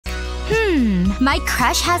My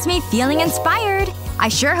crush has me feeling inspired. I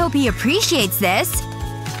sure hope he appreciates this.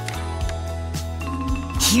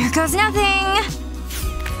 Here goes nothing.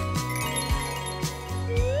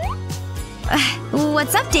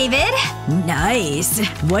 What's up, David? Nice.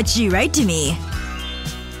 What'd she write to me?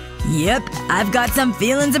 Yep, I've got some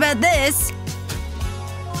feelings about this.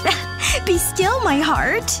 Be still, my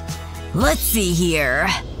heart. Let's see here.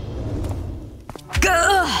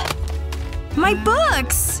 Gah! My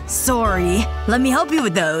books! Sorry. Let me help you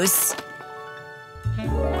with those.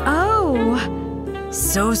 Oh.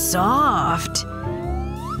 So soft.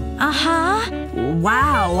 Uh-huh.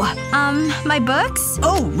 Wow. My books?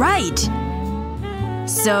 Oh, right.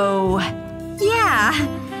 So… Yeah.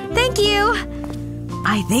 Thank you.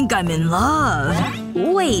 I think I'm in love.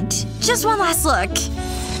 Wait. Just one last look.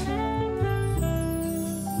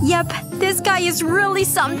 Yep. This guy is really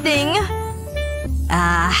something.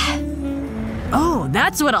 Oh,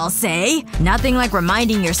 that's what I'll say. Nothing like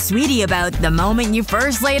reminding your sweetie about the moment you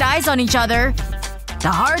first laid eyes on each other. The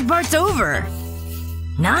hard part's over.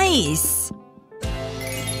 Nice.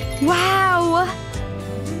 Wow.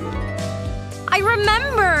 I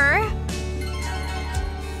remember.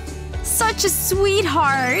 Such a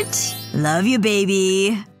sweetheart. Love you,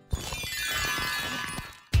 baby.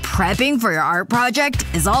 Prepping for your art project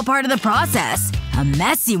is all part of the process. A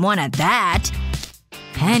messy one at that.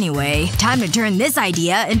 Anyway, time to turn this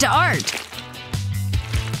idea into art.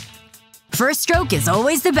 First stroke is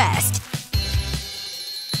always the best.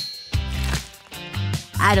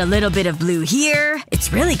 Add a little bit of blue here.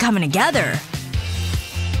 It's really coming together.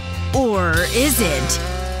 Or is it?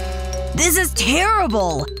 This is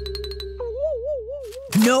terrible!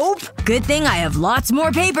 Nope. Good thing I have lots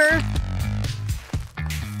more paper.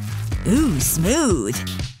 Ooh, smooth.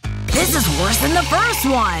 This is worse than the first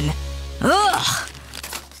one! Ugh!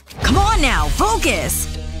 Come on now,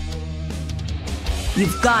 focus!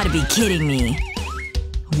 You've gotta be kidding me.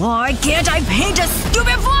 Why can't I paint a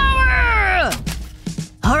stupid flower?!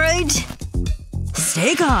 Alright.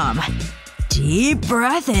 Stay calm. Deep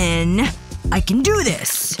breath in. I can do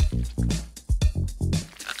this.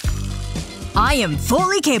 I am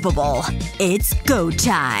fully capable. It's go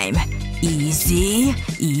time. Easy.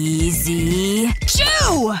 Easy.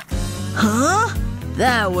 Shoo! Huh?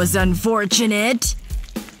 That was unfortunate.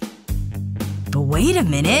 But wait a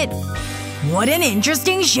minute. What an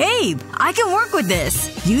interesting shape! I can work with this!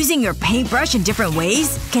 Using your paintbrush in different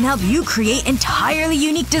ways can help you create entirely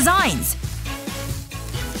unique designs.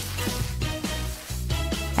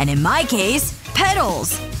 And in my case,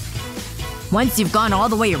 petals. Once you've gone all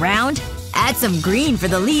the way around, add some green for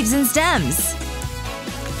the leaves and stems.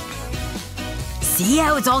 See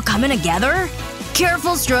how it's all coming together?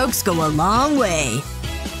 Careful strokes go a long way.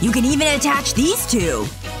 You can even attach these two.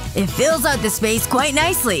 It fills out the space quite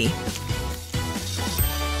nicely.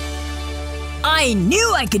 I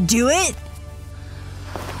knew I could do it!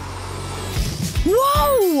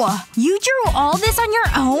 Whoa! You drew all this on your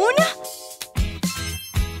own?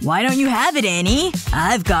 Why don't you have it, Annie?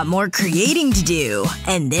 I've got more creating to do.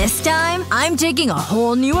 And this time, I'm taking a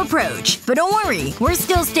whole new approach. But don't worry, we're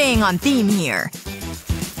still staying on theme here.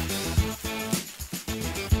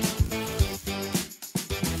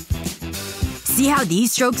 See how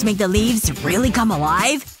these strokes make the leaves really come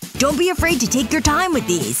alive? Don't be afraid to take your time with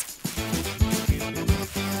these.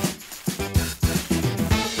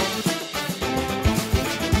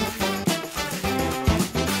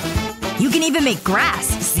 You can even make grass,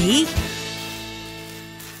 see?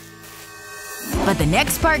 But the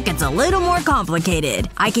next part gets a little more complicated.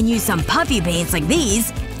 I can use some puffy paints like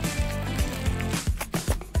these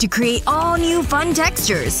to create all new fun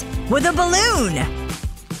textures with a balloon!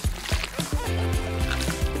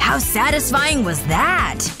 How satisfying was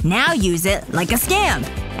that? Now use it like a stamp.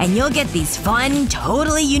 And you'll get these fun,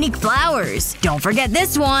 totally unique flowers. Don't forget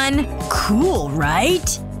this one. Cool,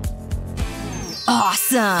 right?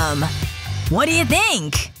 Awesome! What do you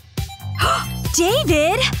think?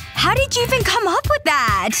 David! How did you even come up with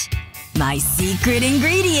that? My secret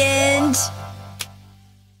ingredient!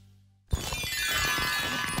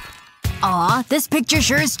 Aw, this picture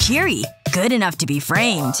sure is cheery. Good enough to be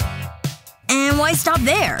framed. And why stop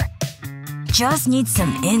there? Just need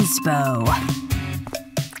some inspo.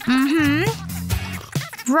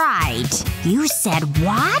 Right. You said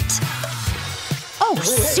what? Oh,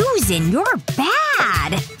 Susan, you're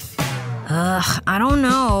bad! Ugh, I don't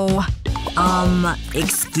know.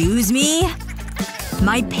 Excuse me?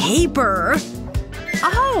 My paper!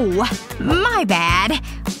 Oh, my bad.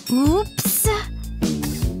 Oops.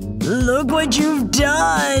 Look what you've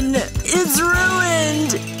done! It's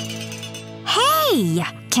ruined! Hey!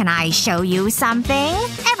 Can I show you something?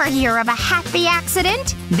 Ever hear of a happy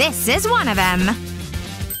accident? This is one of them.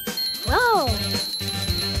 Whoa.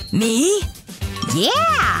 Me?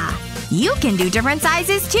 Yeah! You can do different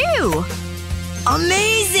sizes too!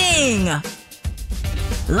 Amazing!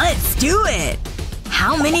 Let's do it!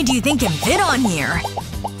 How many do you think can fit on here?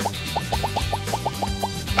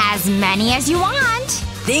 As many as you want!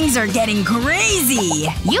 Things are getting crazy!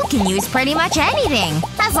 You can use pretty much anything.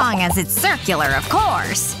 As long as it's circular, of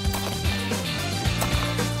course.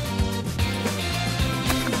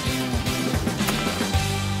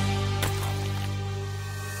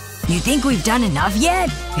 You think we've done enough yet?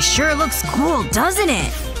 It sure looks cool, doesn't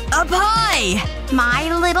it? A pie!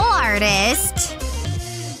 My little artist.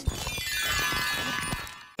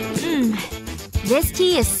 This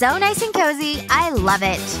tea is so nice and cozy. I love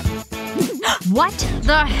it. What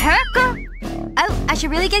the heck? Oh, I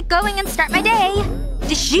should really get going and start my day.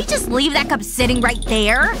 Did she just leave that cup sitting right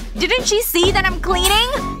there? Didn't she see that I'm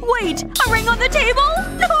cleaning? Wait, a ring on the table?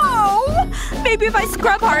 No! Maybe if I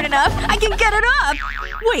scrub hard enough, I can get it up!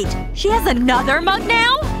 Wait, she has another mug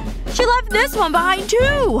now? She left this one behind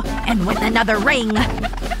too! And with another ring.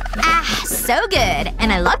 Ah, so good.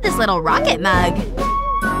 And I love this little rocket mug.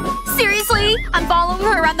 Seriously? I'm following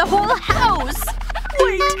her around the whole house!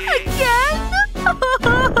 Wait, again?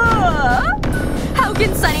 How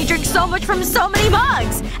can Sunny drink so much from so many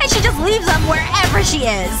mugs? And she just leaves them wherever she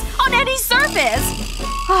is! On any surface!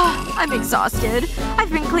 I'm exhausted. I've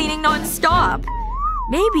been cleaning non-stop.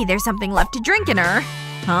 Maybe there's something left to drink in her.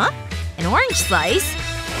 Huh? An orange slice?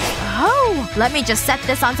 Oh! Let me just set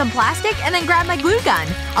this on some plastic and then grab my glue gun.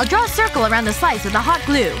 I'll draw a circle around the slice with the hot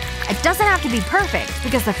glue. It doesn't have to be perfect,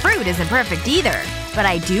 because the fruit isn't perfect either. But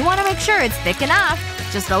I do want to make sure it's thick enough.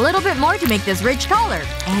 Just a little bit more to make this rich color.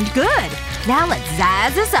 And good! Now let's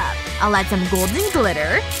zazz this up. I'll add some golden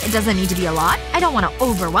glitter. It doesn't need to be a lot. I don't want to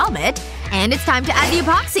overwhelm it. And it's time to add the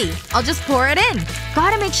epoxy. I'll just pour it in.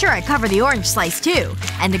 Gotta make sure I cover the orange slice too.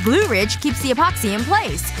 And the glue ridge keeps the epoxy in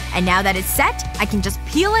place. And now that it's set, I can just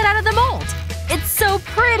peel it out of the mold. It's so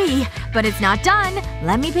pretty! But it's not done.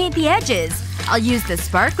 Let me paint the edges. I'll use the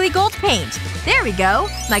sparkly gold paint. There we go.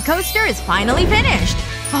 My coaster is finally finished.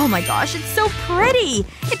 Oh my gosh, it's so pretty!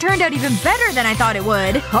 It turned out even better than I thought it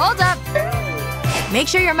would. Hold up! Make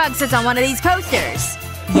sure your mug sits on one of these coasters.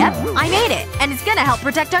 Yep, I made it. And it's gonna help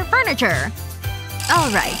protect our furniture.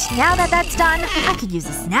 Alright, now that that's done, I could use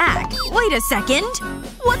a snack. Wait a second.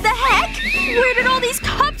 What the heck? Where did all these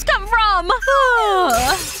cups come from?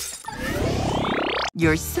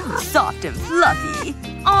 You're so soft and fluffy.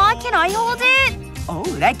 Aw, can I hold it? Oh,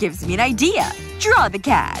 that gives me an idea. Draw the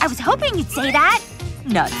cat. I was hoping you'd say that.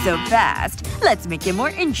 Not so fast. Let's make it more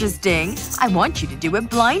interesting. I want you to do it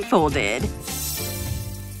blindfolded.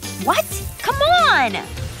 What? Come on!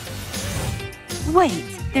 Wait,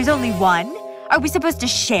 there's only one? Are we supposed to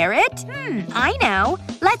share it? I know.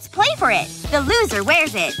 Let's play for it. The loser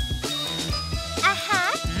wears it.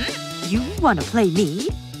 You wanna play me?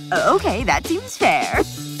 Okay, that seems fair.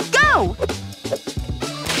 Go!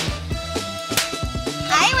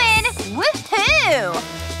 I win! Woohoo!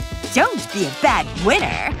 Don't be a bad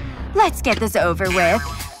winner. Let's get this over with.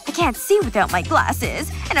 I can't see without my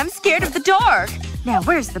glasses, and I'm scared of the dark. Now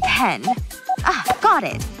where's the pen? Ah, got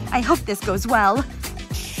it. I hope this goes well.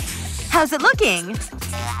 How's it looking?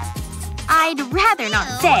 I'd rather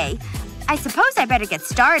not say. I suppose I better get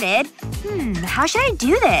started. How should I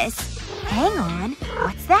do this? Hang on.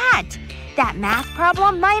 What's that? That math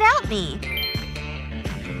problem might help me.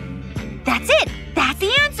 That's it! That's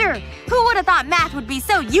the answer! Who would have thought math would be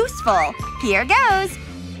so useful? Here goes.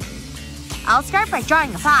 I'll start by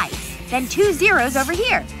drawing a 5. Then 2 zeros over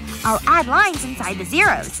here. I'll add lines inside the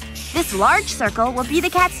zeros. This large circle will be the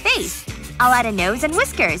cat's face. I'll add a nose and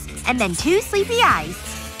whiskers. And then 2 sleepy eyes.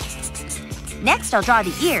 Next I'll draw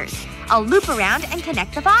the ears. I'll loop around and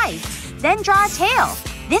connect the 5. Then draw a tail.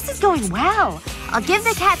 This is going well. I'll give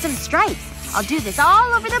the cat some stripes. I'll do this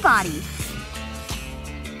all over the body.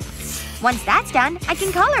 Once that's done, I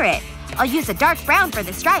can color it. I'll use a dark brown for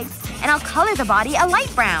the stripes. And I'll color the body a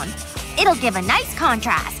light brown. It'll give a nice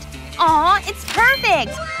contrast. Aw, it's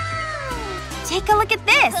perfect! Take a look at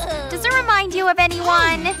this. Does it remind you of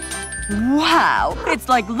anyone? Wow! It's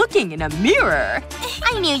like looking in a mirror.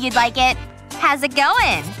 I knew you'd like it. How's it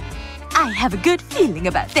going? I have a good feeling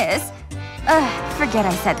about this. Forget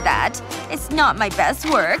I said that. It's not my best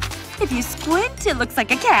work. If you squint, it looks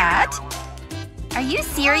like a cat. Are you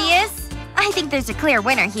serious? I think there's a clear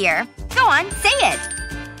winner here. Go on, say it.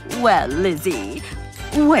 Well, Lizzie.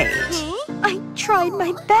 Wait. I tried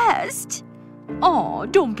my best. Aw,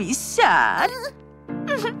 don't be sad.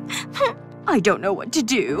 I don't know what to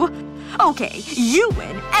do. Okay, you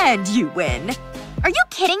win and you win. Are you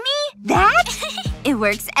kidding me? That? It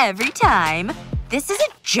works every time. This is a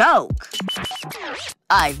joke.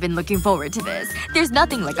 I've been looking forward to this. There's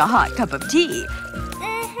nothing like a hot cup of tea.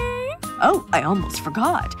 Oh, I almost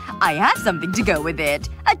forgot. I have something to go with it.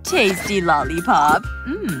 A tasty lollipop.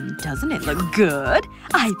 Doesn't it look good?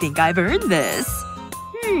 I think I've earned this.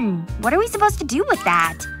 What are we supposed to do with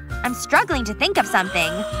that? I'm struggling to think of something.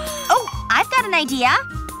 Oh, I've got an idea.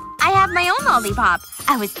 I have my own lollipop.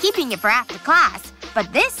 I was keeping it for after class.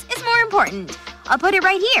 But this is more important. I'll put it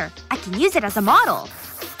right here. I can use it as a model.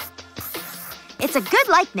 It's a good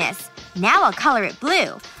likeness. Now I'll color it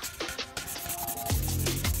blue.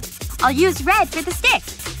 I'll use red for the stick.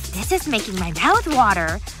 This is making my mouth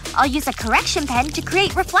water. I'll use a correction pen to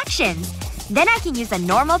create reflections. Then I can use a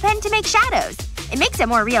normal pen to make shadows. It makes it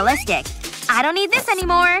more realistic. I don't need this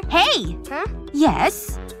anymore. Hey! Huh?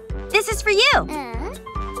 Yes? This is for you.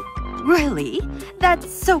 Really?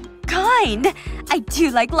 That's so kind. I do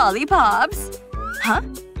like lollipops. Huh?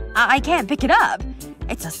 I can't pick it up.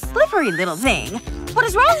 It's a slippery little thing. What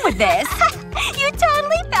is wrong with this? You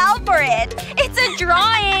totally fell for it. It's a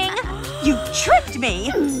drawing. You tricked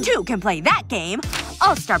me! Two can play that game.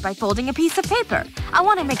 I'll start by folding a piece of paper. I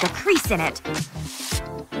want to make a crease in it.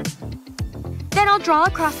 Then I'll draw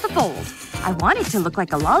across the fold. I want it to look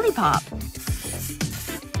like a lollipop.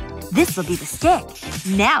 This'll be the stick.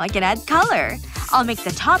 Now I can add color. I'll make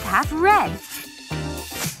the top half red.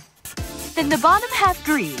 Then the bottom half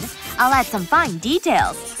green. I'll add some fine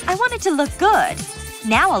details. I want it to look good.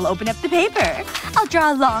 Now I'll open up the paper. I'll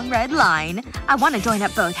draw a long red line. I want to join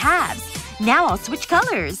up both halves. Now I'll switch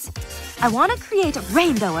colors. I want to create a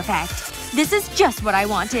rainbow effect. This is just what I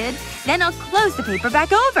wanted. Then I'll close the paper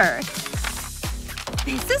back over.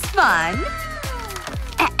 This is fun.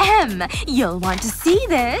 Ahem. You'll want to see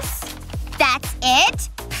this. That's it?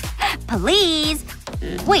 Please.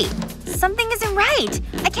 Wait. Something isn't right.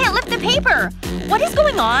 I can't lift the paper. What is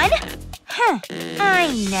going on? Huh.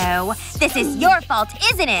 I know. This is your fault,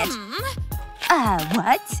 isn't it?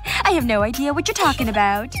 What? I have no idea what you're talking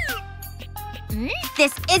about.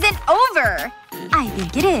 This isn't over. I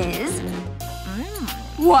think it is.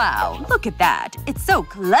 Wow, look at that. It's so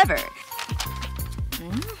clever.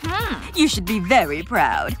 You should be very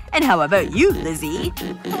proud. And how about you, Lizzie?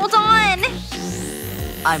 Hold on.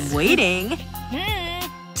 I'm waiting.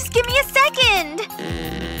 Just give me a second.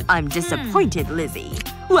 I'm disappointed, Lizzie.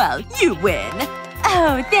 Well, you win.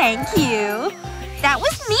 Oh, thank you. That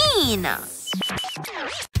was mean.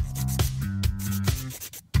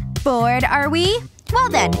 Bored, are we? Well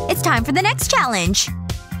then, it's time for the next challenge.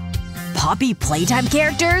 Poppy playtime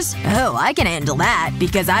characters? Oh, I can handle that,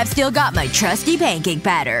 because I've still got my trusty pancake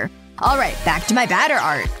batter. Alright, back to my batter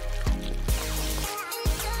art.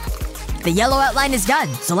 The yellow outline is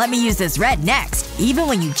done, so let me use this red next. Even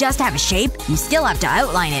when you just have a shape, you still have to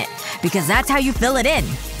outline it. Because that's how you fill it in.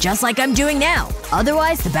 Just like I'm doing now.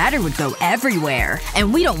 Otherwise, the batter would go everywhere.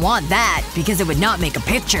 And we don't want that, because it would not make a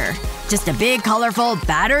picture. Just a big, colorful,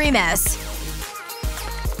 battery mess.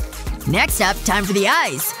 Next up, time for the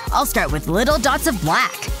eyes. I'll start with little dots of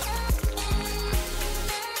black.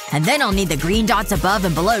 And then I'll need the green dots above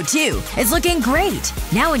and below too. It's looking great.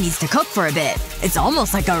 Now it needs to cook for a bit. It's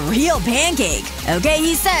almost like a real pancake. Okay,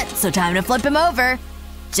 he's set, so time to flip him over.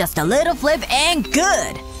 Just a little flip and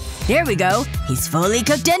good. There we go. He's fully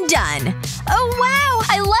cooked and done. Oh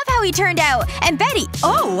wow! I love how he turned out! And Betty…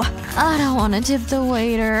 Oh! I don't want to tip the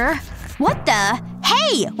waiter. What the…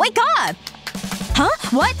 Hey! Wake up! Huh?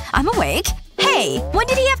 What? I'm awake. Hey! When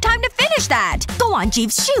did he have time to finish that? Go on,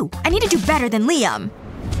 Jeeves, shoo! I need to do better than Liam.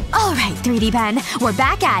 Alright, 3D pen. We're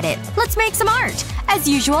back at it. Let's make some art. As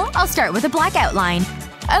usual, I'll start with a black outline.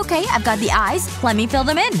 Okay, I've got the eyes. Let me fill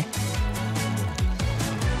them in.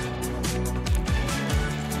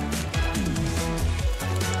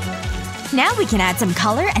 Now we can add some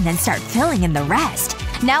color and then start filling in the rest.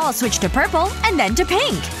 Now I'll switch to purple and then to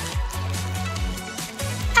pink.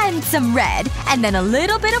 And some red, and then a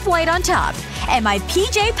little bit of white on top. And my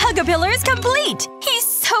PJ Pugapillar is complete! He's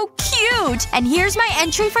so cute! And here's my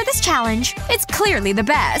entry for this challenge. It's clearly the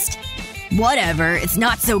best. Whatever, it's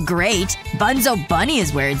not so great. Bunzo Bunny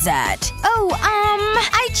is where it's at. Oh,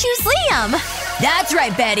 I choose Liam! That's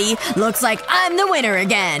right, Betty. Looks like I'm the winner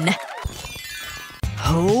again.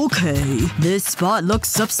 Okay, this spot looks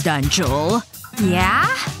substantial. Yeah?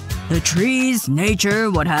 The trees, nature,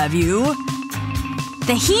 what have you.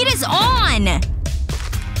 The heat is on!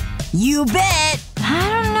 You bet! I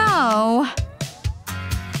don't know.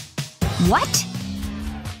 What?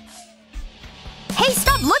 Hey,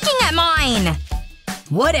 stop looking at mine!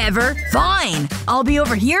 Whatever. Fine. I'll be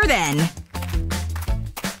over here then.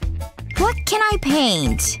 What can I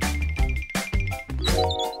paint?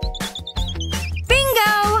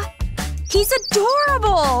 Bingo! He's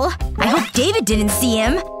adorable! I hope David didn't see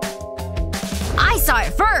him. I saw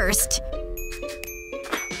it first.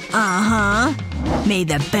 Uh-huh. May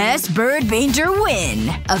the best bird painter win.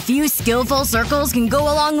 A few skillful circles can go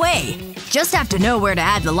a long way. Just have to know where to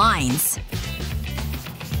add the lines.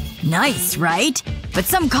 Nice, right? But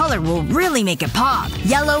some color will really make it pop.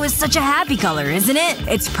 Yellow is such a happy color, isn't it?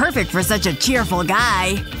 It's perfect for such a cheerful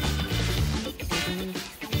guy.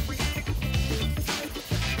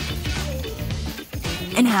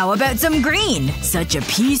 And how about some green? Such a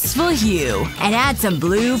peaceful hue. And add some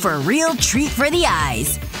blue for a real treat for the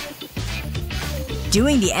eyes.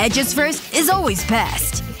 Doing the edges first is always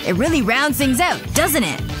best. It really rounds things out, doesn't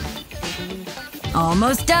it?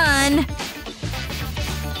 Almost done.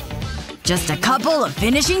 Just a couple of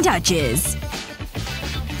finishing touches.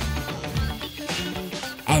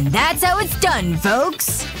 And that's how it's done,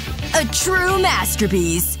 folks. A true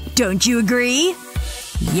masterpiece. Don't you agree?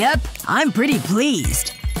 Yep, I'm pretty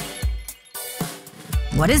pleased.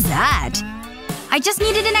 What is that? I just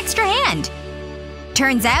needed an extra hand.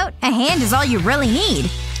 Turns out, a hand is all you really need.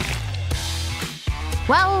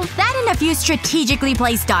 Well, that and a few strategically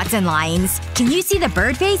placed dots and lines. Can you see the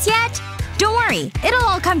bird face yet? Don't worry, it'll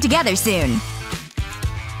all come together soon.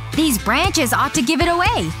 These branches ought to give it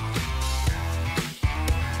away.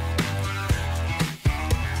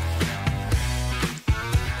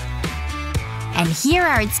 And here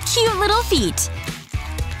are its cute little feet.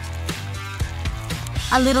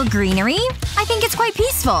 A little greenery? I think it's quite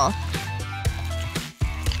peaceful.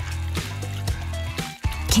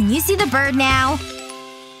 Can you see the bird now?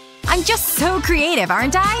 I'm just so creative,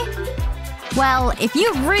 aren't I? Well, if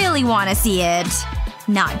you really want to see it.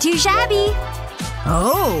 Not too shabby.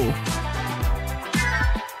 Oh.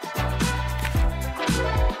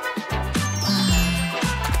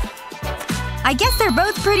 I guess they're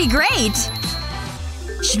both pretty great.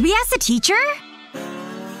 Should we ask the teacher?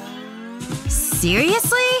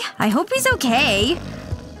 Seriously? I hope he's okay.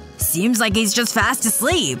 Seems like he's just fast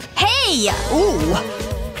asleep. Hey! Ooh.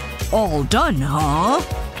 All done, huh?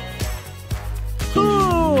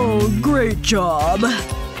 Oh, great job.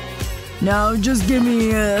 Now just give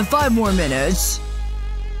me 5 more minutes.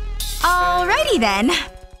 Alrighty then.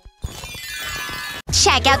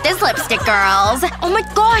 Check out this lipstick, girls. Oh my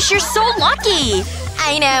gosh, you're so lucky.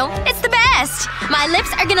 I know. It's the best. My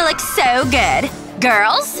lips are gonna look so good.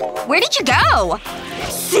 Girls? Where did you go?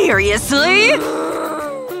 Seriously?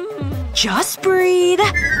 Just breathe.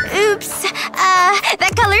 Oops.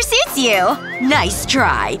 That color suits you. Nice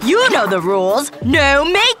try. You know the rules. No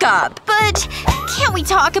makeup. But can't we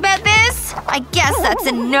talk about this? I guess that's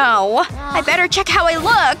a no. I better check how I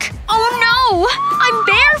look. Oh no! I'm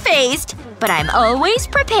barefaced! But I'm always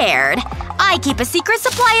prepared. I keep a secret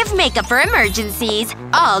supply of makeup for emergencies.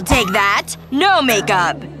 I'll take that. No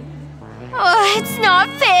makeup. Oh, it's not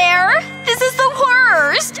fair. This is the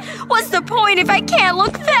worst. What's the point if I can't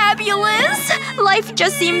look fabulous? Life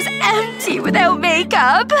just seems empty without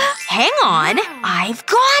makeup. Hang on. I've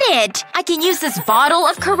got it. I can use this bottle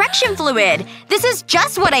of correction fluid. This is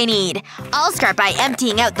just what I need. I'll start by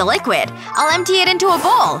emptying out the liquid. I'll empty it into a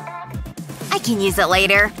bowl. I can use it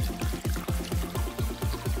later.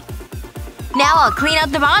 Now I'll clean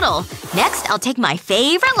out the bottle. Next, I'll take my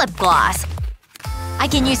favorite lip gloss. I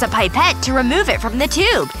can use a pipette to remove it from the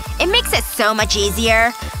tube. It makes it so much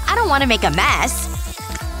easier. I don't want to make a mess.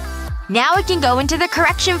 Now it can go into the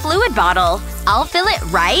correction fluid bottle. I'll fill it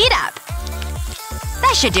right up.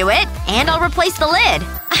 That should do it. And I'll replace the lid.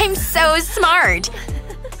 I'm so smart.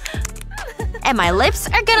 And my lips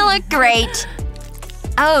are gonna look great.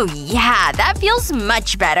 Oh yeah, that feels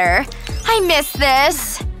much better. I miss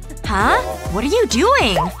this. Huh? What are you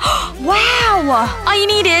doing? Wow! I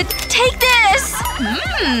need it! Take this!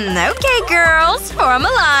 Okay girls. Form a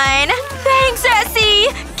line. Thanks, Essie!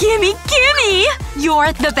 Gimme, gimme!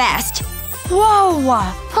 You're the best.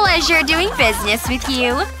 Whoa! Pleasure doing business with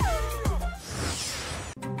you.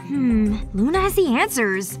 Luna has the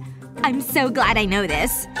answers. I'm so glad I know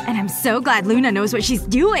this. And I'm so glad Luna knows what she's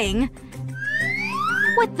doing.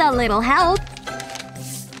 With a little help.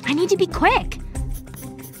 I need to be quick.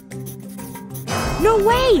 No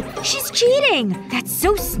way! She's cheating! That's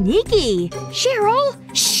so sneaky! Cheryl!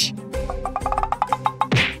 Shh!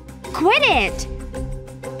 Quit it!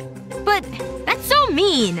 But that's so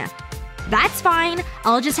mean. That's fine.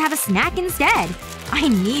 I'll just have a snack instead. I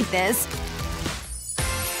need this.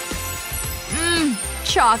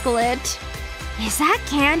 Chocolate. Is that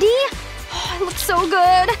candy? Oh, it looks so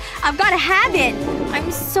good. I've gotta have it.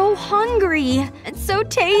 I'm so hungry. It's so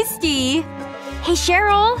tasty. Hey,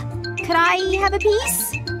 Cheryl. Could I have a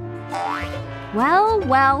piece? Well,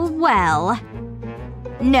 well, well.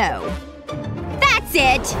 No. That's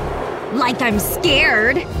it! Like I'm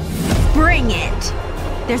scared. Bring it.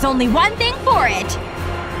 There's only one thing for it.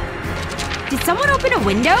 Did someone open a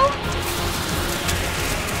window?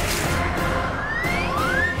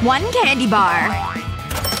 One candy bar.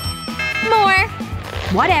 More.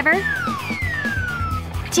 Whatever.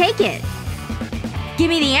 Take it. Give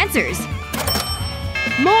me the answers.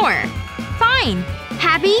 More. Fine.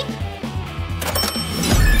 Happy?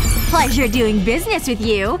 Pleasure doing business with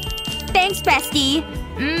you. Thanks, bestie.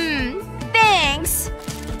 Thanks.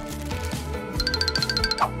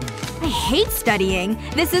 I hate studying.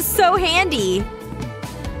 This is so handy.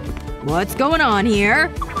 What's going on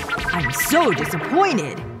here? I'm so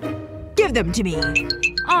disappointed. Give them to me.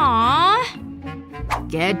 Aww.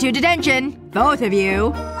 Get to detention. Both of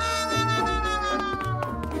you.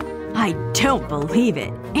 I don't believe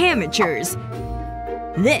it. Amateurs.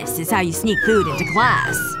 This is how you sneak food into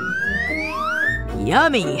class.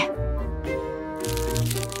 Yummy.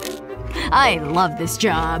 I love this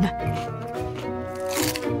job.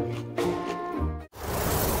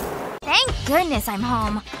 Thank goodness I'm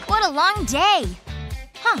home. What a long day.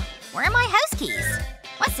 Huh. Where are my house keys?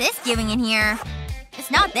 What's this doing in here? It's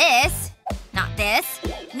not this. Not this.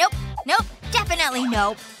 Nope. Nope. Definitely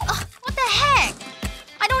nope. Ugh, what the heck?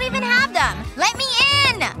 I don't even have them. Let me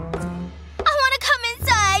in! I wanna come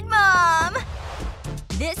inside, Mom!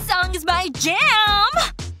 This song is my jam!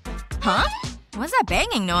 Huh? What's that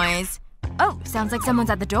banging noise? Oh, sounds like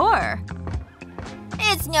someone's at the door.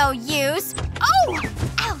 It's no use. Oh!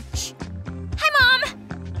 Ouch! Hi, Mom!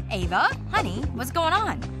 Ava? Honey? What's going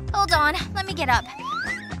on? Hold on. Let me get up.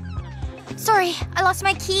 Sorry. I lost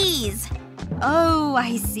my keys. Oh,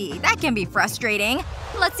 I see. That can be frustrating.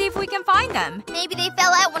 Let's see if we can find them. Maybe they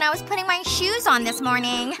fell out when I was putting my shoes on this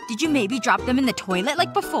morning. Did you maybe drop them in the toilet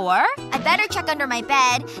like before? I better check under my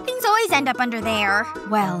bed. Things always end up under there.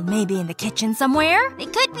 Well, maybe in the kitchen somewhere? They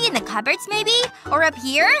could be in the cupboards, maybe? Or up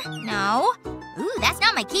here? No. Ooh, that's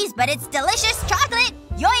not my keys, but it's delicious chocolate!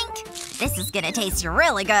 Yoink! This is gonna taste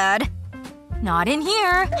really good. Not in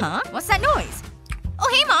here. Huh? What's that noise? Oh,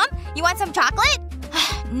 hey, Mom! You want some chocolate?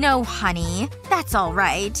 No, honey. That's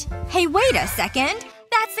alright. Hey, wait a second.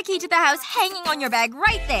 That's the key to the house hanging on your bag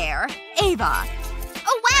right there. Ava.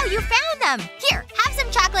 Oh, wow, you found them! Here, have some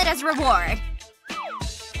chocolate as reward.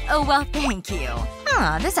 Oh, well, thank you.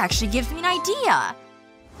 Huh, this actually gives me an idea.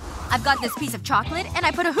 I've got this piece of chocolate, and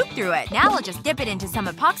I put a hoop through it. Now I'll just dip it into some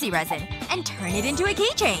epoxy resin and turn it into a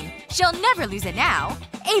keychain. She'll never lose it now.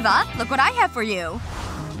 Ava, look what I have for you.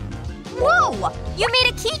 Whoa! You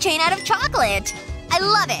made a keychain out of chocolate! I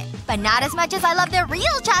love it. But not as much as I love the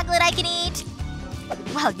real chocolate I can eat.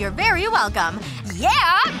 Well, you're very welcome.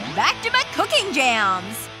 Yeah! Back to my cooking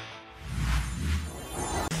jams!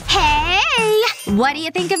 Hey! What do you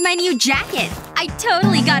think of my new jacket? I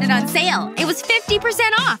totally got it on sale. It was 50%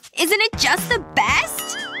 off. Isn't it just the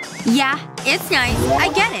best? Yeah, it's nice. I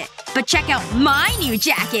get it. But check out my new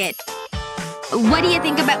jacket! What do you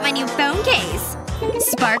think about my new phone case?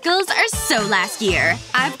 Sparkles are so last year.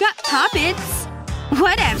 I've got poppets.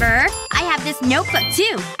 Whatever. I have this notebook,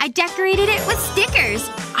 too. I decorated it with stickers.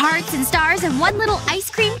 Hearts and stars and one little ice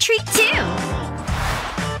cream treat, too.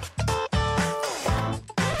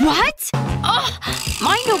 What? Ugh!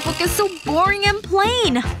 My notebook is so boring and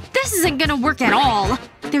plain. This isn't gonna work at all.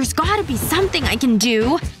 There's gotta be something I can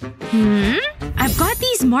do. I've got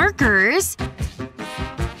these markers.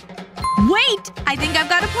 Wait! I think I've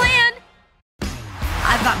got a plan!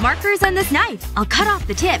 I've got markers and this knife. I'll cut off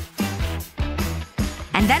the tip.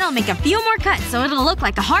 And then I'll make a few more cuts so it'll look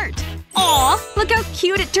like a heart. Aw! Look how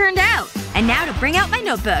cute it turned out! And now to bring out my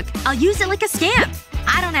notebook. I'll use it like a stamp.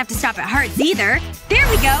 I don't have to stop at hearts either. There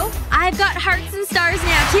we go! I've got hearts and stars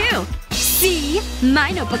now too! See?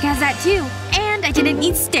 My notebook has that too. And I didn't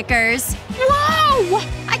need stickers. Whoa!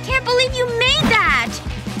 I can't believe you made that!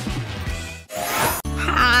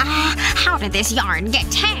 How did this yarn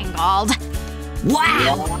get tangled?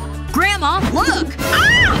 Wow! Grandma, look!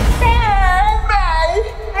 Ah!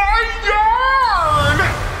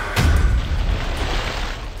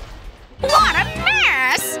 What a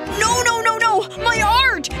mess! No, no, no, no! My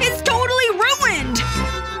art! It's totally ruined!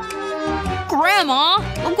 Grandma,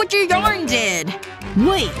 look what your yarn did.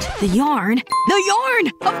 Wait, the yarn? The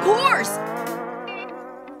yarn! Of course!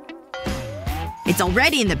 It's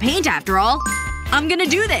already in the paint after all. I'm gonna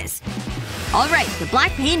do this. Alright, the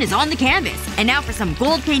black paint is on the canvas. And now for some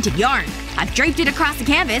gold-painted yarn. I've draped it across the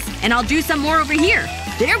canvas, and I'll do some more over here.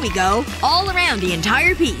 There we go. All around the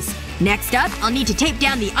entire piece. Next up, I'll need to tape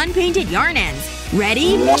down the unpainted yarn ends.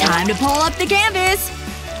 Ready? Time to pull up the canvas!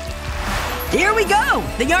 Here we go!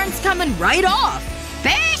 The yarn's coming right off!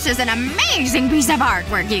 This is an amazing piece of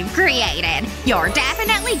artwork you've created. You're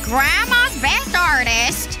definitely Grandma's best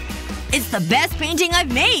artist. It's the best painting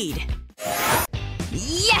I've made!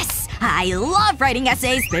 Yes! I love writing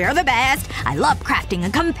essays. They're the best. I love crafting a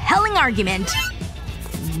compelling argument.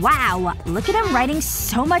 Wow. Look at him writing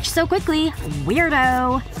so much so quickly.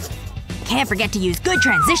 Weirdo. Can't forget to use good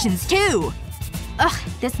transitions, too. Ugh,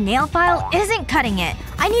 this nail file isn't cutting it.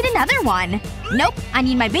 I need another one. Nope, I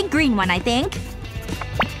need my big green one, I think.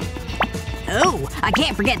 Oh, I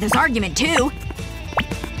can't forget this argument, too.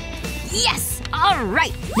 Yes!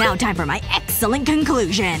 Alright, now time for my excellent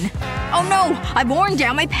conclusion. Oh no! I've worn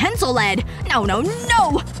down my pencil lead! No, no,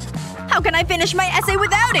 no! How can I finish my essay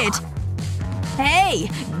without it? Hey,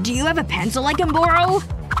 do you have a pencil I can borrow?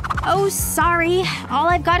 Oh, sorry. All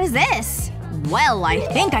I've got is this. Well, I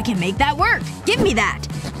think I can make that work. Give me that.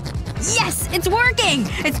 Yes! It's working!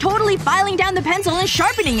 It's totally filing down the pencil and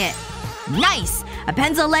sharpening it. Nice! A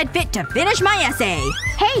pencil lead fit to finish my essay.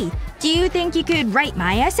 Hey, do you think you could write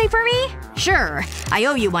my essay for me? Sure. I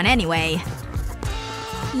owe you one anyway.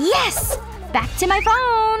 Yes! Back to my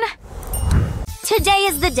phone! Today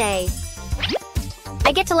is the day.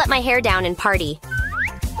 I get to let my hair down and party.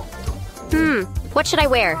 What should I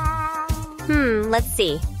wear? Let's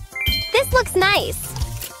see. This looks nice.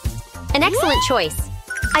 An excellent choice.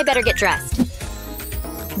 I better get dressed.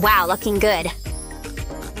 Wow, looking good.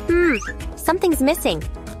 Something's missing.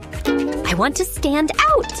 I want to stand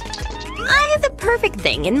out. I have the perfect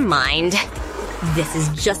thing in mind. This is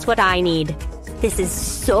just what I need. This is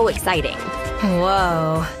so exciting.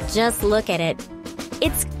 Whoa, just look at it.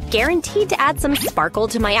 It's guaranteed to add some sparkle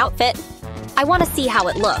to my outfit. I want to see how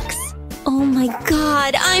it looks. Oh my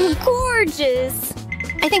god, I'm gorgeous!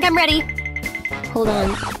 I think I'm ready. Hold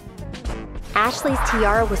on. Ashley's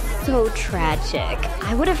tiara was so tragic.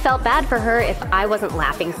 I would have felt bad for her if I wasn't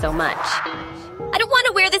laughing so much. I don't want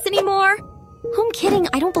to wear this anymore! I'm kidding,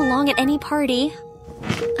 I don't belong at any party.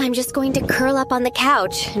 I'm just going to curl up on the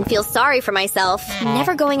couch and feel sorry for myself. I'm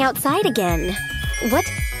never going outside again.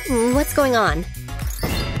 What's going on?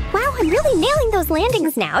 Wow, I'm really nailing those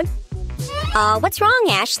landings now. What's wrong,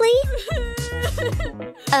 Ashley?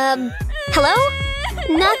 Hello?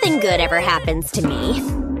 Nothing good ever happens to me.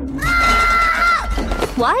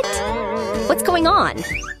 What? What's going on?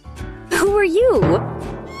 Who are you?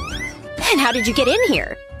 And how did you get in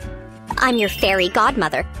here? I'm your fairy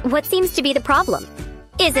godmother. What seems to be the problem?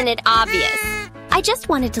 Isn't it obvious? I just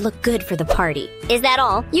wanted to look good for the party. Is that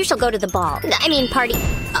all? You shall go to the ball. I mean party.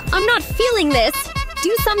 I'm not feeling this.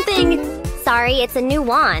 Do something. Sorry, it's a new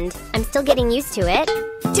wand. I'm still getting used to it.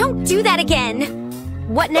 Don't do that again!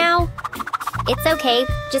 What now? It's okay.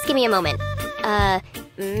 Just give me a moment.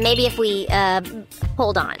 Maybe if we,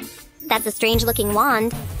 hold on. That's a strange-looking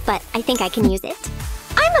wand, but I think I can use it.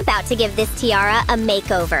 I'm about to give this tiara a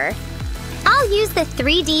makeover. I'll use the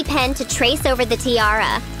 3D pen to trace over the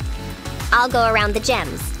tiara. I'll go around the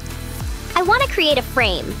gems. I want to create a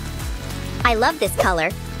frame. I love this color.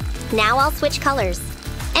 Now I'll switch colors.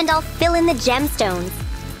 And I'll fill in the gemstones.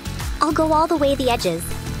 I'll go all the way the edges.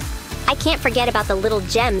 I can't forget about the little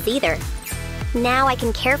gems either. Now I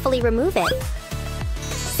can carefully remove it.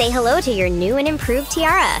 Say hello to your new and improved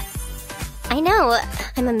tiara. I know,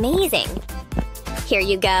 I'm amazing. Here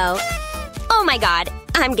you go. Oh my god,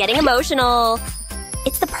 I'm getting emotional.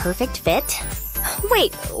 It's the perfect fit.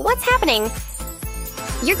 Wait, what's happening?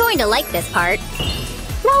 You're going to like this part.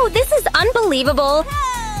 Whoa, this is unbelievable.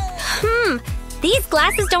 These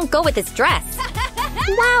glasses don't go with this dress.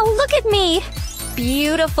 Wow, look at me.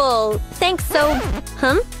 Beautiful. Thanks so…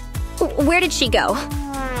 Where did she go?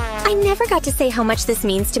 I never got to say how much this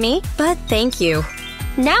means to me, but thank you.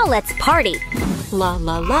 Now let's party. La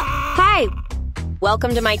la la. Hi.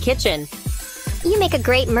 Welcome to my kitchen. You make a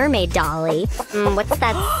great mermaid, Dolly. What's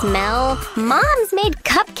that smell? Mom's made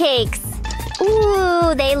cupcakes.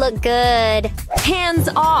 Ooh, they look good. Hands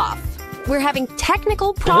off! We're having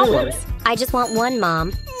technical problems. I just want one,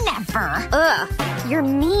 Mom. Never. Ugh, you're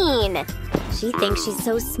mean. She thinks she's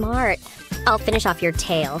so smart. I'll finish off your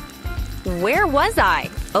tail. Where was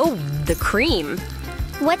I? Oh, the cream.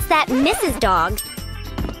 What's that, Mrs. Dog?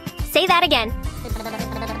 Say that again.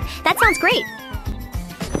 That sounds great.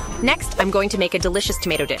 Next, I'm going to make a delicious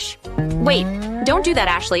tomato dish. Wait, don't do that,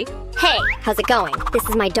 Ashley. Hey, how's it going? This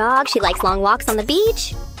is my dog. She likes long walks on the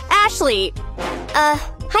beach. Ashley!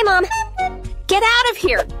 Hi, Mom. Get out of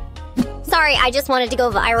here! Sorry, I just wanted to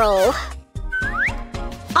go viral.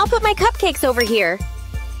 I'll put my cupcakes over here.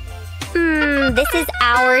 This is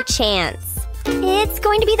our chance. It's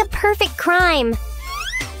going to be the perfect crime.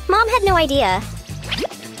 Mom had no idea.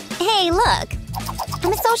 Hey, look.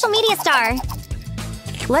 I'm a social media star.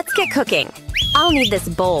 Let's get cooking. I'll need this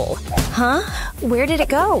bowl. Huh? Where did it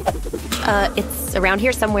go? It's around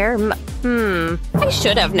here somewhere. I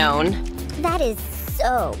should have known. That is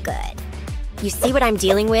so good. You see what I'm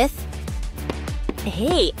dealing with?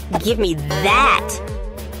 Hey, give me that!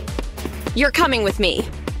 You're coming with me.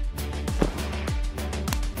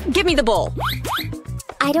 Give me the bowl.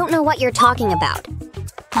 I don't know what you're talking about.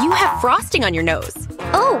 You have frosting on your nose.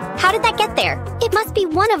 Oh, how did that get there? It must be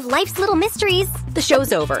one of life's little mysteries. The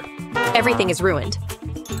show's over. Everything is ruined.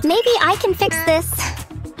 Maybe I can fix this.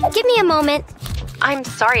 Give me a moment. I'm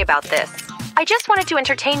sorry about this. I just wanted to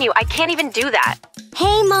entertain you. I can't even do that.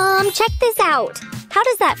 Hey, Mom, check this out. How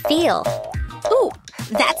does that feel? Ooh,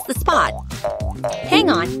 that's the spot. Hang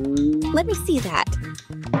on. Let me see that.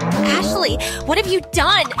 Ashley, what have you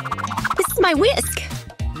done? This is my whisk.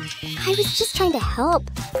 I was just trying to help.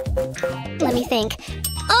 Let me think.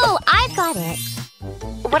 Oh, I've got it.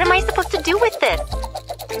 What am I supposed to do with this?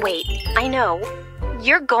 Wait, I know.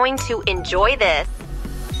 You're going to enjoy this.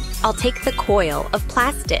 I'll take the coil of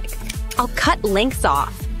plastic. I'll cut lengths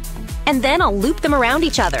off. And then I'll loop them around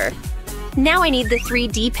each other. Now I need the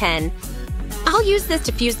 3D pen. I'll use this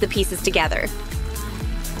to fuse the pieces together.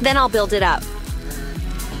 Then I'll build it up.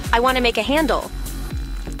 I want to make a handle.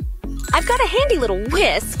 I've got a handy little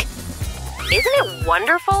whisk. Isn't it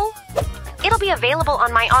wonderful? It'll be available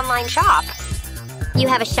on my online shop. You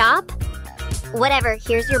have a shop? Whatever,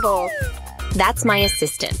 here's your bowl. That's my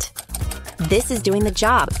assistant. This is doing the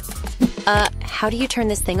job. How do you turn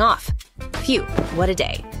this thing off? Phew, what a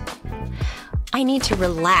day. I need to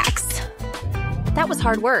relax. That was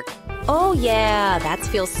hard work. Oh yeah, that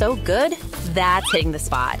feels so good. That's hitting the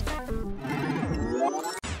spot.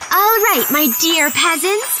 All right, my dear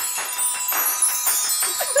peasants.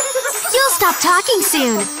 You'll stop talking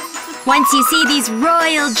soon. Once you see these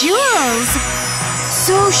royal jewels.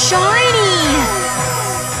 So shiny!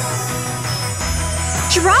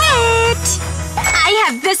 Try it! I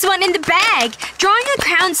have this one in the bag. Drawing a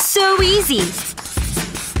crown's so easy.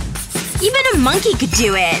 Even a monkey could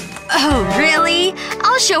do it. Oh, really?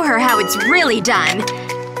 I'll show her how it's really done.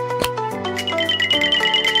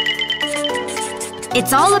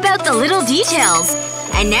 It's all about the little details.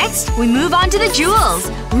 And next, we move on to the jewels.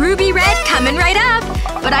 Ruby red coming right up.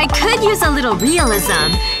 But I could use a little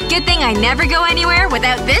realism. Good thing I never go anywhere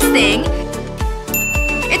without this thing.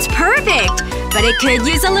 It's perfect! But it could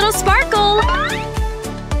use a little sparkle.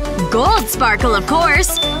 Gold sparkle, of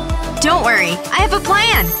course. Don't worry, I have a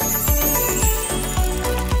plan.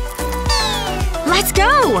 Let's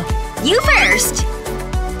go! You first!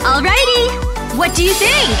 Alrighty! What do you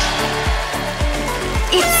think?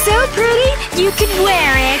 It's so pretty, you can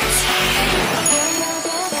wear it.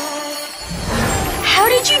 How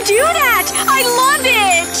did you do that? I love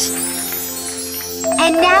it!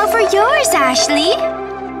 And now for yours, Ashley.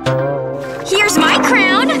 Here's my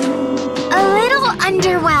crown. A little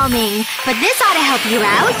underwhelming, but this ought to help you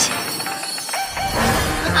out.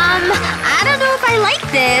 I don't know if I like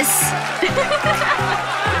this.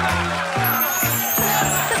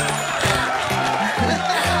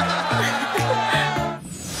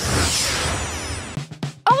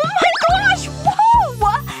 Oh my gosh! Whoa!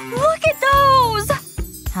 Look at those!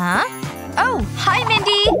 Huh? Oh, hi,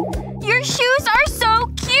 Mindy. Your shoes are so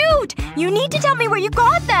cute! You need to tell me where you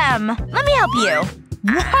got them. Let me help you.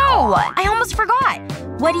 Whoa! I almost forgot.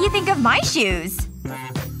 What do you think of my shoes?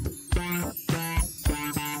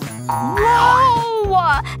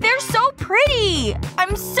 Whoa! They're so pretty!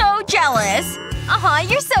 I'm so jealous.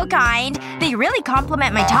 You're so kind. They really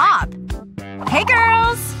compliment my top. Hey,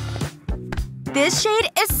 girls! This shade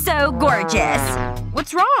is so gorgeous.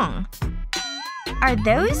 What's wrong? Are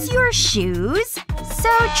those your shoes? So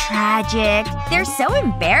tragic. They're so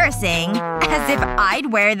embarrassing. As if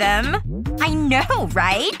I'd wear them. I know,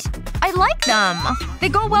 right? I like them. They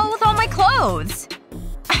go well with all my clothes.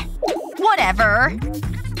 Whatever.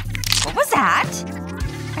 What was that?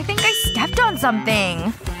 I think I stepped on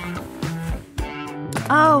something.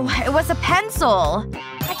 Oh, it was a pencil.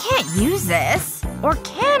 I can't use this. Or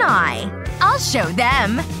can I? I'll show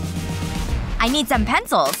them. I need some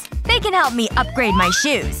pencils. They can help me upgrade my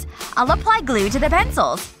shoes. I'll apply glue to the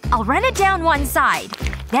pencils. I'll run it down one side.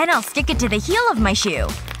 Then I'll stick it to the heel of my shoe.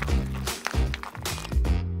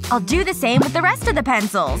 I'll do the same with the rest of the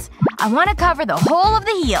pencils. I want to cover the whole of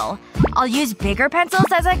the heel. I'll use bigger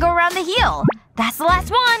pencils as I go around the heel. That's the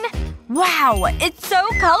last one! Wow, it's so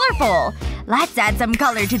colorful! Let's add some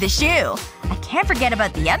color to the shoe. I can't forget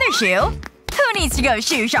about the other shoe. Who needs to go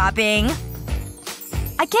shoe shopping?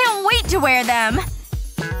 I can't wait to wear them!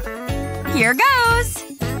 Here goes!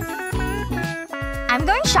 I'm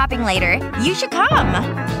going shopping later. You should come.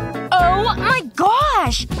 Oh my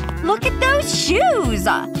gosh! Look at those shoes!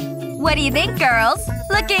 What do you think, girls?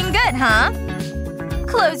 Looking good, huh?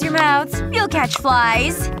 Close your mouths. You'll catch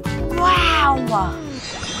flies. Wow!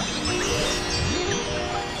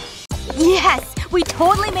 Yes! We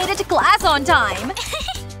totally made it to class on time!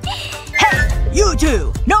 Hey! You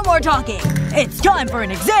two! No more talking! It's time for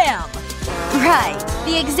an exam! Right.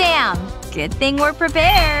 The exam. Good thing we're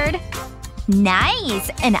prepared. Nice!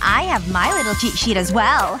 And I have my little cheat sheet as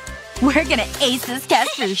well. We're gonna ace this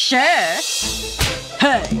test for sure.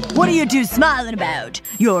 Hey! What are you two smiling about?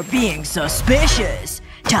 You're being suspicious.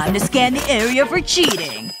 Time to scan the area for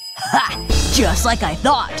cheating. Ha! Just like I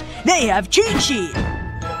thought. They have cheat sheet!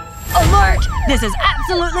 Alert! This is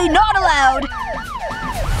absolutely not allowed!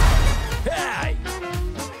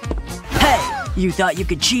 Hey! You thought you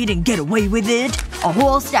could cheat and get away with it? A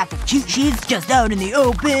whole stack of cheat sheets just out in the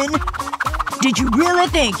open? Did you really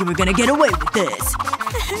think you were gonna get away with this?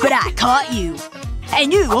 But I caught you.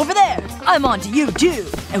 And you, over there! I'm onto you too.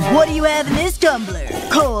 And what do you have in this tumbler?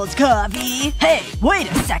 Cold coffee? Hey,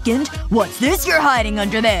 wait a second. What's this you're hiding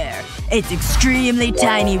under there? It's extremely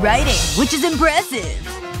tiny writing, which is impressive.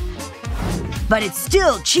 But it's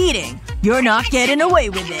still cheating. You're not getting away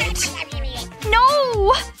with it.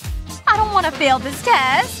 No! I don't want to fail this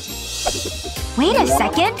test. Wait a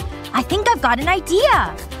second. I think I've got an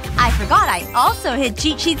idea. I forgot I also hid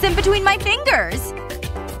cheat sheets in between my fingers.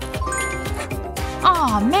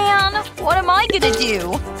 Aw, man. What am I gonna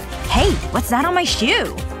do? Hey, what's that on my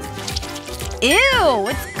shoe? Ew,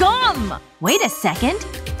 it's gum! Wait a second.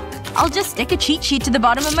 I'll just stick a cheat sheet to the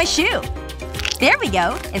bottom of my shoe. There we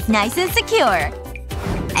go. It's nice and secure.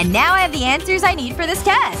 And now I have the answers I need for this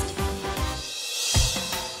test.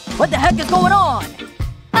 What the heck is going on?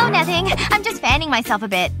 Oh, nothing. I'm just fanning myself a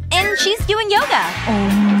bit. And she's doing yoga.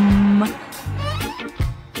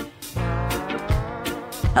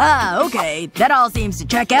 Ah, okay. That all seems to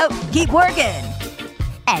check out. Keep working.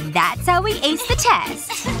 And that's how we ace the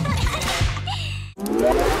test.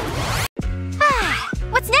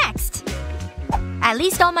 What's next? At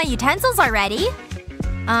least all my utensils are ready.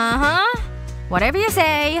 Uh-huh. Whatever you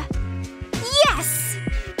say. Yes!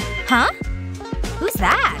 Huh? Who's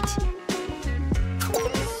that?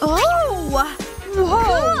 Oh! Whoa!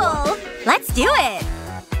 Cool! Let's do it!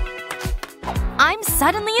 I'm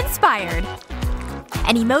suddenly inspired.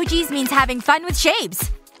 And emojis means having fun with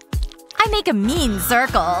shapes. I make a mean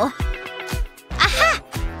circle. Aha!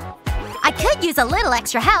 I could use a little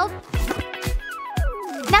extra help.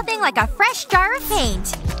 Nothing like a fresh jar of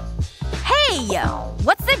paint. Hey!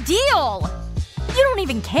 What's the deal? You don't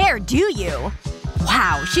even care, do you?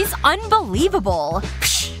 Wow, she's unbelievable.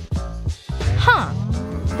 Psh. Huh.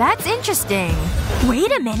 That's interesting.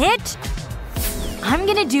 Wait a minute. I'm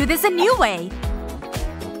gonna do this a new way.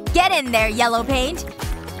 Get in there, yellow paint.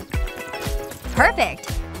 Perfect.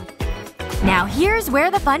 Now here's where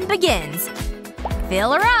the fun begins.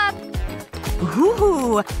 Fill her up.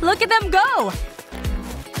 Ooh, look at them go!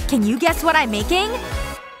 Can you guess what I'm making?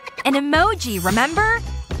 An emoji, remember?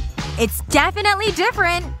 It's definitely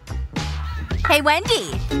different. Hey,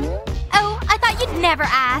 Wendy. Oh, I thought you'd never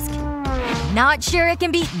ask. Not sure it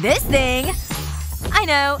can beat this thing. I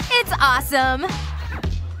know, it's awesome.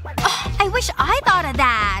 Oh, I wish I thought of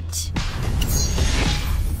that.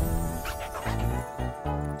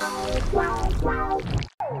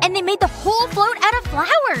 And they made the whole float out of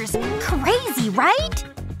flowers. Crazy, right?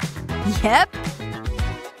 Yep.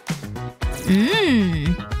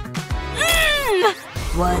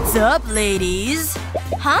 What's up, ladies?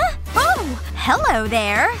 Huh? Oh, hello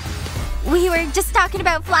there. We were just talking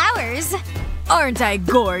about flowers. Aren't I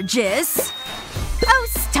gorgeous? Oh,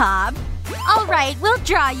 stop. Alright, we'll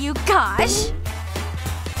draw you, gosh.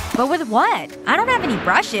 But with what? I don't have any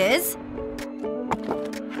brushes.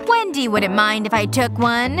 Wendy wouldn't mind if I took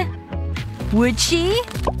one. Would she?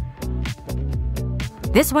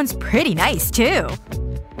 This one's pretty nice, too.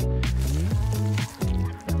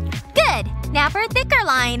 Good! Now for a thicker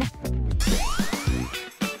line.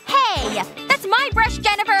 Hey! That's my brush,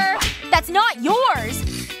 Jennifer! That's not yours!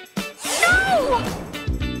 No!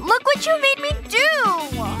 Look what you made me do!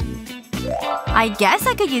 I guess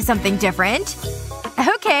I could use something different.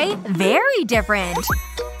 Okay, very different.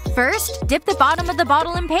 First, dip the bottom of the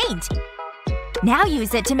bottle in paint. Now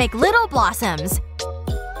use it to make little blossoms.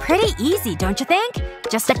 Pretty easy, don't you think?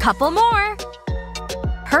 Just a couple more.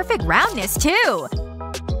 Perfect roundness, too.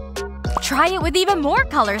 Try it with even more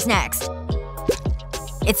colors next.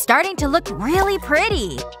 It's starting to look really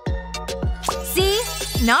pretty. See?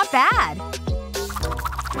 Not bad.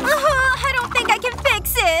 I don't think I can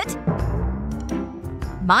fix it.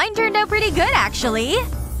 Mine turned out pretty good, actually.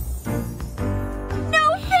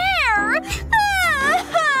 No fair!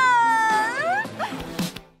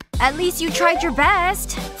 At least you tried your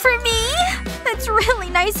best. For me? That's really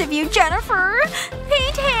nice of you, Jennifer.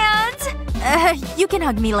 Paint hands. You can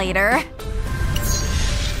hug me later.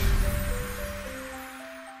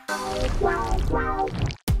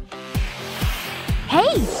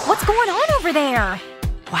 Hey, what's going on over there?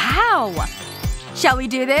 Wow. Shall we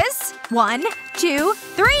do this? 1, 2,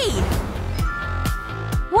 3.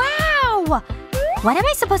 Wow! What am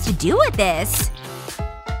I supposed to do with this?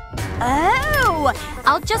 Oh!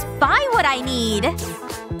 I'll just buy what I need.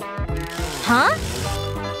 Huh?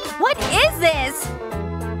 What is this?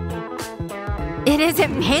 It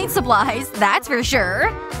isn't paint supplies, that's for sure.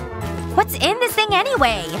 What's in this thing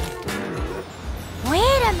anyway?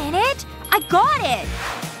 Wait a minute! I got it!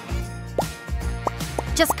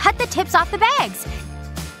 Just cut the tips off the bags.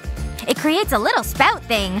 It creates a little spout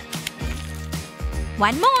thing.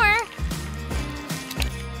 One more.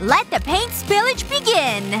 Let the paint spillage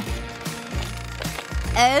begin.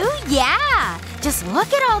 Oh yeah! Just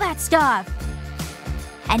look at all that stuff.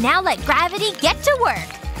 And now let gravity get to work.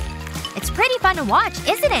 It's pretty fun to watch,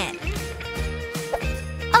 isn't it?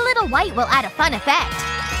 A little white will add a fun effect.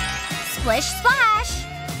 Splish splash!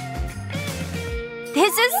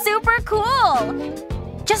 This is super cool!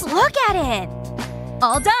 Just look at it!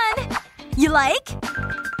 All done. You like?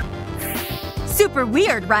 Super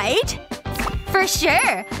weird, right? For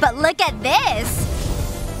sure! But look at this!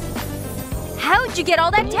 How'd you get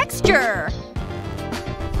all that texture?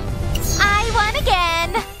 I won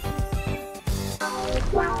again!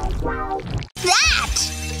 That!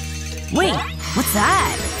 Wait, what's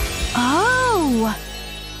that? Oh!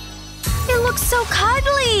 It looks so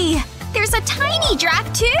cuddly! There's a tiny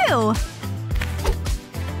giraffe, too!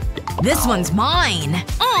 This one's mine.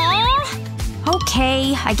 Aww!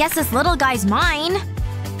 Okay, I guess this little guy's mine.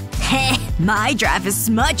 Heh, my giraffe is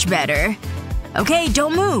much better. Okay,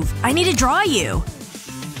 don't move. I need to draw you.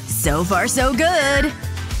 So far so good.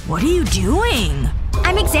 What are you doing?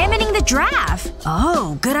 I'm examining the giraffe.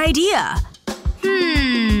 Oh, good idea.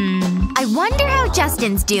 I wonder how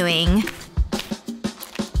Justin's doing.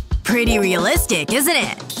 Pretty realistic, isn't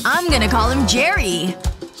it? I'm gonna call him Jerry.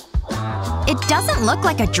 It doesn't look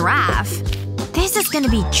like a giraffe. This is gonna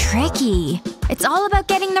be tricky. It's all about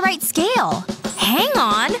getting the right scale. Hang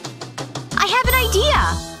on. I have an idea.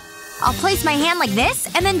 I'll place my hand like this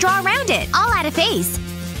and then draw around it. I'll add a face.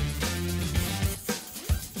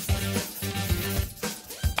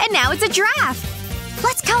 And now it's a giraffe.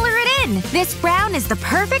 Let's color it in. This brown is the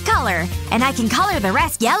perfect color. And I can color the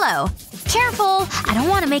rest yellow. Careful. I don't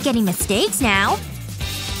want to make any mistakes now.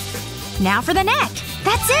 Now for the neck.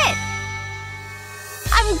 That's it.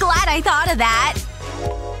 I'm glad I thought of that.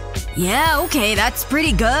 Yeah, okay, that's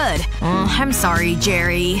pretty good. I'm sorry,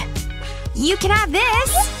 Jerry. You can have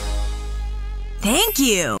this. Thank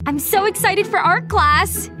you. I'm so excited for art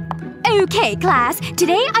class. Okay, class.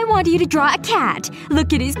 Today I want you to draw a cat.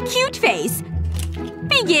 Look at his cute face.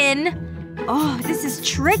 Begin. Oh, this is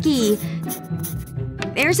tricky.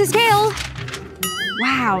 There's his tail.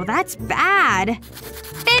 Wow, that's bad.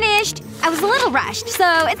 Finished. I was a little rushed,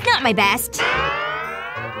 so it's not my best.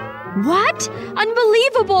 What?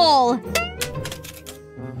 Unbelievable!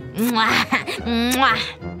 Mwah. Mwah.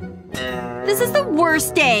 This is the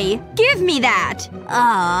worst day. Give me that.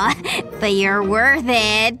 Aw, but you're worth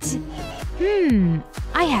it.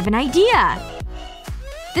 I have an idea.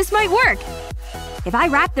 This might work. If I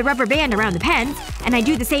wrap the rubber band around the pens, and I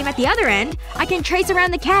do the same at the other end, I can trace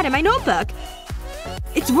around the cat in my notebook.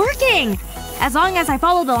 It's working! As long as I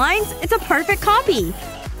follow the lines, it's a perfect copy.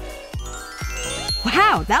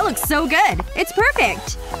 Wow, that looks so good. It's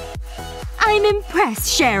perfect. I'm impressed,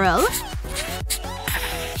 Cheryl.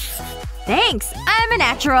 Thanks. I'm a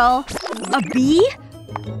natural. A B?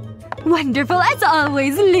 Wonderful as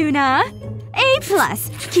always, Luna. A+.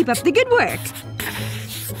 Keep up the good work.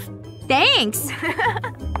 Thanks.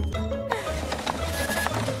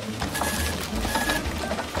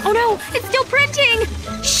 Oh no! It's still printing!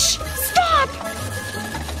 Shh! Stop!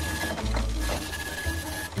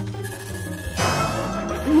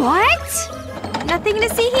 What? Nothing to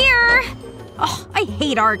see here. Oh, I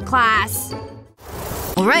hate art class.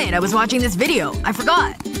 Alright, I was watching this video. I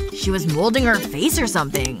forgot. She was molding her face or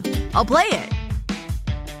something. I'll play it.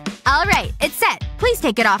 Alright, it's set. Please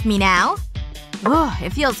take it off me now. Oh,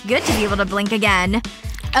 it feels good to be able to blink again.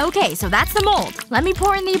 Okay, so that's the mold. Let me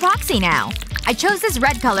pour in the epoxy now. I chose this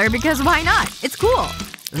red color because why not? It's cool.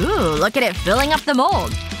 Ooh, look at it filling up the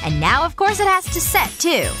mold. And now of course it has to set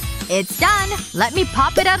too. It's done. Let me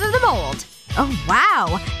pop it out of the mold. Oh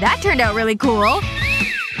wow. That turned out really cool.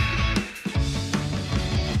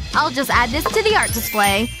 I'll just add this to the art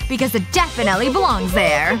display. Because it definitely belongs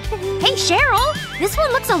there. Hey, Cheryl! This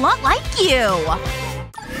one looks a lot like you!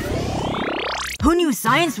 Who knew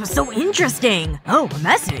science was so interesting? Oh, a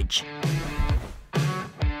message.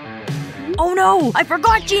 Oh no! I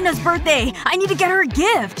forgot Gina's birthday! I need to get her a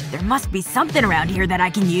gift! There must be something around here that I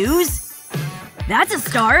can use. That's a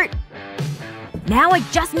start. Now I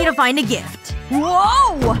just need to find a gift.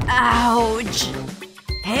 Whoa! Ouch.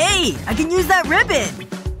 Hey! I can use that ribbon!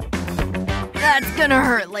 That's gonna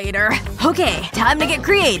hurt later. Okay, time to get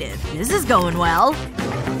creative. This is going well.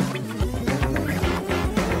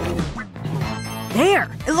 There!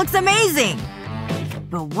 It looks amazing!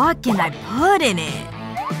 But what can I put in it?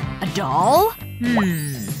 A doll?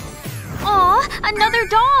 Aw, another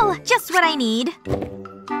doll! Just what I need.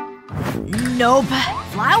 Nope.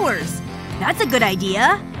 Flowers. That's a good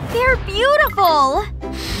idea. They're beautiful!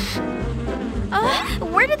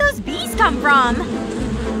 Where did those bees come from?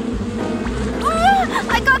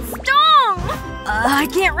 I got stung! I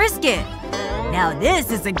can't risk it. Now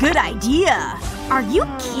this is a good idea. Are you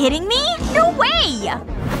kidding me? No way!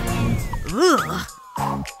 Ugh.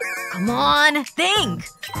 Come on, think.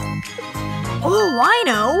 Oh, I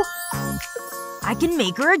know. I can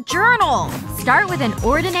make her a journal. Start with an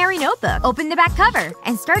ordinary notebook. Open the back cover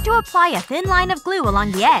and start to apply a thin line of glue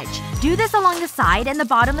along the edge. Do this along the side and the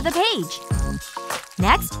bottom of the page.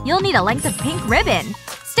 Next, you'll need a length of pink ribbon.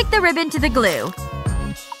 Stick the ribbon to the glue.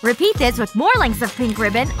 Repeat this with more lengths of pink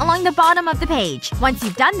ribbon along the bottom of the page. Once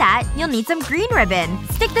you've done that, you'll need some green ribbon.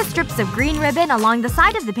 Stick the strips of green ribbon along the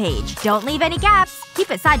side of the page. Don't leave any gaps. Keep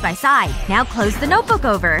it side by side. Now close the notebook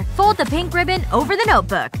over. Fold the pink ribbon over the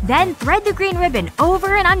notebook. Then thread the green ribbon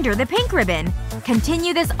over and under the pink ribbon.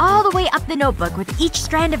 Continue this all the way up the notebook with each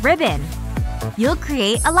strand of ribbon. You'll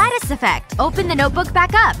create a lattice effect. Open the notebook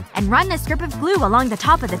back up and run a strip of glue along the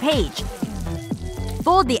top of the page.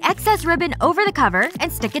 Fold the excess ribbon over the cover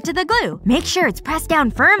and stick it to the glue. Make sure it's pressed down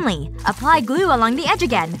firmly. Apply glue along the edge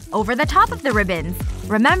again, over the top of the ribbons.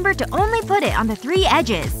 Remember to only put it on the 3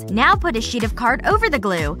 edges. Now put a sheet of card over the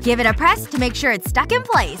glue. Give it a press to make sure it's stuck in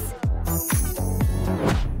place.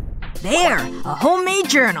 There! A homemade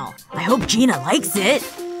journal. I hope Gina likes it.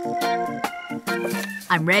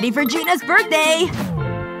 I'm ready for Gina's birthday!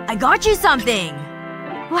 I got you something!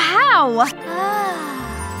 Wow!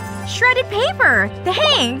 Shredded paper!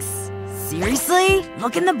 Thanks! Seriously?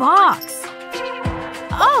 Look in the box.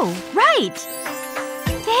 Oh, right!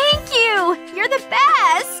 Thank you! You're the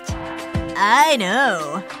best! I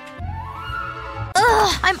know.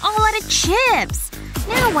 Ugh, I'm all out of chips.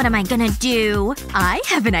 Now what am I gonna do? I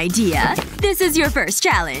have an idea. This is your first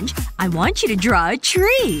challenge. I want you to draw a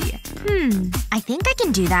tree. I think I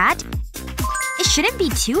can do that. It shouldn't be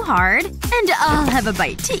too hard. And I'll have a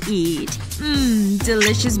bite to eat.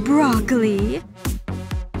 Delicious broccoli.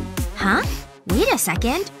 Huh? Wait a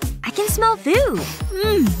second. I can smell food.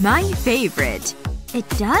 My favorite. It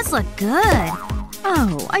does look good.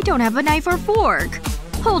 Oh, I don't have a knife or fork.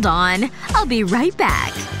 Hold on. I'll be right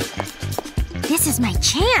back. This is my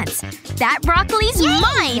chance. That broccoli's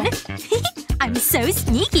mine! I'm so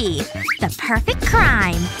sneaky. The perfect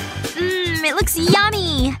crime. It looks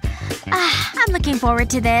yummy. I'm looking forward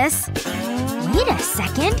to this. Wait a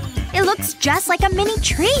second. It looks just like a mini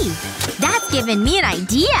tree. That's given me an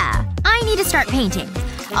idea. I need to start painting.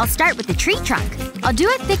 I'll start with the tree trunk. I'll do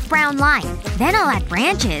a thick brown line. Then I'll add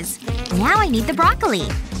branches. Now I need the broccoli.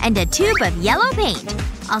 And a tube of yellow paint.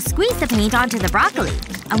 I'll squeeze the paint onto the broccoli.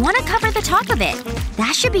 I want to cover the top of it.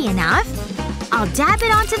 That should be enough. I'll dab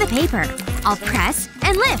it onto the paper. I'll press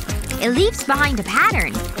and lift. It leaves behind a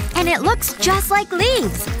pattern. And it looks just like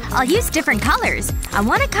leaves. I'll use different colors. I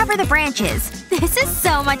want to cover the branches. This is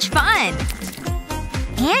so much fun!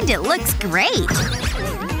 And it looks great!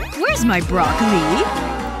 Where's my broccoli?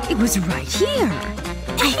 It was right here.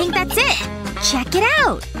 I think that's it! Check it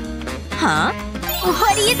out! Huh?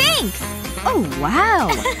 What do you think? Oh wow.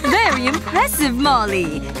 Very impressive,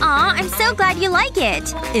 Molly. Aw, I'm so glad you like it.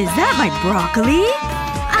 Is that my broccoli?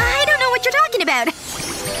 I don't know what you're talking about.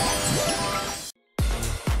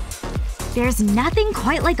 There's nothing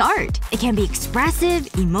quite like art. It can be expressive,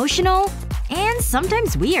 emotional, and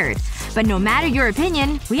sometimes weird. But no matter your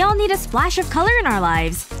opinion, we all need a splash of color in our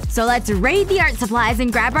lives. So let's raid the art supplies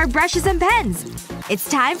and grab our brushes and pens. It's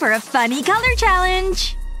time for a funny color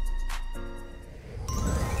challenge!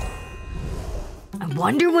 I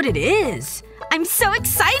wonder what it is. I'm so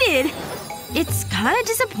excited! It's kinda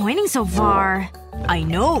disappointing so far. I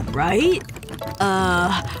know, right?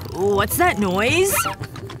 What's that noise?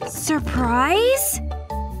 Surprise?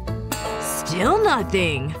 Still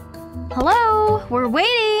nothing. Hello? We're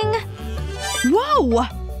waiting! Whoa!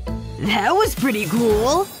 That was pretty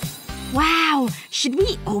cool. Wow. Should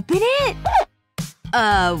we open it?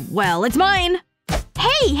 Well, it's mine.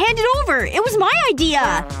 Hey, hand it over! It was my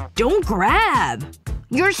idea! Don't grab.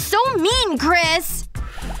 You're so mean, Chris!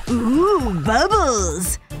 Ooh,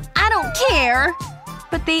 bubbles. I don't care.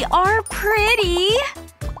 But they are pretty.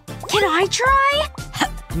 Can I try?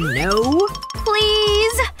 No.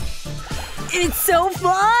 Please? It's so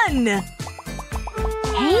fun!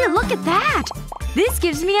 Hey, look at that! This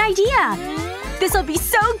gives me an idea. This'll be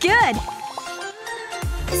so good!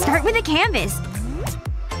 Start with a canvas.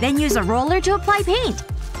 Then use a roller to apply paint.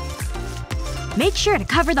 Make sure to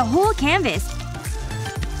cover the whole canvas.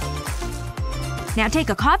 Now take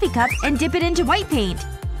a coffee cup and dip it into white paint.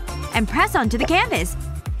 And press onto the canvas.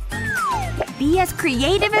 Be as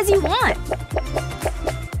creative as you want.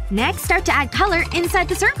 Next, start to add color inside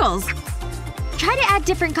the circles. Try to add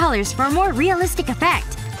different colors for a more realistic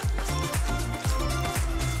effect.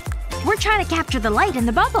 We're trying to capture the light in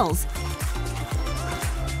the bubbles.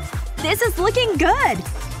 This is looking good!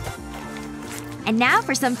 And now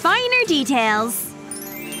for some finer details.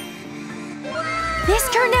 This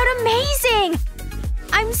turned out amazing!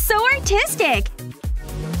 I'm so artistic!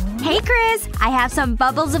 Hey, Chris! I have some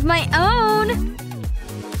bubbles of my own!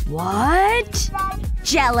 What?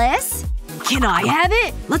 Jealous? Can I have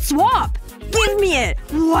it? Let's swap! Give me it!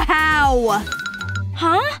 Wow!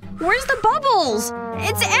 Huh? Where's the bubbles?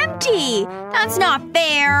 It's empty! That's not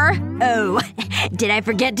fair! Oh. Did I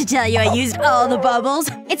forget to tell you I used all the bubbles?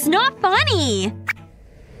 It's not funny!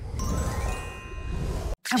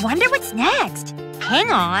 I wonder what's next.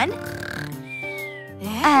 Hang on.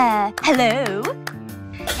 Hello?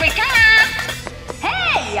 Wake up!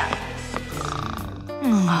 Hey!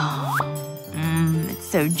 It's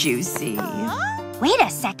so juicy. Wait a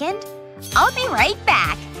second. I'll be right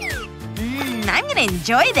back. I'm gonna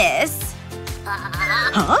enjoy this.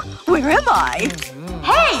 Huh? Where am I?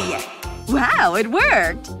 Hey! Wow, it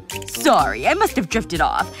worked! Sorry, I must have drifted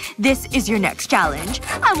off. This is your next challenge.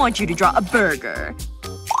 I want you to draw a burger.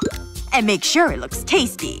 And make sure it looks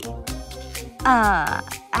tasty.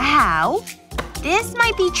 How? This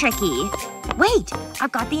might be tricky. Wait!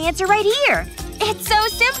 I've got the answer right here! It's so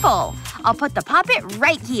simple! I'll put the puppet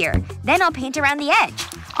right here. Then I'll paint around the edge.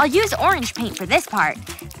 I'll use orange paint for this part.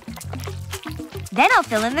 Then I'll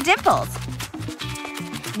fill in the dimples.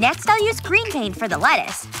 Next I'll use green paint for the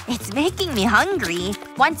lettuce. It's making me hungry.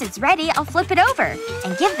 Once it's ready, I'll flip it over.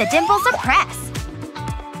 And give the dimples a press.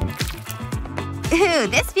 Ooh,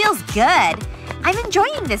 this feels good. I'm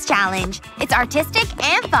enjoying this challenge. It's artistic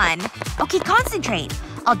and fun. Okay, concentrate.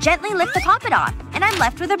 I'll gently lift the puppet off. And I'm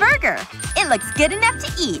left with a burger. It looks good enough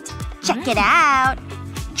to eat. Check it out.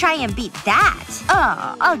 Try and beat that.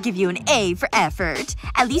 Oh, I'll give you an A for effort.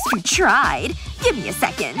 At least you tried. Give me a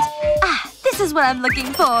second. This is what I'm looking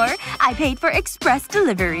for. I paid for express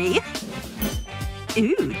delivery.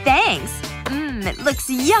 Ooh, thanks. It looks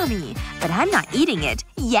yummy. But I'm not eating it.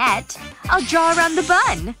 Yet. I'll draw around the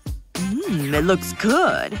bun. It looks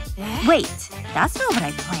good. Wait. That's not what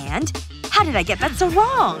I planned. How did I get that so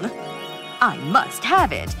wrong? I must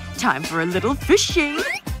have it. Time for a little fishing.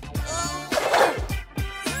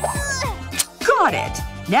 Got it!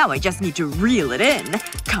 Now I just need to reel it in.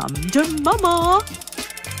 Come to mama.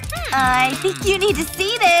 I think you need to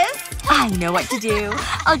see this. I know what to do.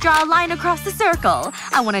 I'll draw a line across the circle.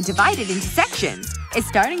 I want to divide it into sections. It's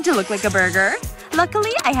starting to look like a burger.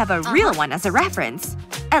 Luckily, I have a real one as a reference.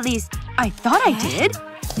 At least, I thought I did.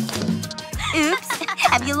 Oops.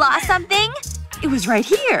 Have you lost something? It was right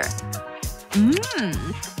here.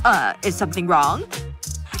 Is something wrong?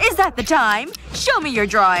 Is that the time? Show me your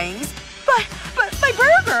drawings. But my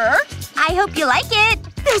burger! I hope you like it!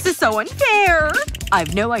 This is so unfair!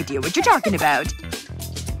 I've no idea what you're talking about.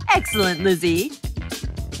 Excellent, Lizzie.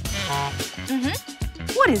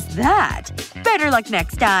 What is that? Better luck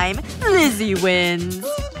next time. Lizzie wins.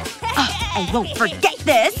 I won't forget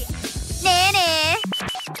this! Nana!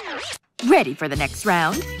 Ready for the next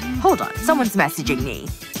round? Hold on, someone's messaging me.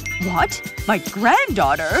 What? My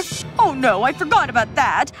granddaughter? Oh no, I forgot about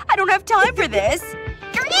that! I don't have time for this!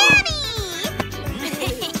 Granny!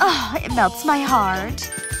 Oh, it melts my heart.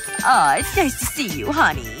 It's nice to see you,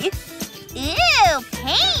 honey. Ew,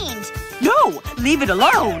 paint! No! Leave it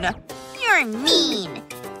alone! You're mean.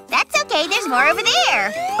 That's okay, there's more over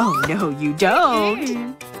there. Oh no, you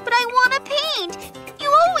don't. But I want to paint.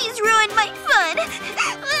 You always ruin my fun.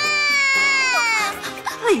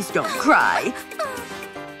 Please don't cry.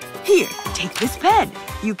 Here, take this pen.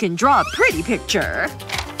 You can draw a pretty picture.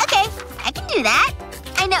 Okay, I can do that.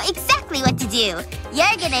 I know exactly what to do.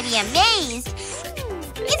 You're gonna be amazed.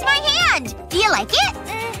 It's my hand! Do you like it?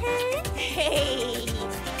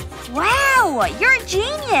 Wow! You're a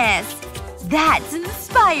genius! That's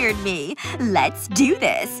inspired me. Let's do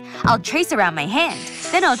this. I'll trace around my hand.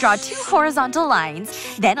 Then I'll draw 2 horizontal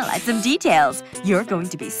lines. Then I'll add some details. You're going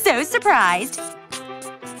to be so surprised.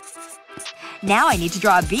 Now I need to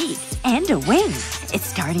draw a beak. And a wing. It's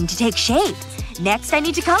starting to take shape. Next I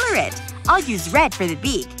need to color it. I'll use red for the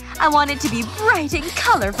beak. I want it to be bright and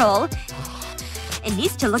colorful. It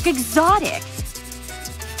needs to look exotic.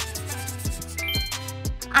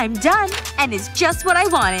 I'm done. And it's just what I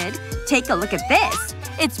wanted. Take a look at this.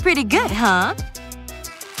 It's pretty good, huh?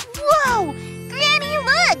 Whoa! Granny,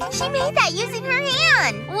 look! She made that using her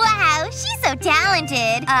hand! Wow, she's so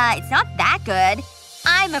talented! It's not that good.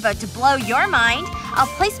 I'm about to blow your mind. I'll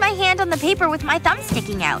place my hand on the paper with my thumb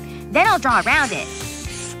sticking out. Then I'll draw around it.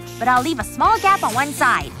 But I'll leave a small gap on one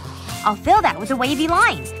side. I'll fill that with a wavy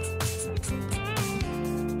line.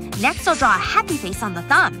 Next I'll draw a happy face on the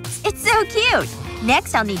thumb. It's so cute!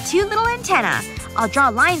 Next I'll need 2 little antennae. I'll draw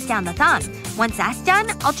lines down the thumb. Once that's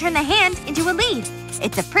done, I'll turn the hand into a leaf.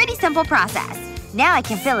 It's a pretty simple process. Now I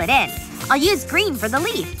can fill it in. I'll use green for the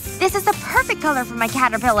leaf. This is the perfect color for my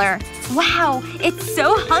caterpillar. Wow, it's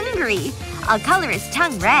so hungry. I'll color his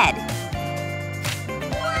tongue red.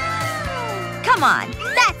 Come on,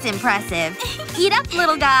 that's impressive. Eat up,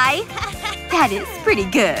 little guy. That is pretty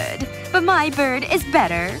good. But my bird is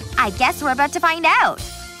better. I guess we're about to find out.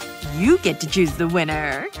 You get to choose the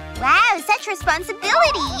winner. Wow, such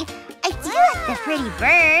responsibility! I do like the pretty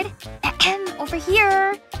bird. Ahem, over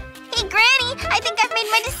here. Hey, Granny! I think I've made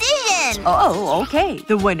my decision! Oh, okay.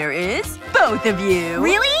 The winner is both of you.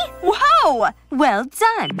 Really? Whoa! Well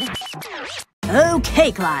done.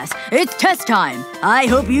 Okay, class. It's test time. I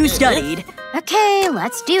hope you studied. Okay,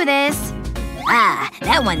 let's do this. Ah,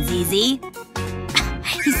 that one's easy.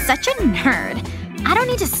 He's such a nerd. I don't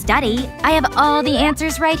need to study. I have all the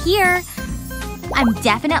answers right here. I'm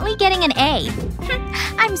definitely getting an A.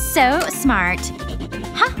 I'm so smart.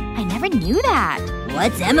 Huh, I never knew that.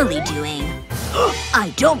 What's Emily doing?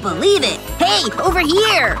 I don't believe it! Hey, over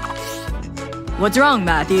here! What's wrong,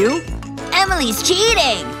 Matthew? Emily's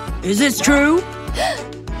cheating! Is this true?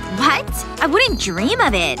 What? I wouldn't dream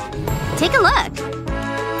of it. Take a look.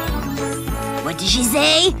 What did she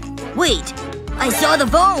say? Wait, I saw the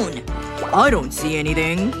phone! I don't see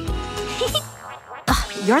anything.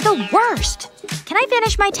 Ugh, you're the worst. Can I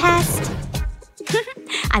finish my test?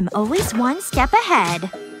 I'm always one step ahead.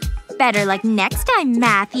 Better luck next time,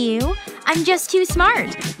 Matthew. I'm just too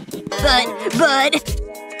smart. But…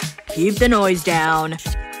 Keep the noise down.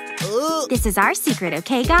 This is our secret,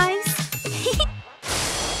 okay, guys?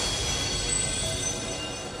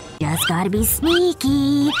 Just gotta be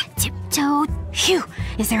sneaky. Tiptoe. Phew.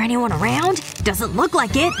 Is there anyone around? Doesn't look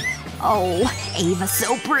like it. Oh, Ava's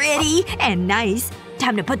so pretty and nice.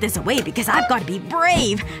 Time to put this away because I've gotta be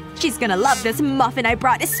brave. She's gonna love this muffin I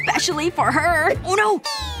brought especially for her. Oh no!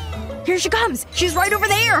 Here she comes! She's right over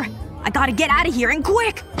there! I gotta get out of here and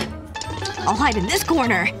quick! I'll hide in this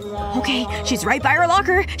corner. Okay, she's right by her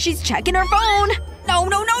locker. She's checking her phone. No,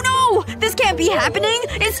 no, no, no! This can't be happening!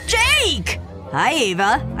 It's Jake! Hi,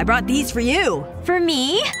 Ava. I brought these for you. For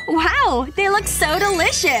me? Wow, they look so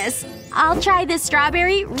delicious. I'll try this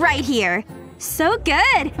strawberry right here. So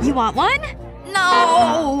good. You want one?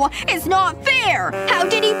 No! It's not fair! How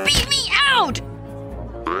did he beat me out?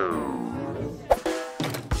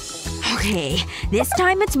 Okay, this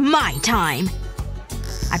time it's my time.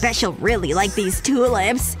 I bet she'll really like these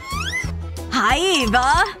tulips. Hi,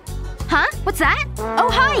 Ava. Huh? What's that? Oh,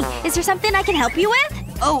 hi! Is there something I can help you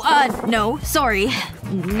with? Oh, no. Sorry.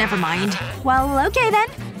 Never mind. Well, okay then.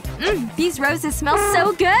 These roses smell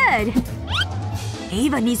so good.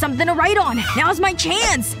 Ava needs something to write on. Now's my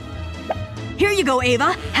chance! Here you go,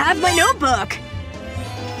 Ava. Have my notebook.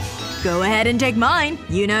 Go ahead and take mine.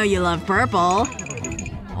 You know you love purple.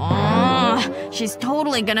 Oh, she's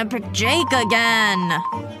totally gonna pick Jake again.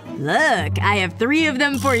 Look, I have 3 of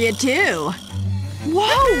them for you too.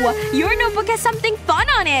 Whoa! Your notebook has something fun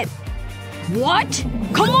on it! What?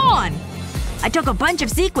 Come on! I took a bunch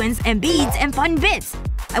of sequins and beads and fun bits.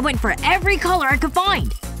 I went for every color I could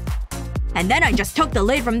find. And then I just took the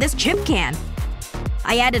lid from this chip can.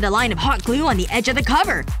 I added a line of hot glue on the edge of the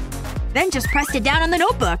cover. Then just pressed it down on the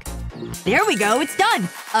notebook. There we go, it's done!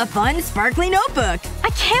 A fun, sparkly notebook! I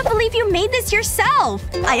can't believe you made this yourself!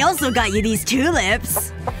 I also got you these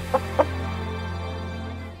tulips.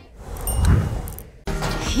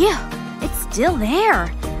 Phew. It's still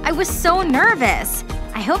there. I was so nervous.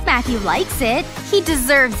 I hope Matthew likes it. He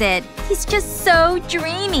deserves it. He's just so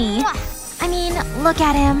dreamy. I mean, look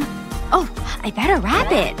at him. Oh, I better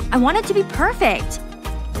wrap it. I want it to be perfect.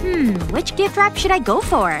 Which gift wrap should I go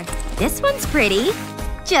for? This one's pretty.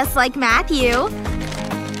 Just like Matthew.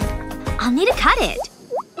 I'll need to cut it.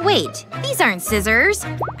 Wait, these aren't scissors.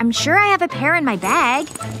 I'm sure I have a pair in my bag.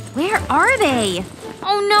 Where are they?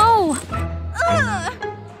 Oh no! Ugh.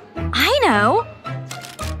 I know!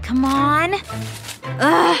 Come on.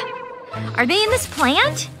 Ugh. Are they in this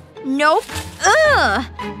plant? Nope. Ugh!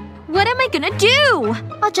 What am I gonna do?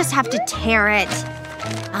 I'll just have to tear it.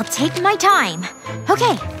 I'll take my time.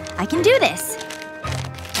 Okay, I can do this.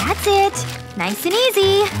 That's it. Nice and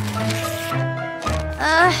easy.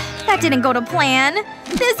 That didn't go to plan.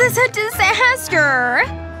 This is a disaster!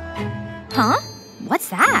 Huh? What's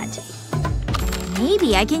that?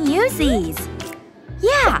 Maybe I can use these.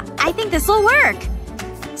 Yeah, I think this'll work.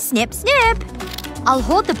 Snip, snip. I'll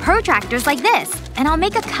hold the protractors like this, and I'll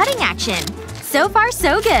make a cutting action. So far,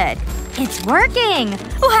 so good. It's working!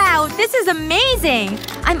 Wow, this is amazing!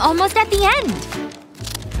 I'm almost at the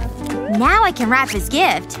end. Now I can wrap his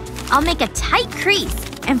gift. I'll make a tight crease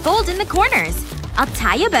and fold in the corners. I'll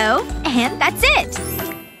tie a bow, and that's it!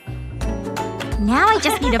 Now I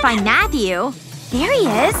just need to find Matthew. There he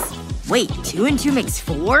is. Wait, 2 and 2 makes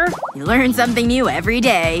 4? You learn something new every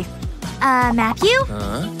day. Matthew?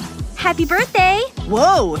 Huh? Happy birthday!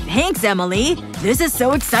 Whoa, thanks, Emily. This is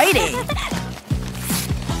so exciting.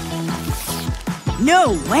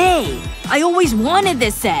 No way! I always wanted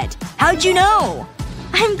this set. How'd you know?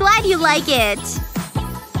 I'm glad you like it.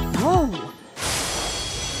 Whoa.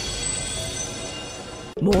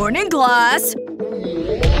 Morning, class.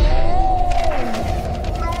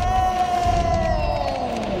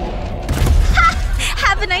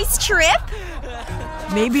 Have a nice trip?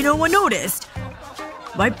 Maybe no one noticed.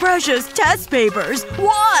 My precious test papers.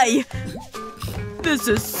 Why? This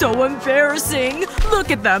is so embarrassing.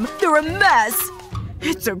 Look at them. They're a mess.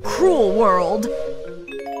 It's a cruel world.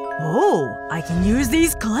 Oh, I can use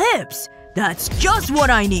these clips. That's just what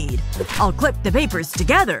I need. I'll clip the papers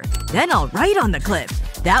together. Then I'll write on the clip.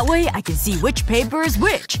 That way I can see which paper is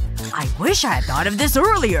which. I wish I had thought of this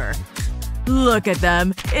earlier. Look at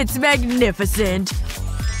them. It's magnificent.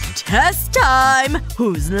 Test time!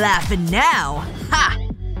 Who's laughing now? Ha!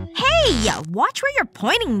 Hey! Watch where you're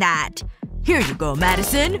pointing that. Here you go,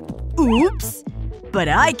 Madison. Oops. But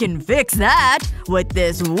I can fix that with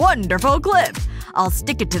this wonderful clip. I'll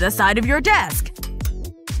stick it to the side of your desk.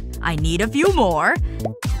 I need a few more.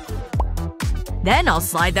 Then I'll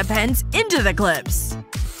slide the pens into the clips.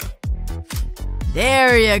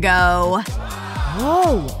 There you go.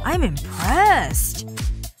 Whoa, I'm impressed.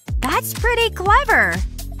 That's pretty clever.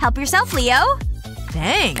 Help yourself, Leo.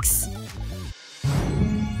 Thanks.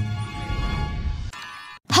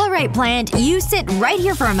 Alright, plant. You sit right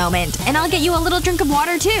here for a moment, and I'll get you a little drink of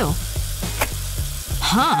water, too.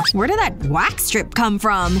 Huh. Where did that wax strip come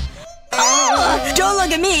from? Oh, don't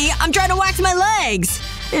look at me! I'm trying to wax my legs!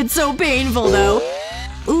 It's so painful, though.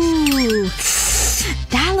 Ooh.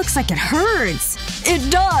 That looks like it hurts.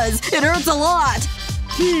 It does! It hurts a lot!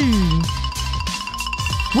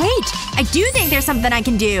 Wait! I do think there's something I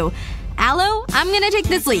can do. Aloe, I'm gonna take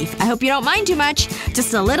this leaf. I hope you don't mind too much.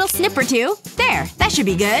 Just a little snip or two. There. That should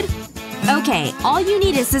be good. Okay. All you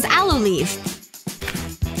need is this aloe leaf.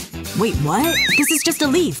 Wait, what? This is just a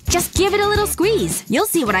leaf. Just give it a little squeeze. You'll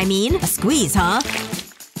see what I mean. A squeeze, huh?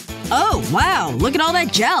 Oh, wow. Look at all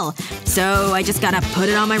that gel. So I just gotta put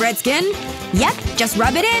it on my red skin? Yep. Just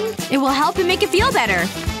rub it in. It will help and make it feel better.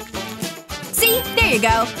 See? There you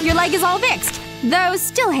go. Your leg is all fixed. Though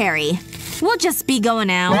still hairy. We'll just be going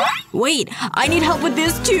now. Wait. I need help with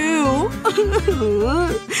this, too.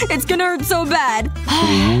 It's gonna hurt so bad.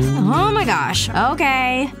 Oh my gosh.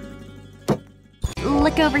 Okay.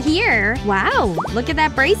 Look over here. Wow. Look at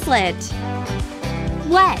that bracelet.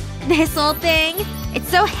 What? This whole thing? It's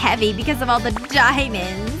so heavy because of all the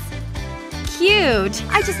diamonds. Cute.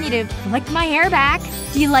 I just need to flick my hair back.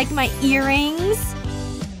 Do you like my earrings?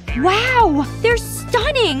 Wow! They're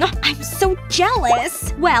stunning! I'm so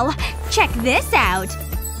jealous! Well, check this out.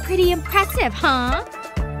 Pretty impressive, huh?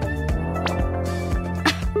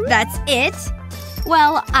 That's it?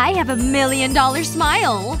 Well, I have $1 million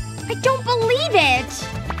smile. I don't believe it!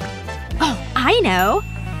 Oh, I know.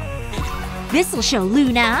 This'll show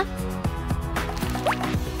Luna.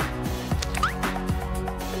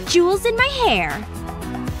 Jewels in my hair.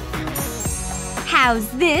 How's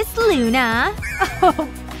this, Luna? Oh,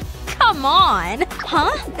 come on.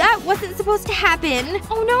 Huh? That wasn't supposed to happen.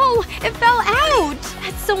 Oh no! It fell out!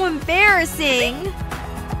 That's so embarrassing.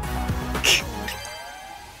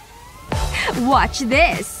 Watch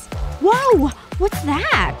this. Whoa! What's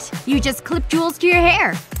that? You just clip jewels to your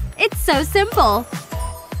hair. It's so simple.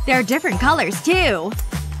 There are different colors, too.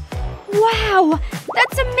 Wow!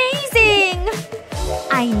 That's amazing!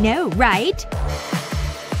 I know, right?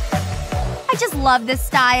 I just love this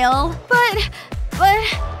style. But…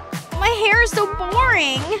 my hair is so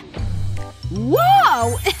boring.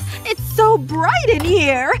 Whoa! It's so bright in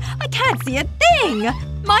here! I can't see a thing!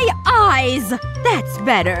 My eyes! That's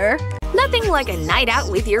better. Nothing like a night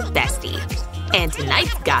out with your bestie. And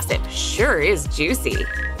tonight's gossip sure is juicy.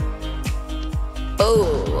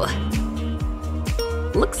 Oh.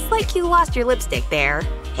 Looks like you lost your lipstick there.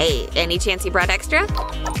 Hey, any chance you brought extra?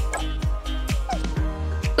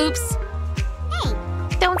 Oops. Hey,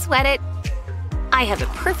 don't sweat it. I have a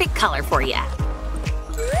perfect color for ya.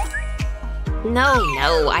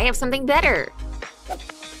 No, I have something better.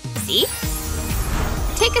 See?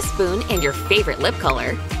 Take a spoon and your favorite lip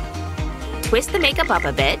color. Twist the makeup up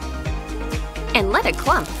a bit. And let a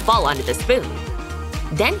clump fall onto the spoon.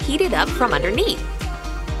 Then heat it up from underneath.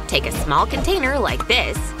 Take a small container like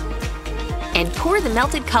this. And pour the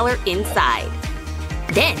melted color inside.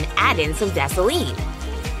 Then add in some Vaseline.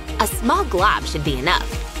 A small glob should be enough.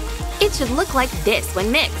 It should look like this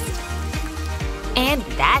when mixed. And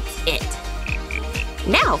that's it.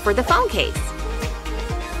 Now for the phone case.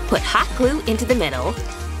 Put hot glue into the middle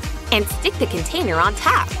and stick the container on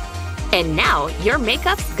top. And now your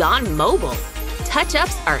makeup's gone mobile.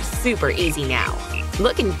 Touch-ups are super easy now.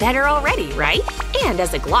 Looking better already, right? And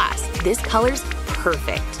as a gloss, this color's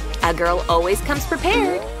perfect. A girl always comes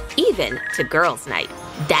prepared, even to girls' night.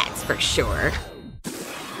 That's for sure.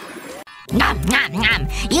 Nom, nom, nom.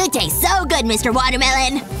 You taste so good, Mr.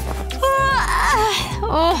 Watermelon.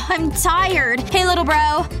 Oh, I'm tired. Hey, little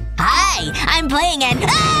bro. Hi, I'm playing an…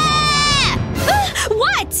 Ah!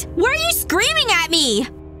 What? Why are you screaming at me?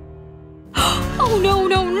 Oh no.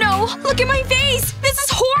 Look at my face! This is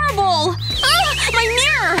horrible! My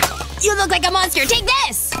mirror! You look like a monster. Take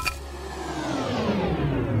this!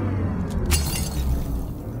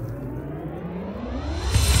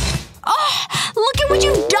 Oh, look at what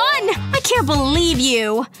you've done! I can't believe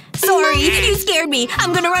you! Sorry, you scared me.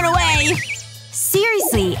 I'm gonna run away.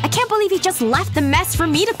 Seriously, I can't believe he just left the mess for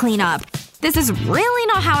me to clean up. This is really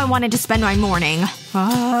not how I wanted to spend my morning.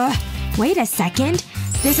 Wait a second.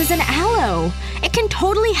 This is an aloe. It can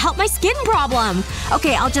totally help my skin problem.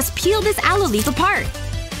 Okay, I'll just peel this aloe leaf apart.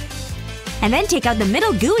 And then take out the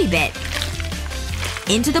middle gooey bit.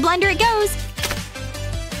 Into the blender it goes.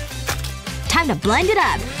 Time to blend it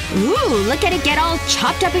up. Ooh, look at it get all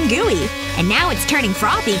chopped up and gooey. And now it's turning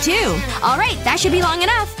frothy, too. Alright, that should be long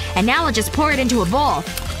enough. And now I'll just pour it into a bowl.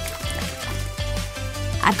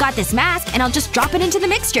 I've got this mask, and I'll just drop it into the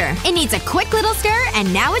mixture. It needs a quick little stir,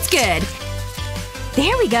 and now it's good.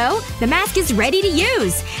 There we go! The mask is ready to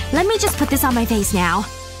use! Let me just put this on my face now.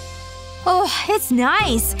 Oh, it's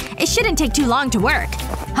nice. It shouldn't take too long to work.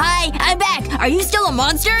 Hi, I'm back. Are you still a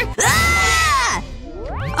monster? Ah!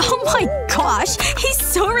 Oh my gosh! He's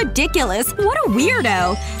so ridiculous! What a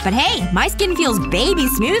weirdo! But hey, my skin feels baby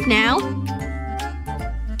smooth now.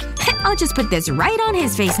 I'll just put this right on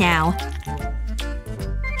his face now.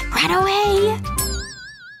 Right away!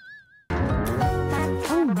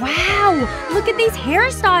 Oh wow! Look at these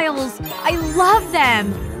hairstyles! I love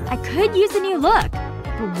them! I could use a new look.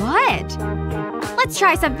 But what? Let's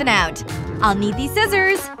try something out. I'll need these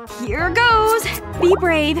scissors. Here goes! Be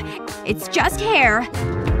brave. It's just hair.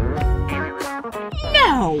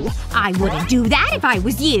 No! I wouldn't do that if I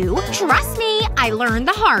was you. Trust me, I learned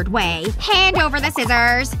the hard way. Hand over the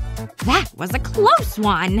scissors. That was a close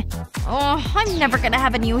one. Oh, I'm never gonna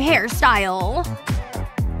have a new hairstyle.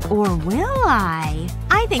 Or will I?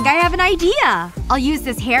 I think I have an idea. I'll use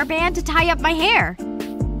this hairband to tie up my hair.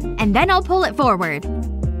 And then I'll pull it forward.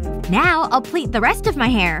 Now I'll pleat the rest of my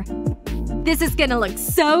hair. This is gonna look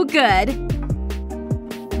so good.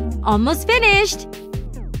 Almost finished.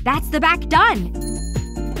 That's the back done.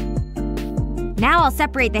 Now I'll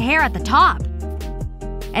separate the hair at the top.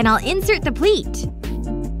 And I'll insert the pleat.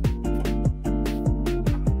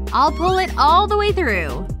 I'll pull it all the way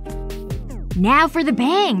through. Now for the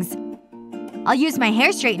bangs. I'll use my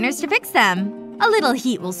hair straighteners to fix them. A little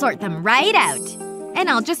heat will sort them right out. And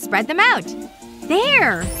I'll just spread them out.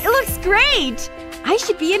 There! It looks great! I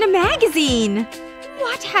should be in a magazine!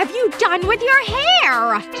 What have you done with your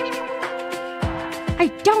hair?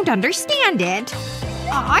 I don't understand it.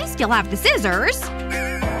 I still have the scissors.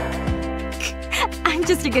 I'm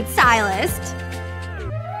just a good stylist.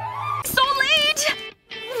 So late!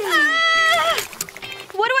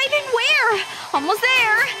 What do I even wear? Almost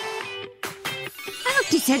there. I look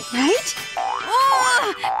decent, right?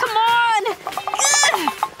 Oh, come on!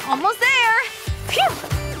 Almost there. Phew!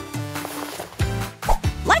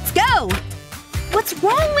 Let's go! What's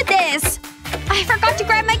wrong with this? I forgot to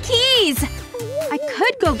grab my keys! I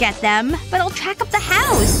could go get them, but I'll track up the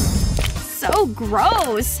house. So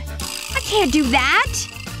gross. I Can't do that!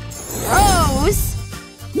 Gross!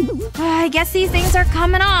 I guess these things are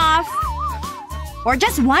coming off. Or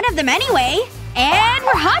just one of them anyway. And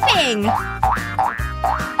we're hopping!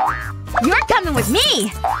 You're coming with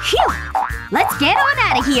me! Phew! Let's get on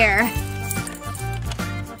out of here.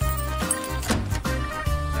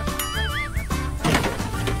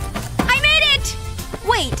 I made it!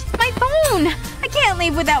 Wait, my phone! I can't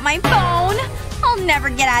leave without my phone. I'll never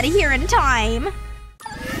get out of here in time.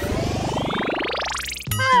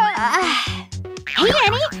 Hey,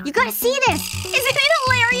 Annie! You gotta see this! Isn't it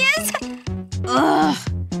hilarious? Ugh.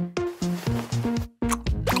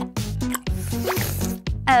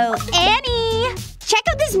 Oh, Annie! Check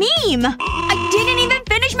out this meme! I didn't even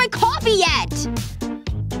finish my coffee yet!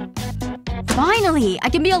 Finally! I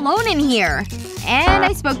can be alone in here. And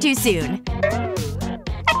I spoke too soon.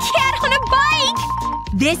 A cat on a bike!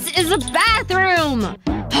 This is a bathroom!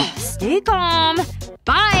 Stay calm.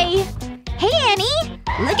 Bye! Hey, Annie!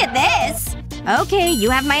 Look at this! Okay,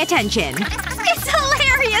 you have my attention. It's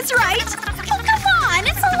hilarious, right? Oh, come on!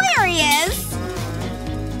 It's hilarious!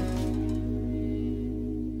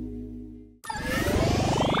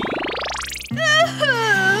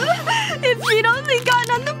 If she'd only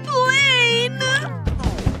gotten on the plane!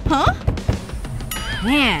 Huh?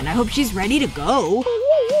 Man, I hope she's ready to go.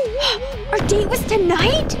 Our date was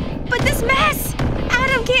tonight? But this mess!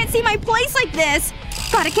 Adam can't see my place like this!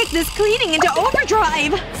 Gotta kick this cleaning into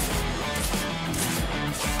overdrive!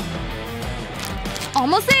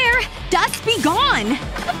 Almost there! Dust be gone!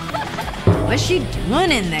 What's she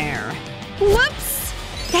doing in there? Whoops!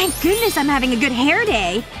 Thank goodness I'm having a good hair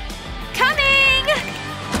day. Coming!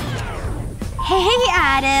 Hey,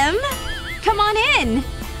 Adam. Come on in.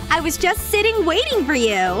 I was just sitting waiting for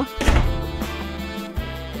you.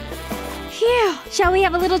 Phew. Shall we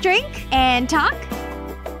have a little drink? And talk?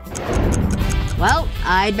 Well,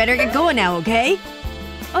 I'd better get going now, okay?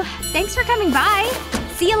 Oh, thanks for coming by.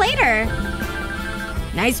 See you later.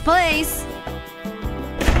 Nice place.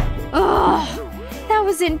 Oh, that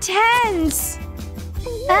was intense.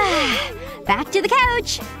 Back to the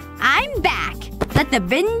couch. I'm back. Let the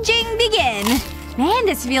binging begin. Man,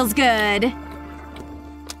 this feels good.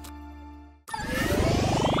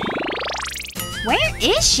 Where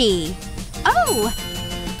is she? Oh!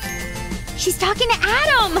 She's talking to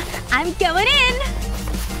Adam! I'm going in!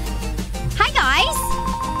 Hi, guys!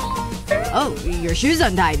 Oh, your shoe's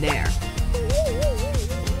untied there.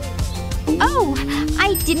 Oh,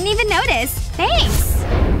 I didn't even notice. Thanks!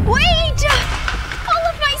 Wait! All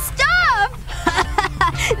of my stuff!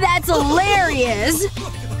 That's hilarious!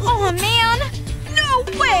 Oh, man! No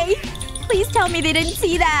way! Please tell me they didn't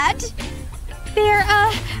see that. They're,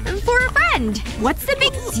 for a friend. What's the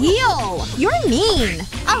big deal? You're mean.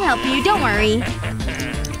 I'll help you, don't worry.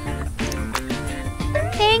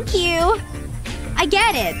 Thank you. I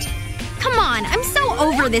get it. Come on, I'm so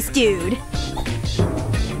over this dude.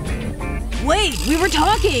 Wait, we were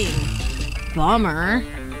talking! Bummer.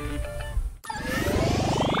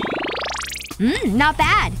 Not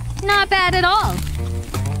bad. Not bad at all.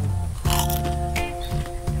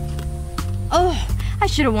 Oh, I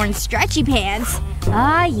should have worn stretchy pants.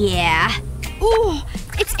 Ah, yeah. Ooh,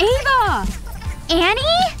 it's Ava! Annie?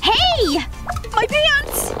 Hey! My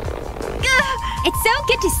pants! Ugh, it's so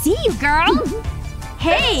good to see you, girl!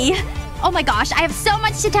 Hey! Oh my gosh, I have so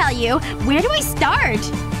much to tell you. Where do I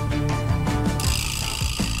start?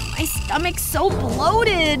 My stomach's so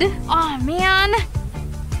bloated. Aw, man.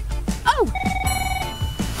 Oh!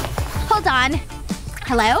 Hold on.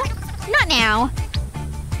 Hello? Not now.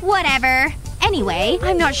 Whatever. Anyway,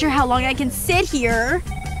 I'm not sure how long I can sit here.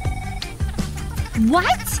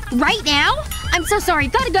 What? Right now? I'm so sorry.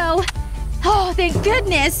 Gotta go. Oh, thank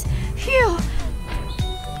goodness. Phew.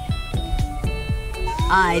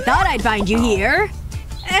 I thought I'd find you here.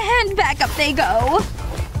 And back up they go.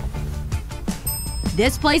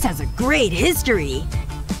 This place has a great history.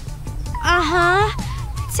 Uh-huh.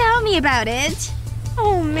 Tell me about it.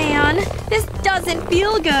 Oh man. This doesn't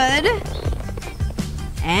feel good.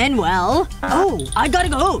 And well… Oh, I gotta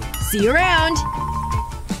go. See you around.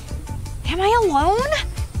 Am I alone?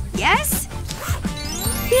 Yes?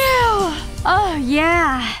 Phew. Oh,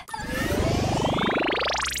 yeah.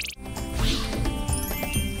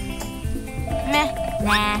 Meh.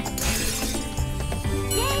 Nah.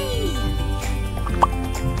 Yay!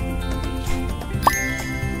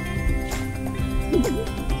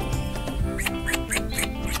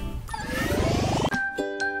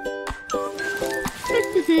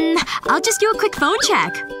 I'll just do a quick phone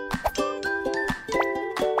check.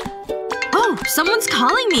 Oh, someone's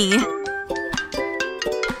calling me.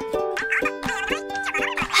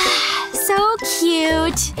 So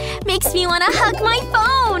cute. makes me wanna hug my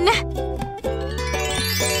phone!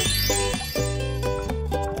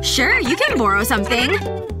 Sure, you can borrow something.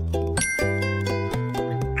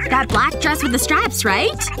 That black dress with the straps,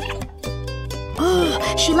 right?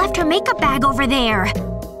 Oh, she left her makeup bag over there.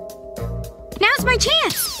 Now's my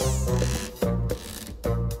chance!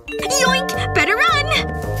 Yoink! Better run!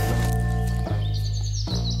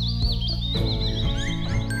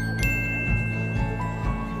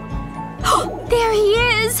 There he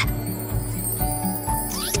is!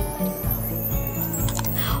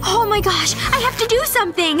 Oh my gosh, I have to do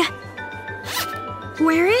something!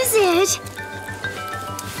 Where is it?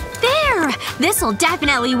 There! This'll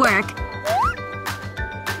definitely work.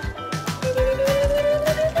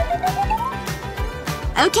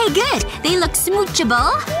 Okay, good. They look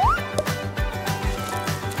smoochable.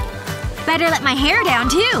 Better let my hair down,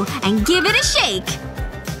 too, and give it a shake.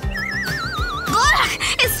 Ugh!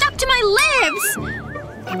 It stuck to my lips!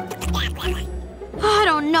 I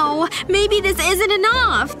don't know. Maybe this isn't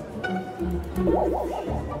enough.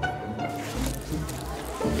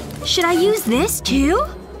 Should I use this, too?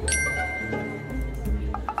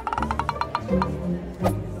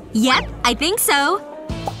 Yep, I think so.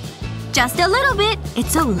 Just a little bit.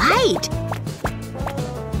 It's so light.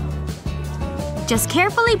 Just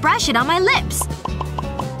carefully brush it on my lips.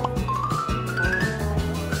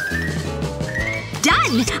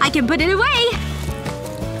 Done! I can put it away.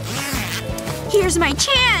 Here's my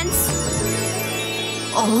chance.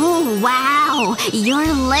 Oh, wow. Your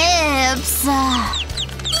lips.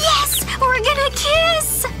 Yes! We're gonna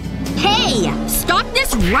kiss! Hey! Stop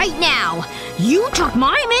this right now! You took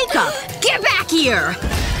my makeup! Get back here!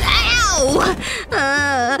 Ow!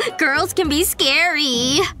 Girls can be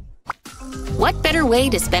scary. What better way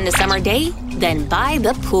to spend a summer day than by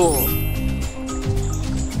the pool?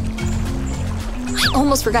 I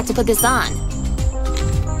almost forgot to put this on.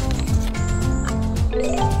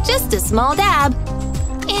 Just a small dab.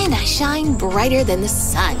 And I shine brighter than the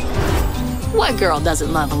sun. What girl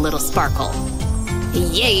doesn't love a little sparkle?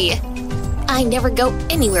 Yay! I never go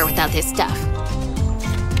anywhere without this stuff.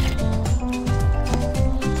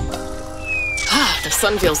 The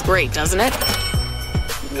sun feels great, doesn't it?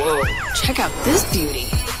 Whoa, check out this beauty.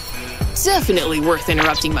 Definitely worth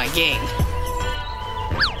interrupting my game.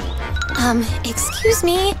 Excuse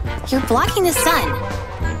me? You're blocking the sun.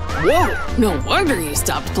 Whoa, no wonder you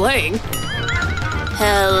stopped playing.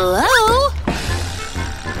 Hello?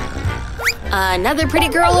 Another pretty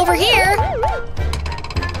girl over here.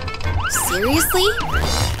 Seriously?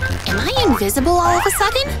 Am I invisible all of a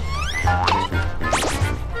sudden?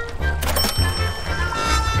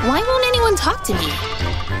 Why won't anyone talk to me?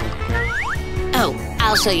 Oh,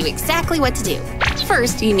 I'll show you exactly what to do.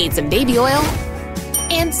 First, you need some baby oil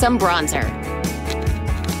and some bronzer.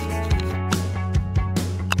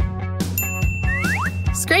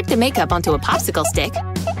 Scrape the makeup onto a popsicle stick.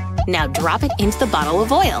 Now drop it into the bottle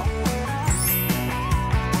of oil.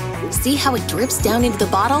 See how it drips down into the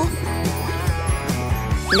bottle?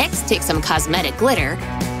 Next, take some cosmetic glitter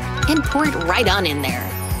and pour it right on in there.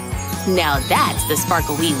 Now that's the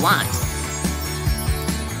sparkle we want.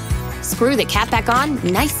 Screw the cap back on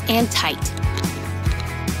nice and tight.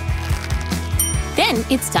 Then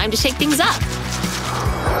it's time to shake things up.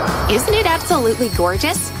 Isn't it absolutely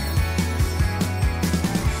gorgeous?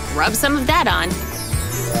 Rub some of that on,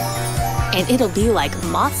 and it'll be like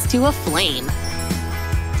moths to a flame.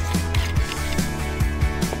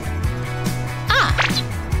 Ah!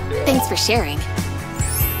 Thanks for sharing.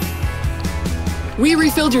 We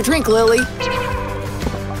refilled your drink, Lily.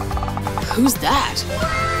 Who's that?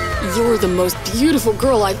 You're the most beautiful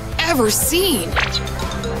girl I've ever seen.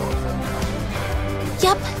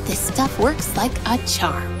 Yup, this stuff works like a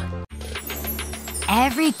charm.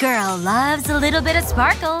 Every girl loves a little bit of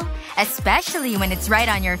sparkle, especially when it's right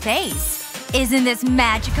on your face. Isn't this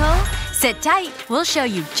magical? Sit tight, we'll show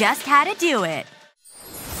you just how to do it.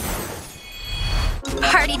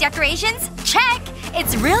 Party decorations? Check!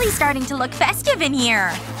 It's really starting to look festive in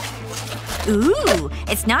here. Ooh,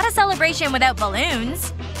 it's not a celebration without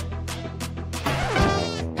balloons.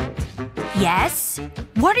 Yes?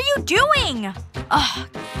 What are you doing? Ugh.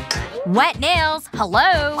 Wet nails,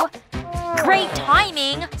 hello? Great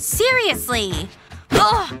timing, seriously.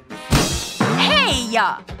 Ugh. Hey!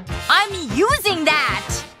 I'm using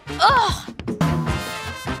that! Ugh.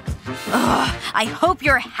 Ugh, I hope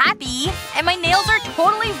you're happy. And my nails are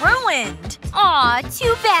totally ruined. Aw,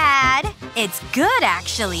 too bad. It's good,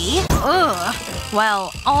 actually. Ugh.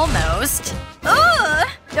 Well, almost. Ugh!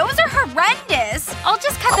 Those are horrendous. I'll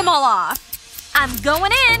just cut them all off. I'm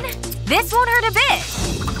going in. This won't hurt a bit.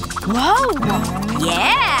 Whoa!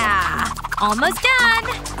 Yeah! Almost done.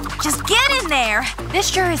 Just get in there! This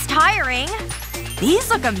sure is tiring. These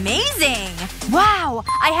look amazing! Wow!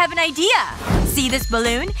 I have an idea! See this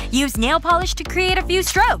balloon? Use nail polish to create a few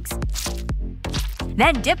strokes.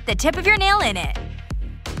 Then dip the tip of your nail in it.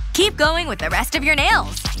 Keep going with the rest of your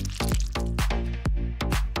nails.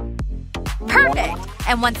 Perfect!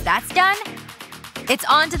 And once that's done, it's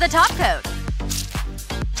on to the top coat.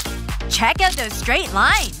 Check out those straight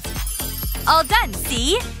lines. All done,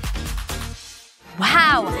 see?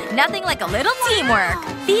 Wow, nothing like a little teamwork.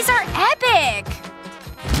 These are epic!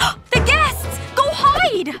 The guests! Go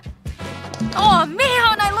hide! Oh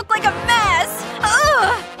man, I look like a mess!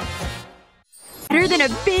 Ugh! Better than a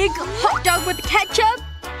big hot dog with ketchup?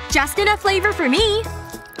 Just enough flavor for me.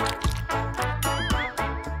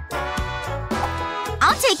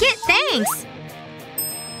 I'll take it, thanks.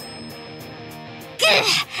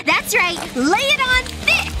 Gah, that's right. Lay it on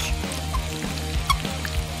thick!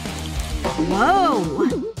 Whoa.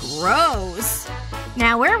 Gross.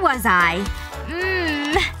 Now where was I?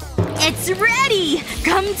 It's ready!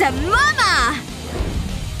 Come to mama!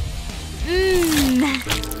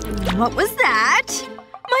 What was that?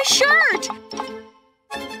 My shirt!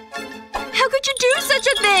 How could you do such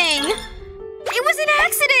a thing? It was an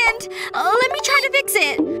accident! Let me try to fix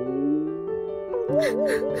it.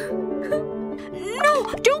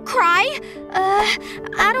 No, don't cry.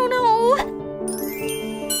 I don't know.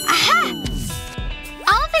 Aha!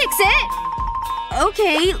 I'll fix it!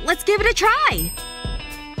 Okay, let's give it a try.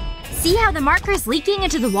 See how the marker's leaking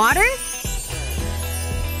into the water?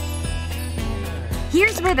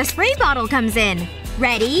 Here's where the spray bottle comes in.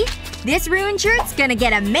 Ready? This ruined shirt's gonna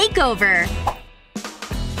get a makeover.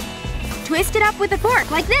 Twist it up with a fork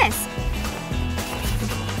like this.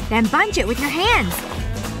 Then bunch it with your hands.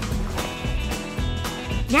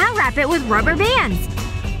 Now wrap it with rubber bands.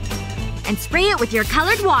 And spray it with your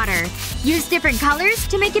colored water. Use different colors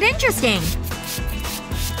to make it interesting.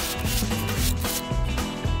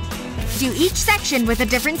 Do each section with a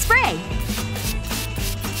different spray.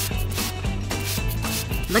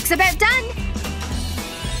 Looks about done.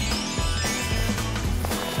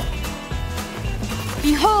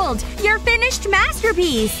 Behold! Your finished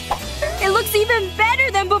masterpiece! It looks even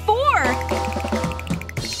better than before!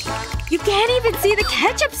 You can't even see the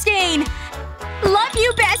ketchup stain! Love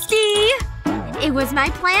you, bestie! It was my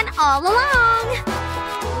plan all along!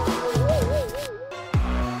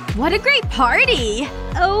 What a great party!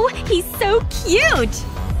 Oh, he's so cute!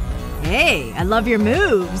 Hey, I love your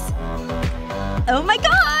moves. Oh my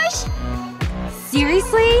gosh!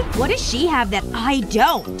 Seriously? What does she have that I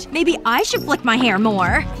don't? Maybe I should flick my hair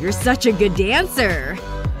more. You're such a good dancer.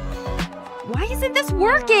 Why isn't this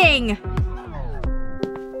working?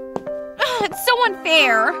 Ugh, it's so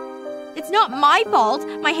unfair. It's not my fault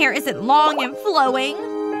my hair isn't long and flowing.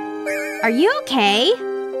 Are you okay?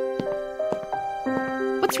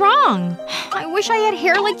 What's wrong? I wish I had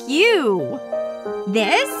hair like you.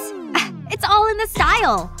 This? It's all in the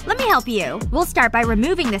style. Let me help you. We'll start by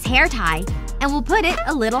removing this hair tie. And we'll put it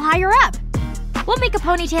a little higher up. We'll make a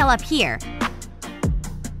ponytail up here.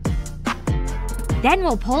 Then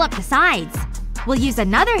we'll pull up the sides. We'll use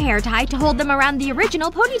another hair tie to hold them around the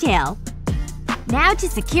original ponytail. Now to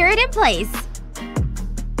secure it in place.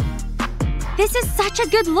 This is such a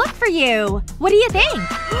good look for you! What do you think?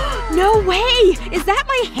 No way! Is that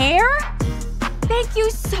my hair? Thank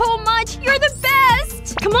you so much! You're the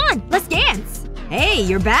best! Come on, let's dance! Hey,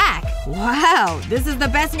 you're back! Wow, this is the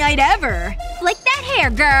best night ever! Flick that hair,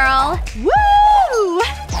 girl! Woo!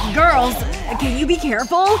 Girls, can you be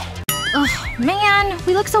careful? Ugh, man,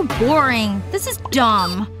 we look so boring. This is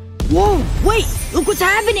dumb. Whoa, wait! Look what's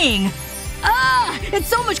happening! Ah! It's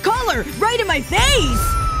so much color! Right in my face!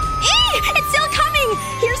 Eee! It's still coming!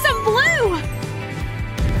 Here's some blue!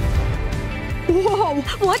 Whoa!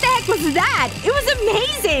 What the heck was that? It was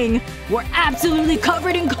amazing! We're absolutely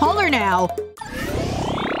covered in color now!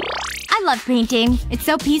 I love painting. It's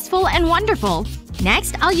so peaceful and wonderful.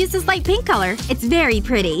 Next, I'll use this light pink color. It's very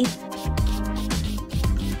pretty.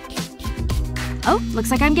 Oh,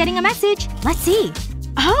 looks like I'm getting a message. Let's see.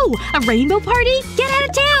 Oh! A rainbow party? Get out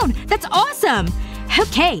of town! That's awesome!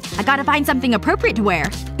 Okay, I gotta find something appropriate to wear.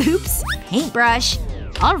 Oops. Paintbrush.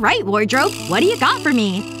 Alright, wardrobe. What do you got for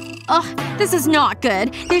me? Ugh, this is not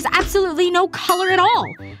good. There's absolutely no color at all.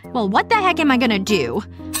 Well, what the heck am I gonna do?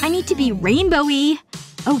 I need to be rainbowy.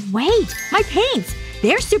 Oh wait! My paints!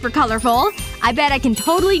 They're super colorful. I bet I can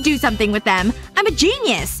totally do something with them. I'm a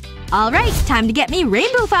genius! Alright, time to get me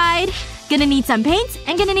rainbow-fied. Gonna need some paints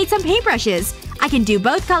and gonna need some paintbrushes. I can do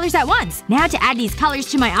both colors at once. Now to add these colors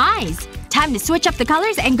to my eyes. Time to switch up the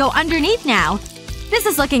colors and go underneath now. This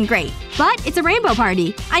is looking great. But it's a rainbow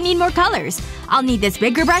party. I need more colors. I'll need this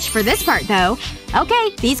bigger brush for this part, though.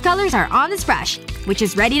 Okay, these colors are on this brush, which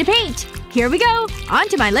is ready to paint. Here we go.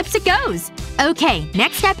 Onto my lips it goes. Okay,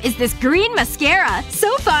 next step is this green mascara.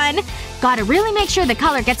 So fun! Gotta really make sure the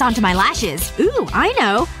color gets onto my lashes. Ooh, I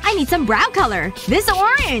know. I need some brow color. This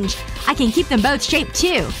orange! I can keep them both shaped,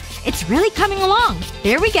 too. It's really coming along.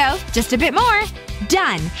 There we go. Just a bit more.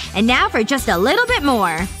 Done. And now for just a little bit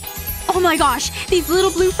more. Oh my gosh. These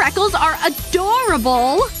little blue freckles are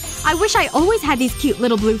adorable! I wish I always had these cute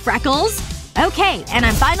little blue freckles. Okay, and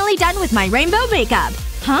I'm finally done with my rainbow makeup.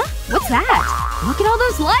 Huh? What's that? Look at all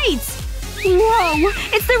those lights! Whoa!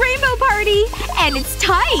 It's the rainbow party! And it's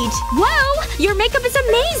tight! Whoa! Your makeup is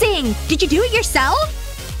amazing! Did you do it yourself?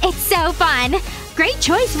 It's so fun! Great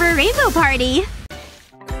choice for a rainbow party!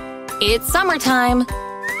 It's summertime.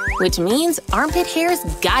 Which means armpit hair's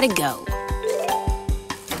gotta go.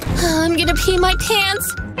 I'm gonna pee my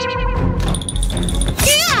pants.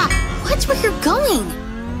 Yeah! Watch where you're going.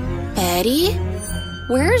 Betty?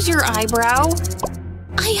 Where's your eyebrow?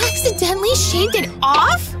 I accidentally shaved it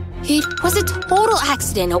off? It was a total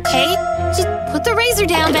accident, okay? Just put the razor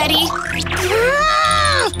down, Betty.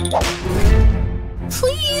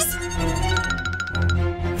 Please?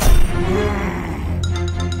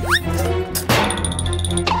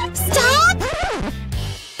 Stop!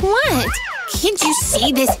 What? Can't you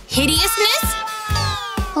see this hideousness?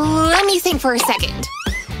 Let me think for a second.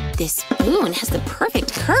 This spoon has the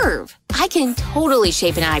perfect curve. I can totally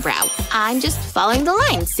shape an eyebrow. I'm just following the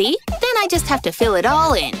line, see? Then I just have to fill it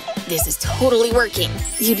all in. This is totally working.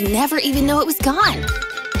 You'd never even know it was gone.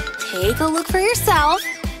 Take a look for yourself.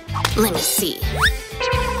 Let me see.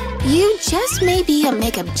 You just may be a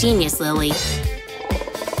makeup genius, Lily.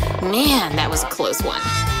 Man, that was a close one.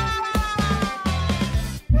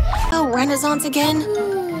 Oh, Renaissance again?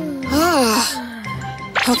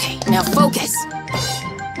 Okay, now focus.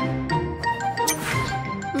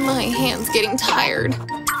 My hand's getting tired.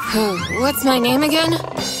 What's my name again?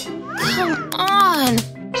 Come on!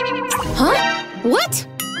 Huh? What?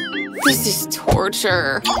 This is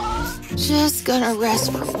torture. Just gonna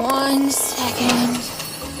rest for 1 second.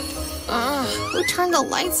 Who turned the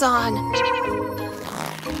lights on?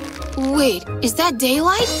 Wait, is that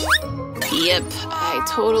daylight? Yep, I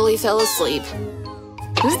totally fell asleep.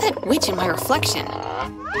 Who's that witch in my reflection?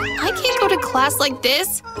 I can't go to class like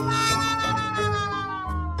this.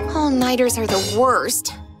 All-nighters are the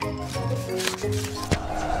worst.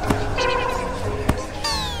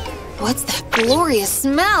 What's that glorious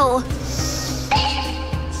smell?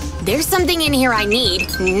 There's something in here I need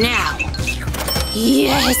now.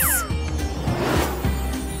 Yes!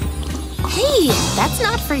 Hey, that's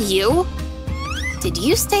not for you. Did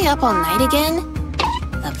you stay up all night again?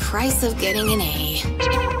 The price of getting an A.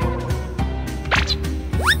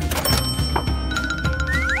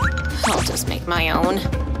 I'll just make my own.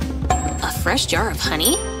 A fresh jar of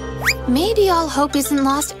honey? Maybe all hope isn't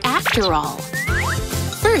lost after all.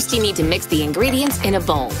 First, you need to mix the ingredients in a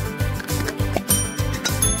bowl.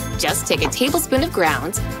 Just take a tablespoon of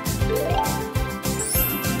grounds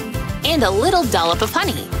and a little dollop of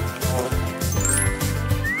honey.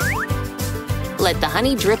 Let the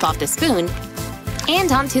honey drip off the spoon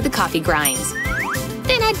and onto the coffee grinds.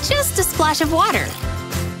 Then add just a splash of water.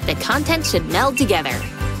 The contents should meld together.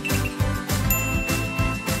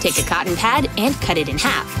 Take a cotton pad and cut it in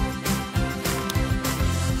half.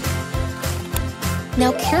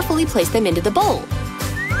 Now carefully place them into the bowl.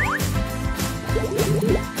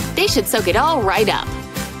 They should soak it all right up.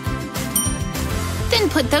 Then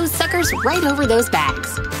put those suckers right over those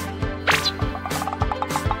bags.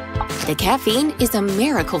 The caffeine is a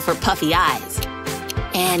miracle for puffy eyes.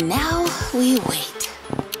 And now we wait.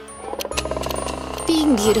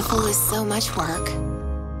 Being beautiful is so much work.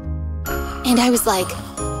 And I was like,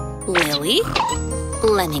 Lily?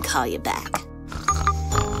 Let me call you back.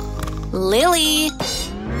 Lily!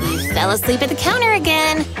 You fell asleep at the counter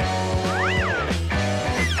again.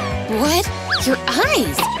 What? Your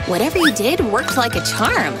eyes! Whatever you did worked like a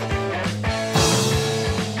charm.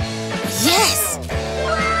 Yes!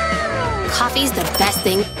 Coffee's the best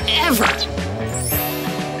thing ever!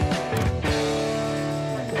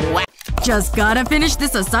 Wow. Just gotta finish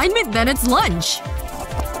this assignment, then it's lunch.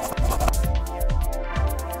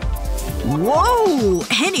 Whoa!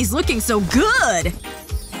 Annie's looking so good!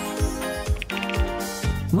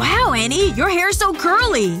 Wow, Annie! Your hair's so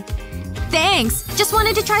curly! Thanks. Just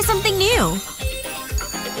wanted to try something new.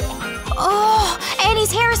 Oh,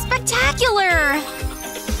 Annie's hair is spectacular!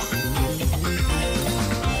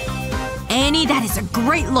 Annie, that is a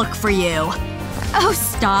great look for you. Oh,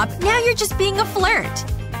 stop. Now you're just being a flirt.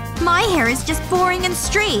 My hair is just boring and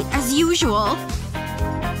straight, as usual.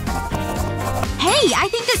 Hey, I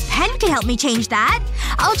think this pen can help me change that.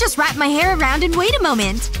 I'll just wrap my hair around and wait a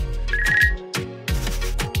moment.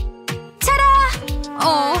 Ta-da!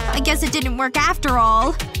 Oh, I guess it didn't work after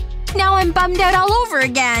all. Now I'm bummed out all over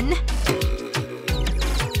again.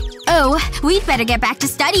 Oh, we'd better get back to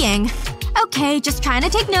studying. Okay, just trying to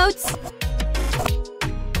take notes.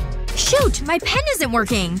 Shoot! My pen isn't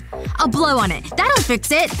working. I'll blow on it. That'll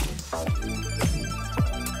fix it.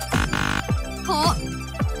 Oh.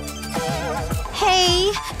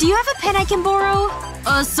 Hey, do you have a pen I can borrow?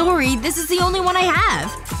 Sorry, this is the only one I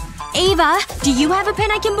have. Ava, do you have a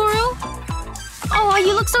pen I can borrow? Oh,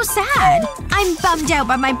 you look so sad. I'm bummed out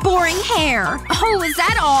by my boring hair. Oh, is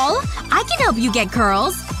that all? I can help you get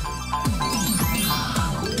curls.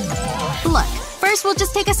 Look, first we'll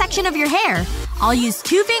just take a section of your hair. I'll use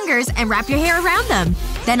 2 fingers and wrap your hair around them.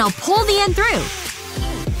 Then I'll pull the end through.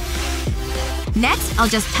 Next, I'll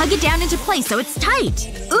just tug it down into place so it's tight.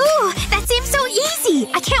 Ooh, that seems so easy!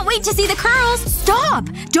 I can't wait to see the curls! Stop!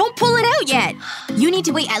 Don't pull it out yet! You need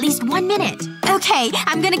to wait at least 1 minute. Okay,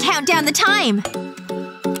 I'm gonna count down the time.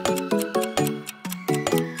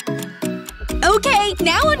 Okay,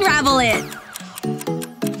 now unravel it!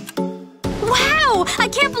 Wow! I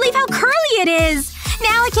can't believe how curly it is!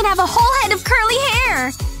 Now I can have a whole head of curly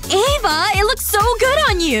hair! Ava, it looks so good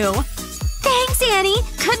on you! Thanks, Annie.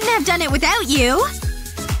 Couldn't have done it without you.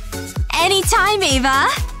 Anytime, Ava.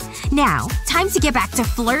 Now, time to get back to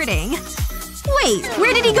flirting. Wait,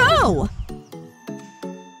 where did he go?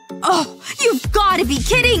 Oh, you've gotta be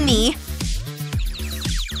kidding me!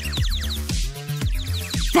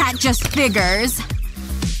 That just figures.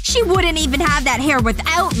 She wouldn't even have that hair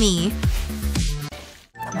without me.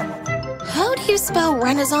 How do you spell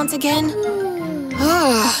Renaissance again?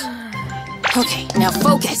 Okay, now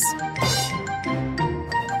focus.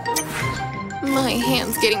 My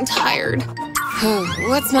hand's getting tired.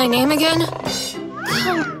 What's my name again?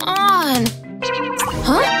 Come on!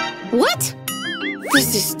 Huh? What?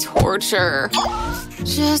 This is torture.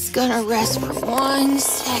 Just gonna rest for 1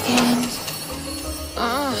 second.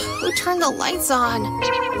 Who turned the lights on?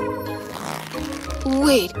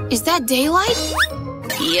 Wait, is that daylight?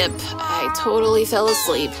 Yep, I totally fell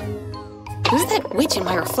asleep. Who's that witch in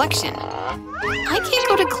my reflection? I can't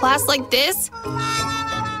go to class like this.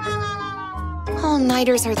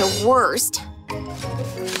 All-nighters are the worst.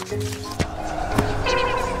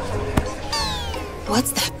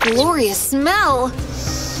 What's that glorious smell?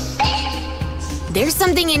 There's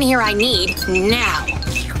something in here I need, now.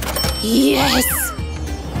 Yes!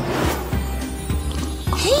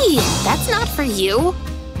 Hey, that's not for you.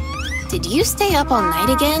 Did you stay up all night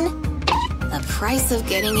again? The price of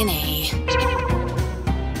getting an A.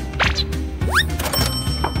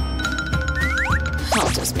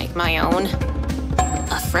 I'll just make my own.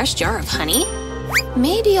 A fresh jar of honey?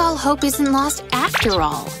 Maybe all hope isn't lost after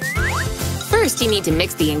all. First, you need to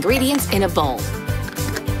mix the ingredients in a bowl.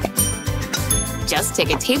 Just take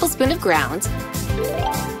a tablespoon of grounds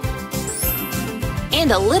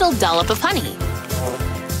and a little dollop of honey.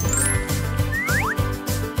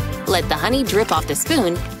 Let the honey drip off the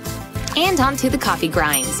spoon and onto the coffee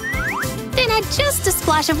grinds. Then add just a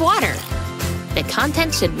splash of water. The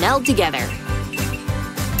contents should meld together.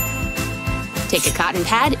 Take a cotton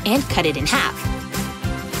pad and cut it in half.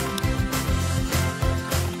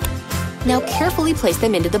 Now carefully place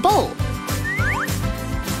them into the bowl.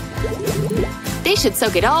 They should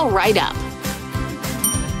soak it all right up.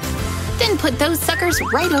 Then put those suckers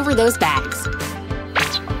right over those bags.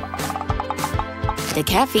 The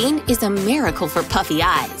caffeine is a miracle for puffy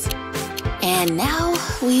eyes. And now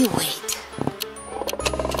we wait.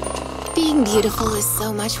 Being beautiful is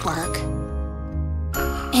so much work.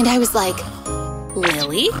 And I was like,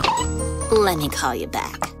 Lily? Let me call you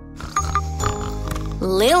back.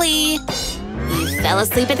 Lily! You fell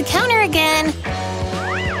asleep at the counter again!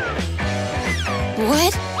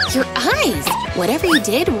 What? Your eyes! Whatever you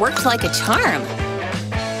did worked like a charm.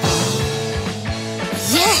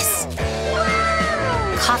 Yes!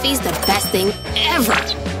 Coffee's the best thing ever!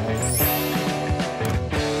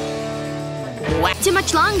 Not too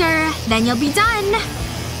much longer, then you'll be done.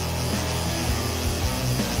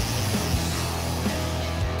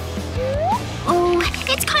 Oh,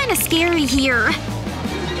 it's kinda scary here.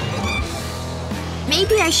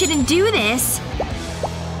 Maybe I shouldn't do this.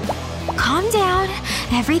 Calm down.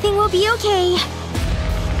 Everything will be okay.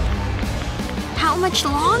 How much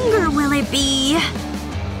longer will it be?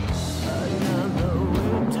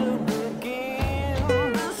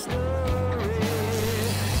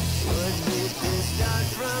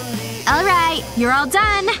 Alright, you're all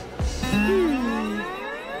done.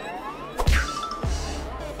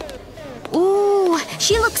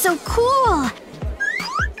 look so cool!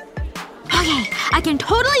 Okay, I can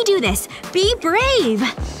totally do this. Be brave!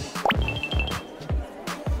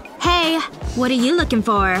 Hey, what are you looking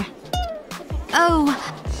for? Oh,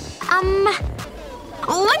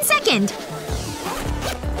 1 second.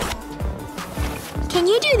 Can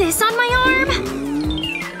you do this on my arm?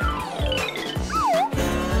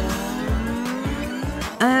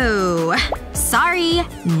 Oh. Sorry.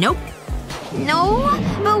 Nope. No?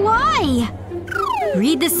 But why?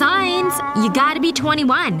 Read the signs. You gotta be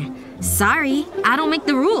 21. Sorry. I don't make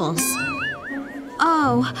the rules.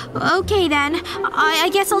 Oh. Okay then. I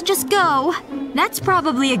guess I'll just go. That's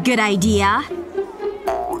probably a good idea.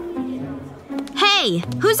 Hey!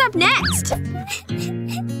 Who's up next?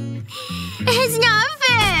 It's not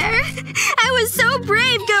fair! I was so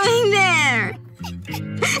brave going there!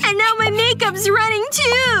 And now my makeup's running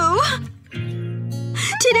too!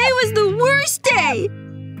 Today was the worst day!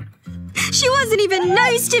 She wasn't even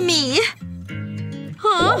nice to me!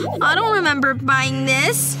 Huh? I don't remember buying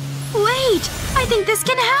this. Wait! I think this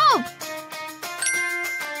can help!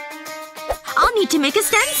 I'll need to make a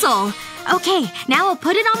stencil. Okay, now I'll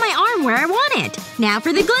put it on my arm where I want it. Now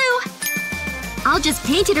for the glue. I'll just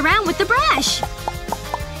paint it around with the brush.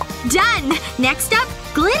 Done! Next up,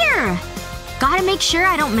 glitter! Gotta make sure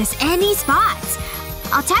I don't miss any spots.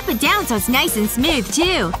 I'll tap it down so it's nice and smooth,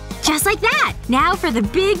 too. Just like that! Now for the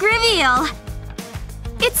big reveal.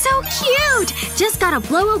 It's so cute! Just gotta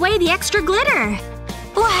blow away the extra glitter.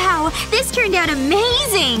 Wow, this turned out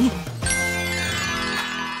amazing!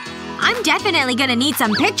 I'm definitely gonna need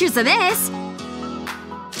some pictures of this.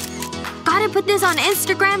 Gotta put this on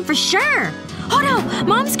Instagram for sure. Oh no!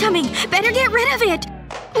 Mom's coming! Better get rid of it!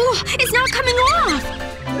 Ooh, it's not coming off!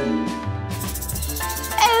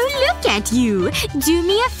 Oh, look at you! Do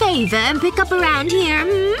me a favor and pick up around here,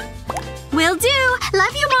 hmm? Will do!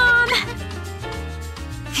 Love you, Mom!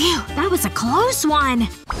 Phew, that was a close one.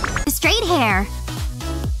 Straight hair.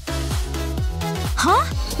 Huh?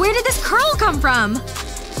 Where did this curl come from?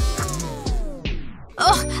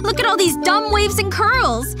 Ugh, look at all these dumb waves and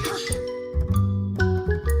curls!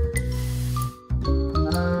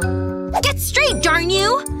 Get straight, darn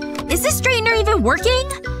you! Is this straightener even working?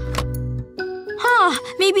 Huh,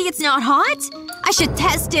 maybe it's not hot? I should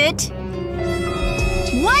test it.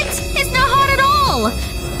 What? It's not hot at all!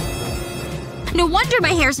 No wonder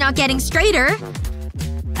my hair's not getting straighter.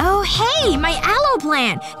 Oh hey, my aloe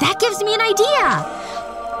plant! That gives me an idea!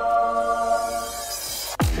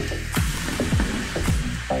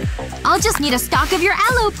 I'll just need a stalk of your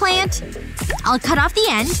aloe plant. I'll cut off the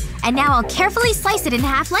end, and now I'll carefully slice it in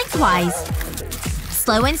half lengthwise.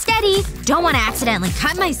 Slow and steady. Don't want to accidentally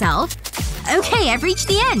cut myself. Okay, I've reached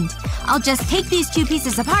the end. I'll just take these two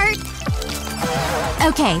pieces apart.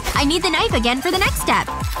 Okay, I need the knife again for the next step.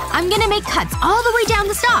 I'm gonna make cuts all the way down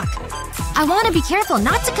the stalk. I want to be careful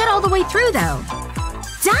not to cut all the way through, though.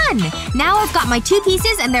 Done! Now I've got my two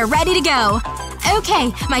pieces and they're ready to go.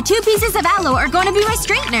 Okay, my two pieces of aloe are going to be my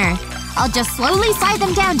straightener. I'll just slowly slide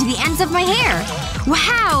them down to the ends of my hair.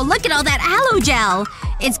 Wow, look at all that aloe gel!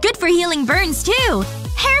 It's good for healing burns, too.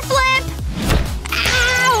 Hair flip!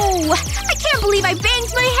 Ow! I can't believe I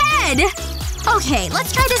banged my head! Okay,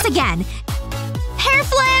 let's try this again. Hair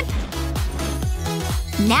flip!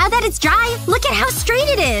 Now that it's dry, look at how straight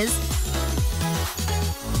it is!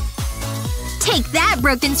 Take that,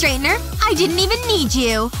 broken straightener! I didn't even need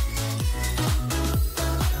you!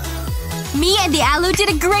 Me and the aloe did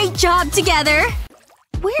a great job together!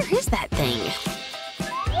 Where is that thing?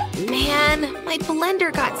 Man, my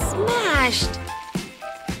blender got smashed.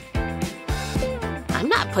 I'm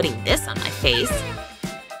not putting this on my face.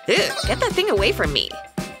 Ugh, get that thing away from me.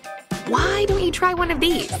 Why don't you try one of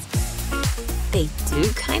these? They do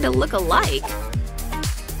kind of look alike.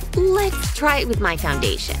 Let's try it with my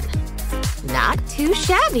foundation. Not too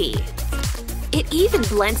shabby. It even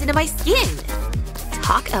blends into my skin.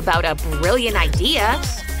 Talk about a brilliant idea.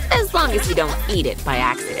 As long as you don't eat it by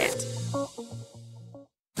accident.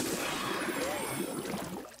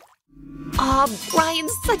 Aw,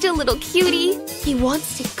 Brian's such a little cutie. He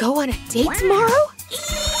wants to go on a date tomorrow?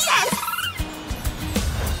 Yes!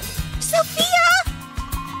 Sophia!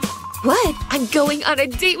 What? I'm going on a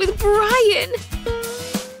date with Brian!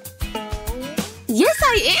 Yes,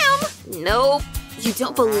 I am! Nope. You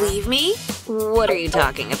don't believe me? What are you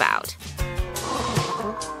talking about?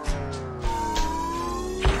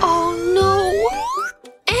 Oh no!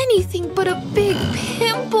 Anything but a big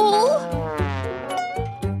pimple!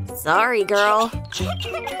 Sorry, girl.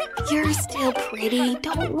 You're still pretty,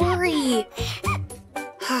 don't worry.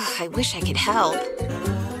 I wish I could help.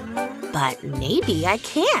 But maybe I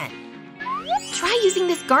can. Try using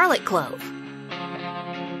this garlic clove.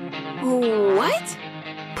 What?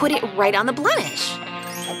 Put it right on the blemish.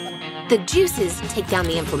 The juices take down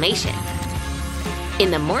the inflammation. In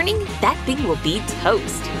the morning, that thing will be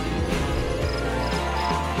toast.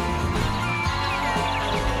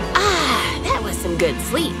 Ah, that was some good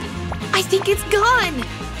sleep. I think it's gone!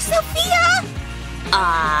 Sophia!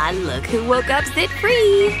 Ah, look who woke up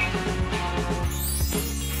scent-free!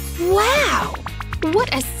 Wow!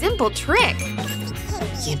 What a simple trick!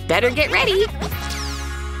 You'd better get ready.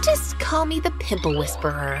 Just call me the Pimple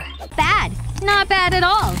Whisperer. Bad. Not bad at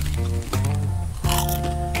all.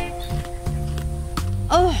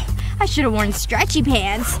 Oh, I should have worn stretchy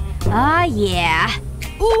pants. Ah, yeah.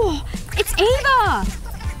 Ooh, it's Ava!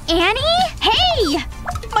 Annie? Hey!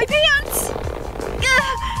 My pants!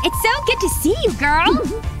 Ugh, it's so good to see you, girl!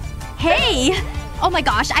 Hey! Oh my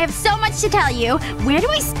gosh, I have so much to tell you. Where do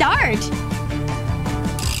I start?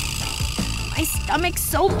 My stomach's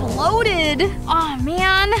so bloated. Aw,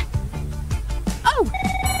 man. Oh!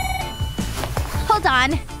 Hold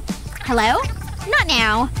on. Hello? Not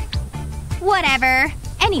now. Whatever.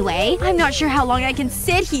 Anyway, I'm not sure how long I can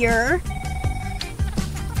sit here.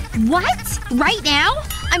 What? Right now?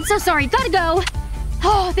 I'm so sorry. Gotta go.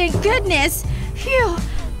 Oh, thank goodness. Phew.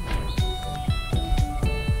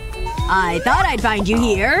 I thought I'd find you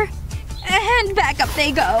here. And back up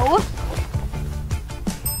they go.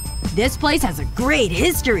 This place has a great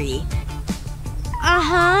history.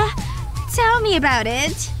 Uh-huh. Tell me about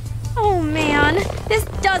it. Oh man, this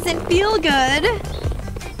doesn't feel good.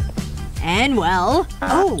 And well…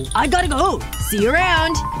 Oh, I gotta go. See you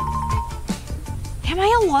around. Am I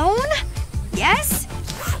alone? Yes?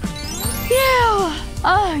 Phew.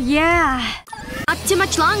 Oh yeah. Not too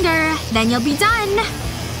much longer, then you'll be done.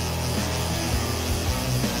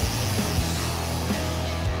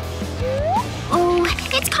 Oh,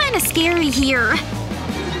 it's kinda scary here.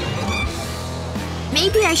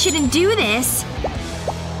 Maybe I shouldn't do this.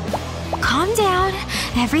 Calm down.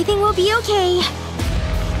 Everything will be okay.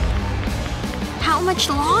 How much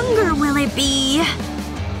longer will it be?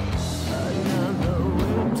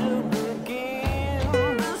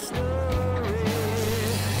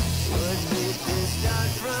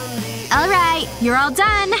 Alright, you're all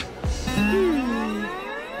done.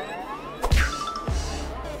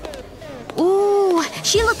 Ooh,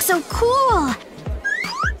 she looks so cool.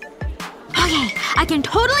 Okay, I can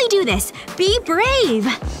totally do this. Be brave.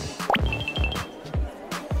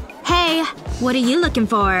 Hey, what are you looking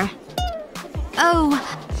for? Oh,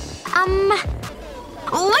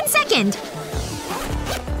 1 second.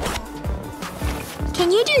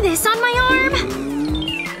 Can you do this on my arm?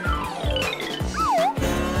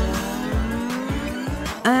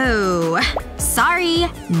 Oh, sorry.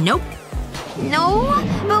 Nope. No?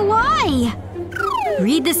 But why?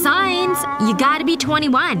 Read the signs. You gotta be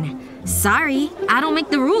 21. Sorry, I don't make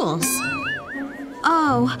the rules.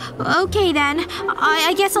 Oh, okay then.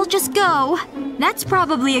 I guess I'll just go. That's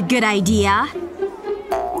probably a good idea.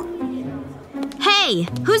 Hey,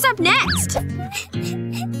 who's up next?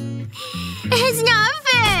 It's not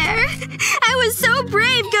fair! I was so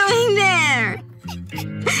brave going there!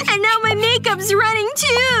 And now my makeup's running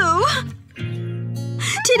too!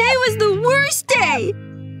 Today was the worst day!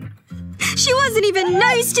 She wasn't even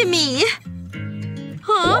nice to me!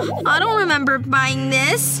 Huh? I don't remember buying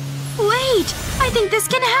this. Wait! I think this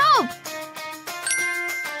can help!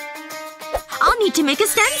 I'll need to make a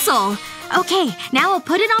stencil. Okay, now I'll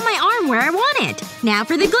put it on my arm where I want it. Now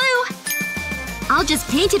for the glue. I'll just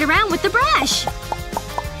paint it around with the brush.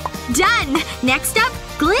 Done! Next up,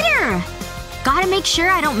 glitter! Gotta make sure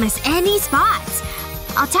I don't miss any spots.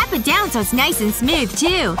 I'll tap it down so it's nice and smooth,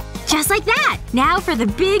 too. Just like that! Now for the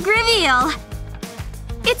big reveal.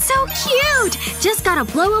 It's so cute! Just gotta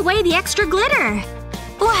blow away the extra glitter.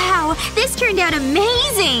 Wow, this turned out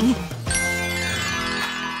amazing!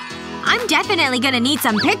 I'm definitely gonna need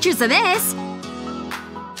some pictures of this.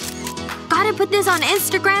 Gotta put this on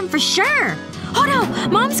Instagram for sure. Oh no!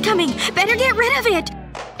 Mom's coming! Better get rid of it!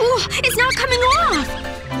 Ooh, it's not coming off!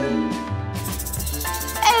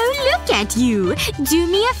 Oh, look at you! Do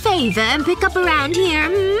me a favor and pick up around here,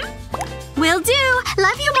 hmm? Will do!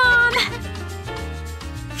 Love you, Mom!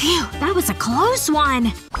 Phew, that was a close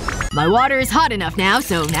one. My water is hot enough now,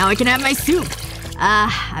 so now I can have my soup.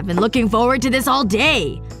 I've been looking forward to this all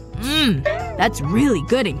day. That's really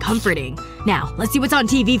good and comforting. Now, let's see what's on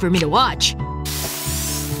TV for me to watch.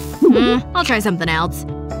 I'll try something else.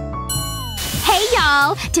 Hey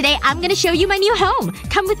y'all! Today I'm gonna show you my new home.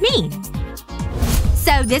 Come with me.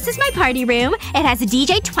 So this is my party room. It has a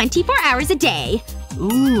DJ 24 hours a day.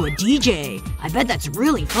 Ooh, a DJ. I bet that's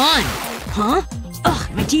really fun. Huh?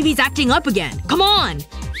 Ugh, my TV's acting up again. Come on!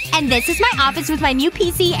 And this is my office with my new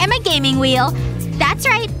PC and my gaming wheel. That's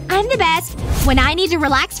right, I'm the best. When I need to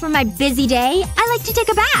relax from my busy day, I like to take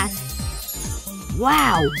a bath.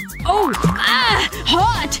 Wow. Oh! Ah!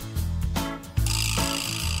 Hot!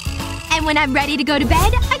 And when I'm ready to go to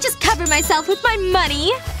bed, I just cover myself with my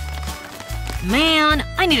money. Man,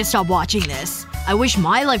 I need to stop watching this. I wish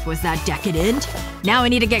my life was that decadent. Now I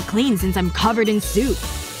need to get clean since I'm covered in soup.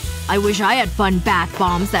 I wish I had fun bath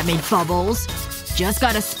bombs that made bubbles. Just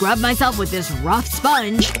gotta scrub myself with this rough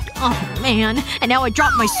sponge. Oh man, and now I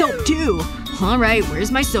dropped my soap too. Alright,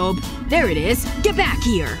 where's my soap? There it is. Get back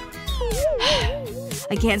here.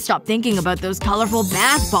 I can't stop thinking about those colorful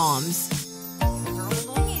bath bombs.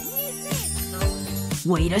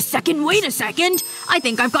 Wait a second! I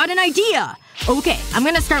think I've got an idea! Okay, I'm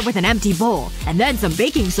gonna start with an empty bowl, and then some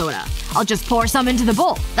baking soda. I'll just pour some into the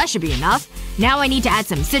bowl. That should be enough. Now I need to add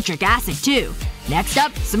some citric acid too. Next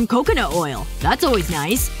up, some coconut oil. That's always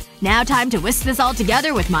nice. Now time to whisk this all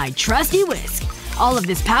together with my trusty whisk. All of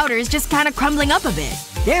this powder is just kinda crumbling up a bit.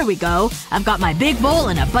 There we go. I've got my big bowl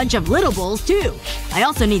and a bunch of little bowls too. I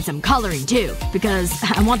also need some coloring too, because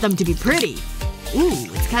I want them to be pretty. Ooh,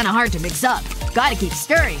 it's kinda hard to mix up. Gotta keep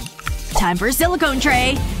stirring. Time for a silicone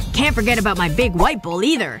tray. Can't forget about my big white bowl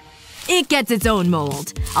either. It gets its own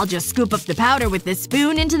mold. I'll just scoop up the powder with this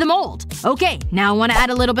spoon into the mold. Okay, now I want to add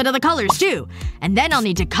a little bit of the colors too. And then I'll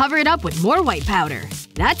need to cover it up with more white powder.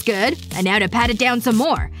 That's good. And now to pat it down some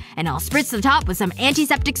more. And I'll spritz the top with some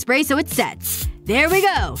antiseptic spray so it sets. There we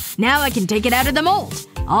go. Now I can take it out of the mold.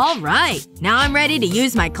 Alright. Now I'm ready to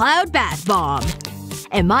use my cloud bath bomb.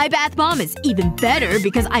 And my bath bomb is even better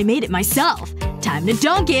because I made it myself. Time to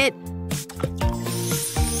dunk it.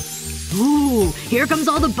 Ooh, here comes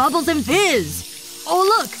all the bubbles and fizz. Oh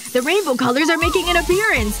look! The rainbow colors are making an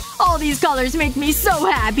appearance! All these colors make me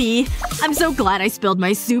so happy! I'm so glad I spilled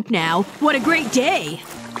my soup now. What a great day!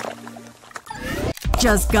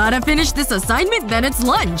 Just gotta finish this assignment, then it's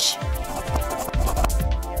lunch.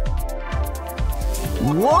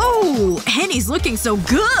 Whoa! Annie's looking so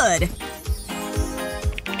good!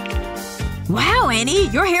 Wow, Annie!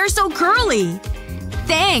 Your hair's so curly!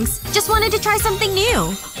 Thanks. Just wanted to try something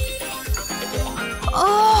new.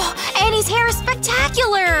 Oh, Annie's hair is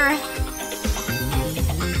spectacular!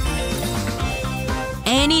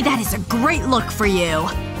 Annie, that is a great look for you.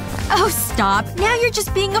 Oh, stop. Now you're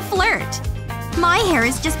just being a flirt. My hair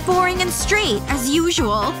is just boring and straight, as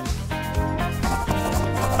usual.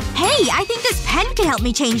 Hey, I think this pen could help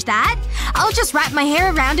me change that. I'll just wrap my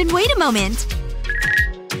hair around and wait a moment.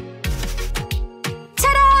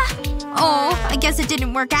 Ta-da! Oh, I guess it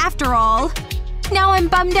didn't work after all. Now I'm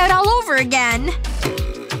bummed out all over again.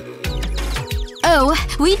 Oh,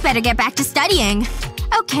 we'd better get back to studying.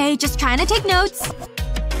 Okay, just trying to take notes.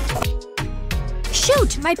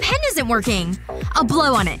 Shoot! My pen isn't working. I'll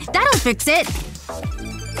blow on it. That'll fix it.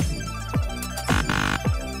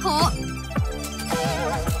 Oh.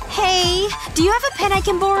 Hey, do you have a pen I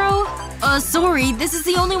can borrow? Sorry. This is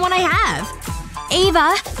the only one I have.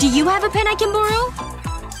 Ava, do you have a pen I can borrow?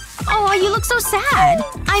 Oh, you look so sad.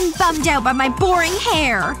 I'm bummed out by my boring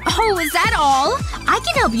hair. Oh, is that all? I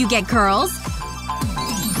can help you get curls.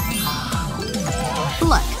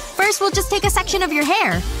 Look, first we'll just take a section of your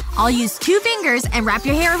hair. I'll use 2 fingers and wrap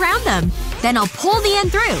your hair around them. Then I'll pull the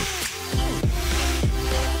end through.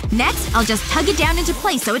 Next, I'll just tug it down into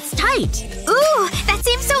place so it's tight. Ooh, that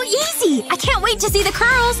seems so easy! I can't wait to see the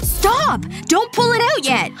curls! Stop! Don't pull it out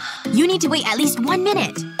yet! You need to wait at least 1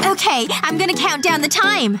 minute. Okay, I'm gonna count down the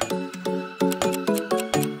time.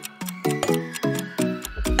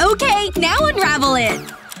 Okay, now unravel it!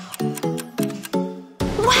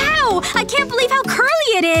 Wow! I can't believe how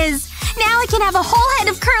curly it is! Now I can have a whole head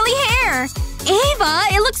of curly hair!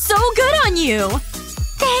 Ava, it looks so good on you!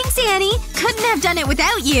 Thanks, Annie. Couldn't have done it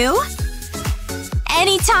without you.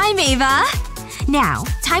 Anytime, Ava. Now,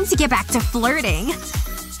 time to get back to flirting.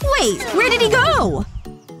 Wait, where did he go?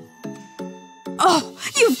 Oh,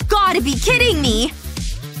 you've gotta be kidding me!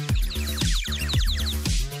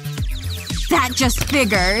 That just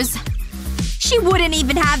figures. She wouldn't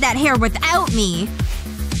even have that hair without me.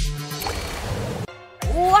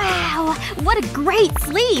 Wow! What a great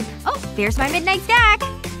sleep! Oh, there's my midnight snack.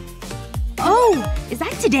 Oh, is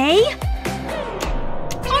that today?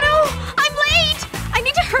 Oh no! I'm late! I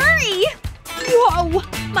need to hurry! Whoa!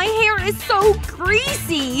 My hair is so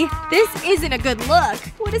greasy! This isn't a good look.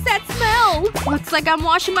 What is that smell? Looks like I'm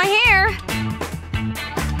washing my hair.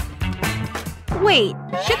 Wait,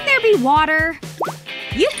 shouldn't there be water?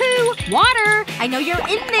 Yoo-hoo! Water! I know you're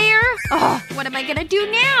in there! Ugh, what am I gonna do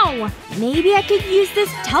now? Maybe I could use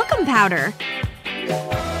this talcum powder.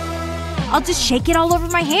 I'll just shake it all over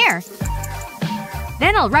my hair.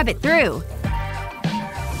 Then I'll rub it through.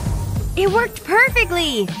 It worked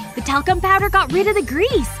perfectly! The talcum powder got rid of the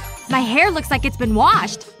grease. My hair looks like it's been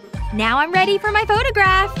washed. Now I'm ready for my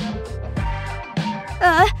photograph.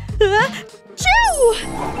 Shoo!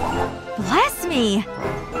 Bless me.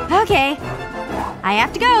 Okay. I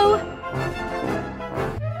have to go.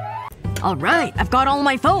 Alright, I've got all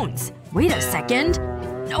my phones. Wait a second.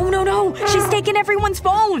 No. She's taken everyone's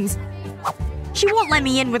phones! She won't let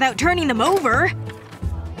me in without turning them over.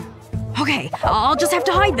 Okay, I'll just have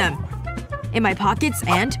to hide them. In my pockets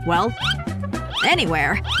and, well,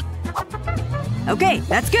 anywhere. Okay,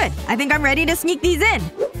 that's good. I think I'm ready to sneak these in.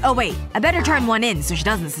 Oh wait, I better turn one in so she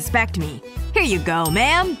doesn't suspect me. Here you go,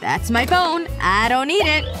 ma'am. That's my phone. I don't need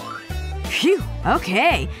it. Phew.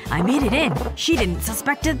 Okay. I made it in. She didn't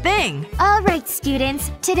suspect a thing. Alright,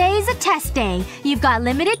 students. Today is a test day. You've got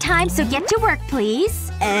limited time, so get to work,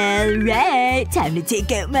 please. Alright. Time to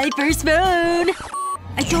take out my first phone.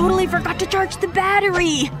 I totally forgot to charge the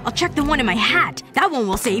battery. I'll check the one in my hat. That one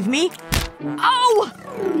will save me. Oh!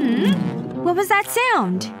 What was that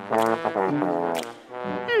sound?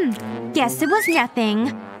 Guess it was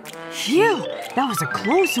nothing. Phew. That was a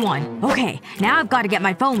close one. Okay, now I've got to get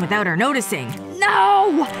my phone without her noticing.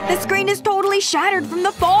 No! The screen is totally shattered from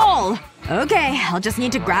the fall! Okay, I'll just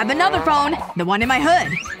need to grab another phone. The one in my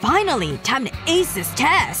hood. Finally! Time to ace this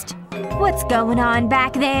test. What's going on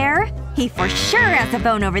back there? He for sure has a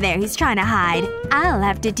phone over there he's trying to hide. I'll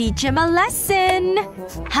have to teach him a lesson.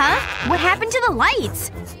 Huh? What happened to the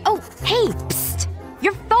lights? Oh, hey, psst.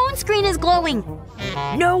 Your phone screen is glowing.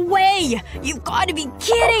 No way! You've gotta be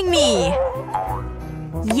kidding me!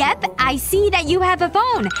 Yep, I see that you have a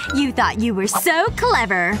phone. You thought you were so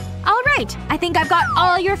clever. Alright, I think I've got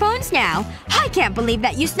all your phones now. I can't believe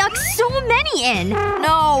that you snuck so many in.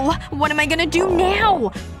 No! What am I gonna do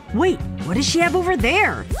now? Wait, what does she have over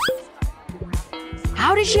there?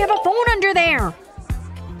 How does she have a phone under there?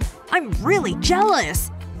 I'm really jealous.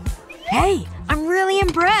 Hey, I'm really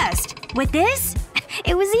impressed. With this?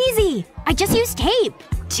 It was easy. I just used tape.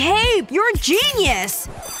 Tape! You're a genius!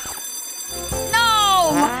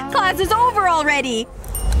 No! Class is over already!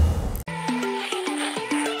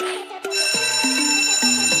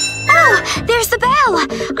 Oh! There's the bell!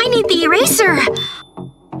 I need the eraser!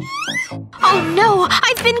 Oh no!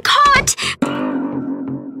 I've been caught!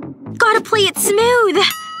 Gotta play it smooth.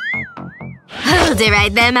 Hold it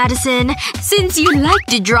right there, Madison. Since you like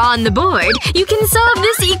to draw on the board, you can solve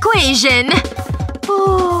this equation.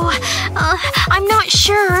 Oh, I'm not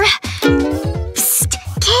sure. Psst!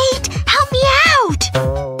 Kate! Help me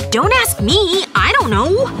out! Don't ask me. I don't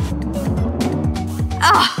know.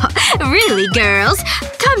 Oh, really, girls?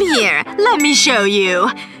 Come here. Let me show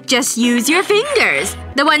you. Just use your fingers.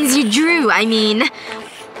 The ones you drew, I mean.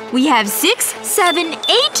 We have 6, 7,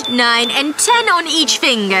 8, 9, and 10 on each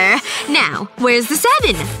finger. Now, where's the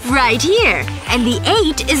 7? Right here. And the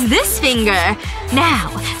 8 is this finger. Now,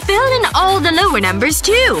 fill in all the lower numbers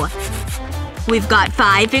too. We've got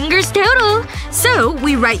 5 fingers total. So,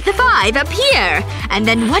 we write the 5 up here. And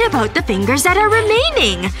then what about the fingers that are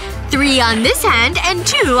remaining? 3 on this hand and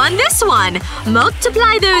 2 on this one.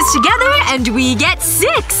 Multiply those together and we get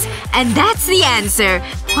 6. And that's the answer.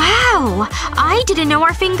 Wow! I didn't know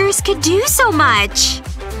our fingers could do so much.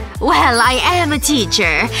 Well, I am a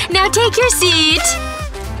teacher. Now take your seat.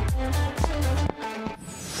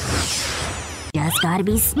 Just gotta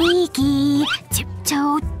be sneaky.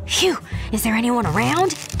 Tiptoe. Phew. Is there anyone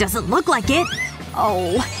around? Doesn't look like it.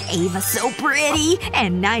 Oh, Ava's so pretty.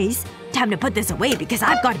 And nice. Time to put this away because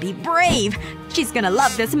I've gotta be brave. She's gonna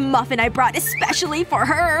love this muffin I brought especially for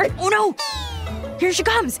her. Oh no! Here she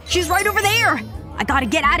comes! She's right over there! I gotta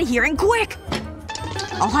get out of here and quick!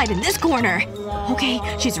 I'll hide in this corner. Okay,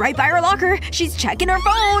 she's right by her locker. She's checking her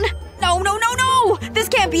phone. No! This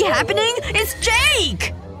can't be happening! It's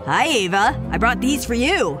Jake! Hi, Ava. I brought these for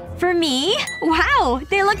you. For me? Wow,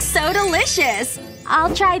 they look so delicious.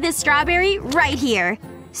 I'll try this strawberry right here.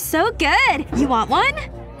 So good. You want one?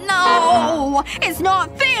 No! It's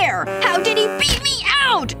not fair! How did he beat me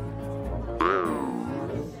out?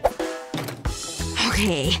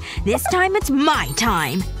 Okay, this time it's my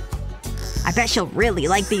time. I bet she'll really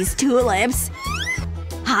like these tulips.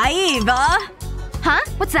 Hi, Ava. Huh?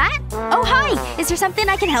 What's that? Oh, hi! Is there something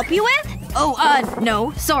I can help you with? Oh,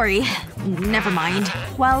 no. Sorry. Never mind.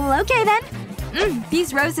 Well, okay then.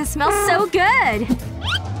 These roses smell so good.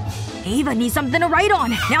 Ava needs something to write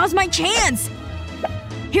on. Now's my chance!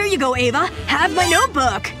 Here you go, Ava. Have my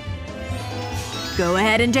notebook. Go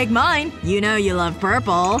ahead and take mine. You know you love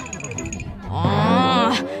purple.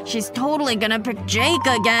 Oh, she's totally gonna pick Jake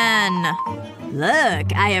again.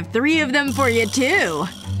 Look, I have 3 of them for you too.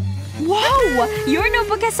 Whoa! Your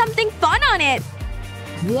notebook has something fun on it!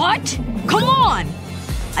 What? Come on!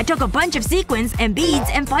 I took a bunch of sequins and beads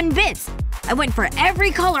and fun bits. I went for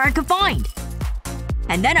every color I could find.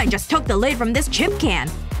 And then I just took the lid from this chip can.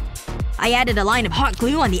 I added a line of hot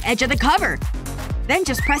glue on the edge of the cover. Then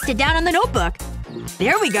just pressed it down on the notebook.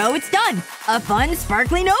 There we go, it's done! A fun,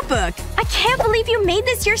 sparkly notebook! I can't believe you made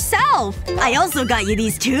this yourself! I also got you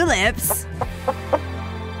these tulips.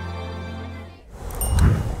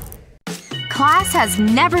 Class has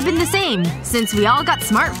never been the same since we all got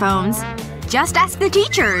smartphones. Just ask the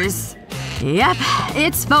teachers. Yep,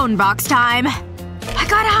 it's phone box time. I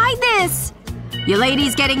gotta hide this! You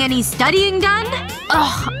ladies getting any studying done?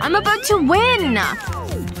 Ugh, I'm about to win!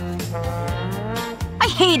 I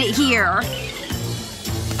hate it here.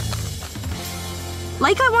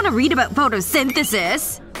 Like I want to read about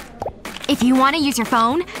photosynthesis. If you want to use your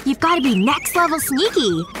phone, you've got to be next level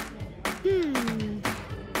sneaky.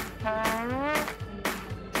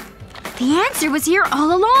 The answer was here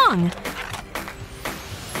all along.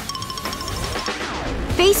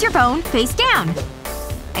 Face your phone face down.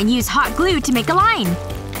 And use hot glue to make a line.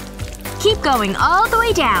 Keep going all the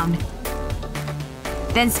way down.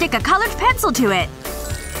 Then stick a colored pencil to it.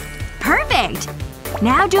 Perfect!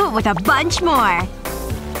 Now do it with a bunch more.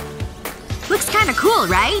 Looks kinda cool,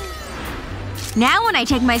 right? Now when I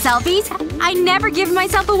take my selfies, I never give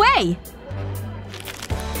myself away.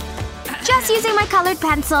 Just using my colored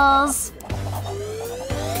pencils.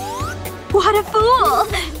 What a fool!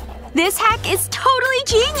 This hack is totally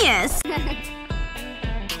genius!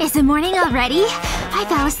 Is the morning already? I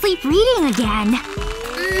fell asleep reading again.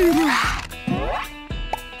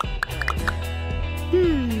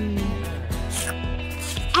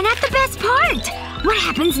 And at the best part! What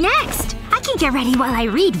happens next? I can get ready while I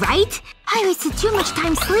read, right? I wasted too much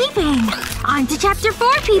time sleeping. On to chapter 4,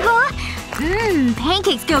 people!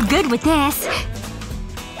 Pancakes go good with this.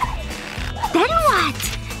 Then what?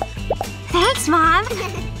 Thanks, Mom.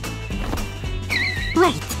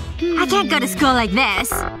 Wait. I can't go to school like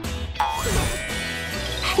this.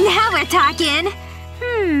 Now we're talking.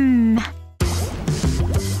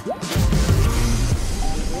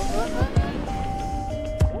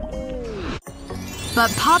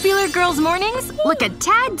 But popular girls' mornings look a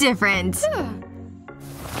tad different.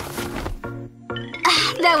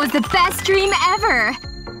 That was the best dream ever!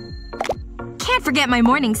 Can't forget my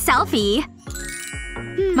morning selfie.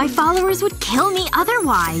 My followers would kill me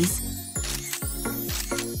otherwise.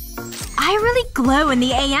 I really glow in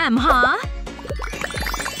the AM, huh?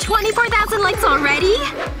 24,000 likes already?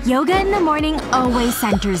 Yoga in the morning always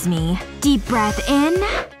centers me. Deep breath in.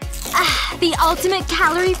 The ultimate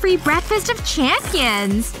calorie-free breakfast of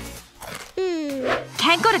champions!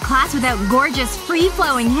 Can't go to class without gorgeous,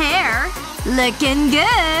 free-flowing hair. Looking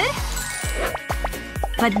good!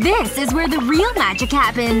 But this is where the real magic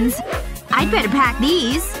happens. I'd better pack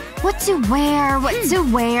these. What to wear, what to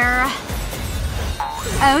wear…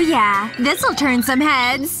 Oh yeah, this'll turn some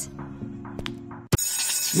heads.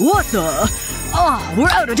 What the? We're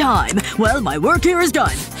out of time. Well, my work here is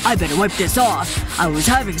done. I better wipe this off. I was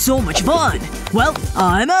having so much fun. Well,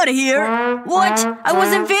 I'm out of here. What? I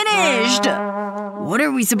wasn't finished! What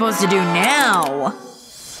are we supposed to do now?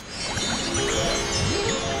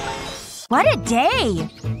 What a day!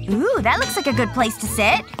 Ooh, that looks like a good place to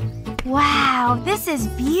sit. Wow, this is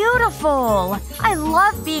beautiful! I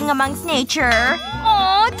love being amongst nature.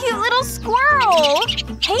 Aw, cute little squirrel!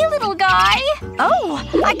 Hey, little guy! Oh,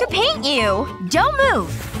 I could paint you! Don't move!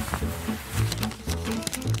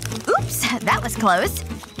 Oops, that was close.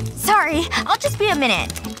 Sorry, I'll just be a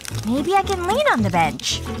minute. Maybe I can lean on the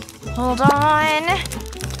bench. Hold on.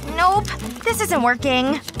 Nope, this isn't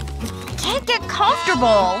working. I can't get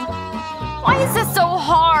comfortable. Why is this so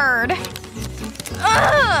hard?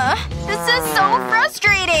 Ugh! This is so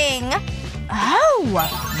frustrating! Oh!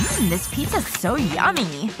 This pizza's so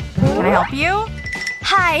yummy. Can I help you?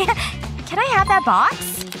 Hi. Can I have that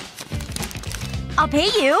box? I'll pay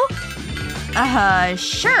you.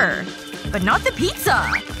 Sure. But not the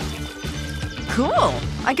pizza. Cool.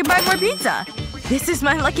 I can buy more pizza. This is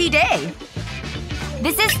my lucky day.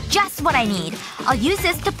 This is just what I need. I'll use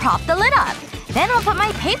this to prop the lid up. Then I'll put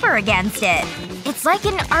my paper against it. It's like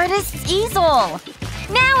an artist's easel.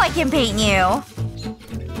 Now I can paint you.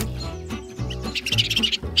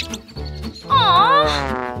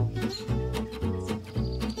 Aww.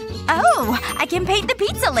 Oh, I can paint the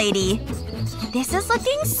pizza lady. This is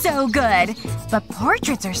looking so good. But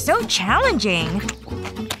portraits are so challenging.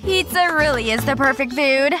 Pizza really is the perfect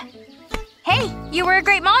food. Hey, you were a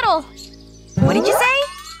great model. What did you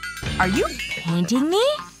say? Are you painting me?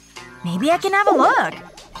 Maybe I can have a look.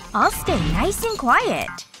 I'll stay nice and quiet.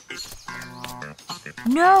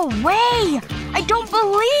 No way! I don't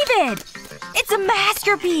believe it! It's a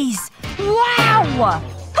masterpiece! Wow!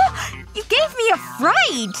 You gave me a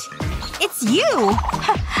fright! It's you!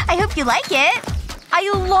 I hope you like it. I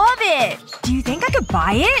love it! Do you think I could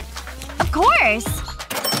buy it? Of course!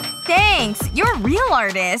 Thanks. You're a real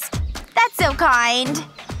artist. That's so kind.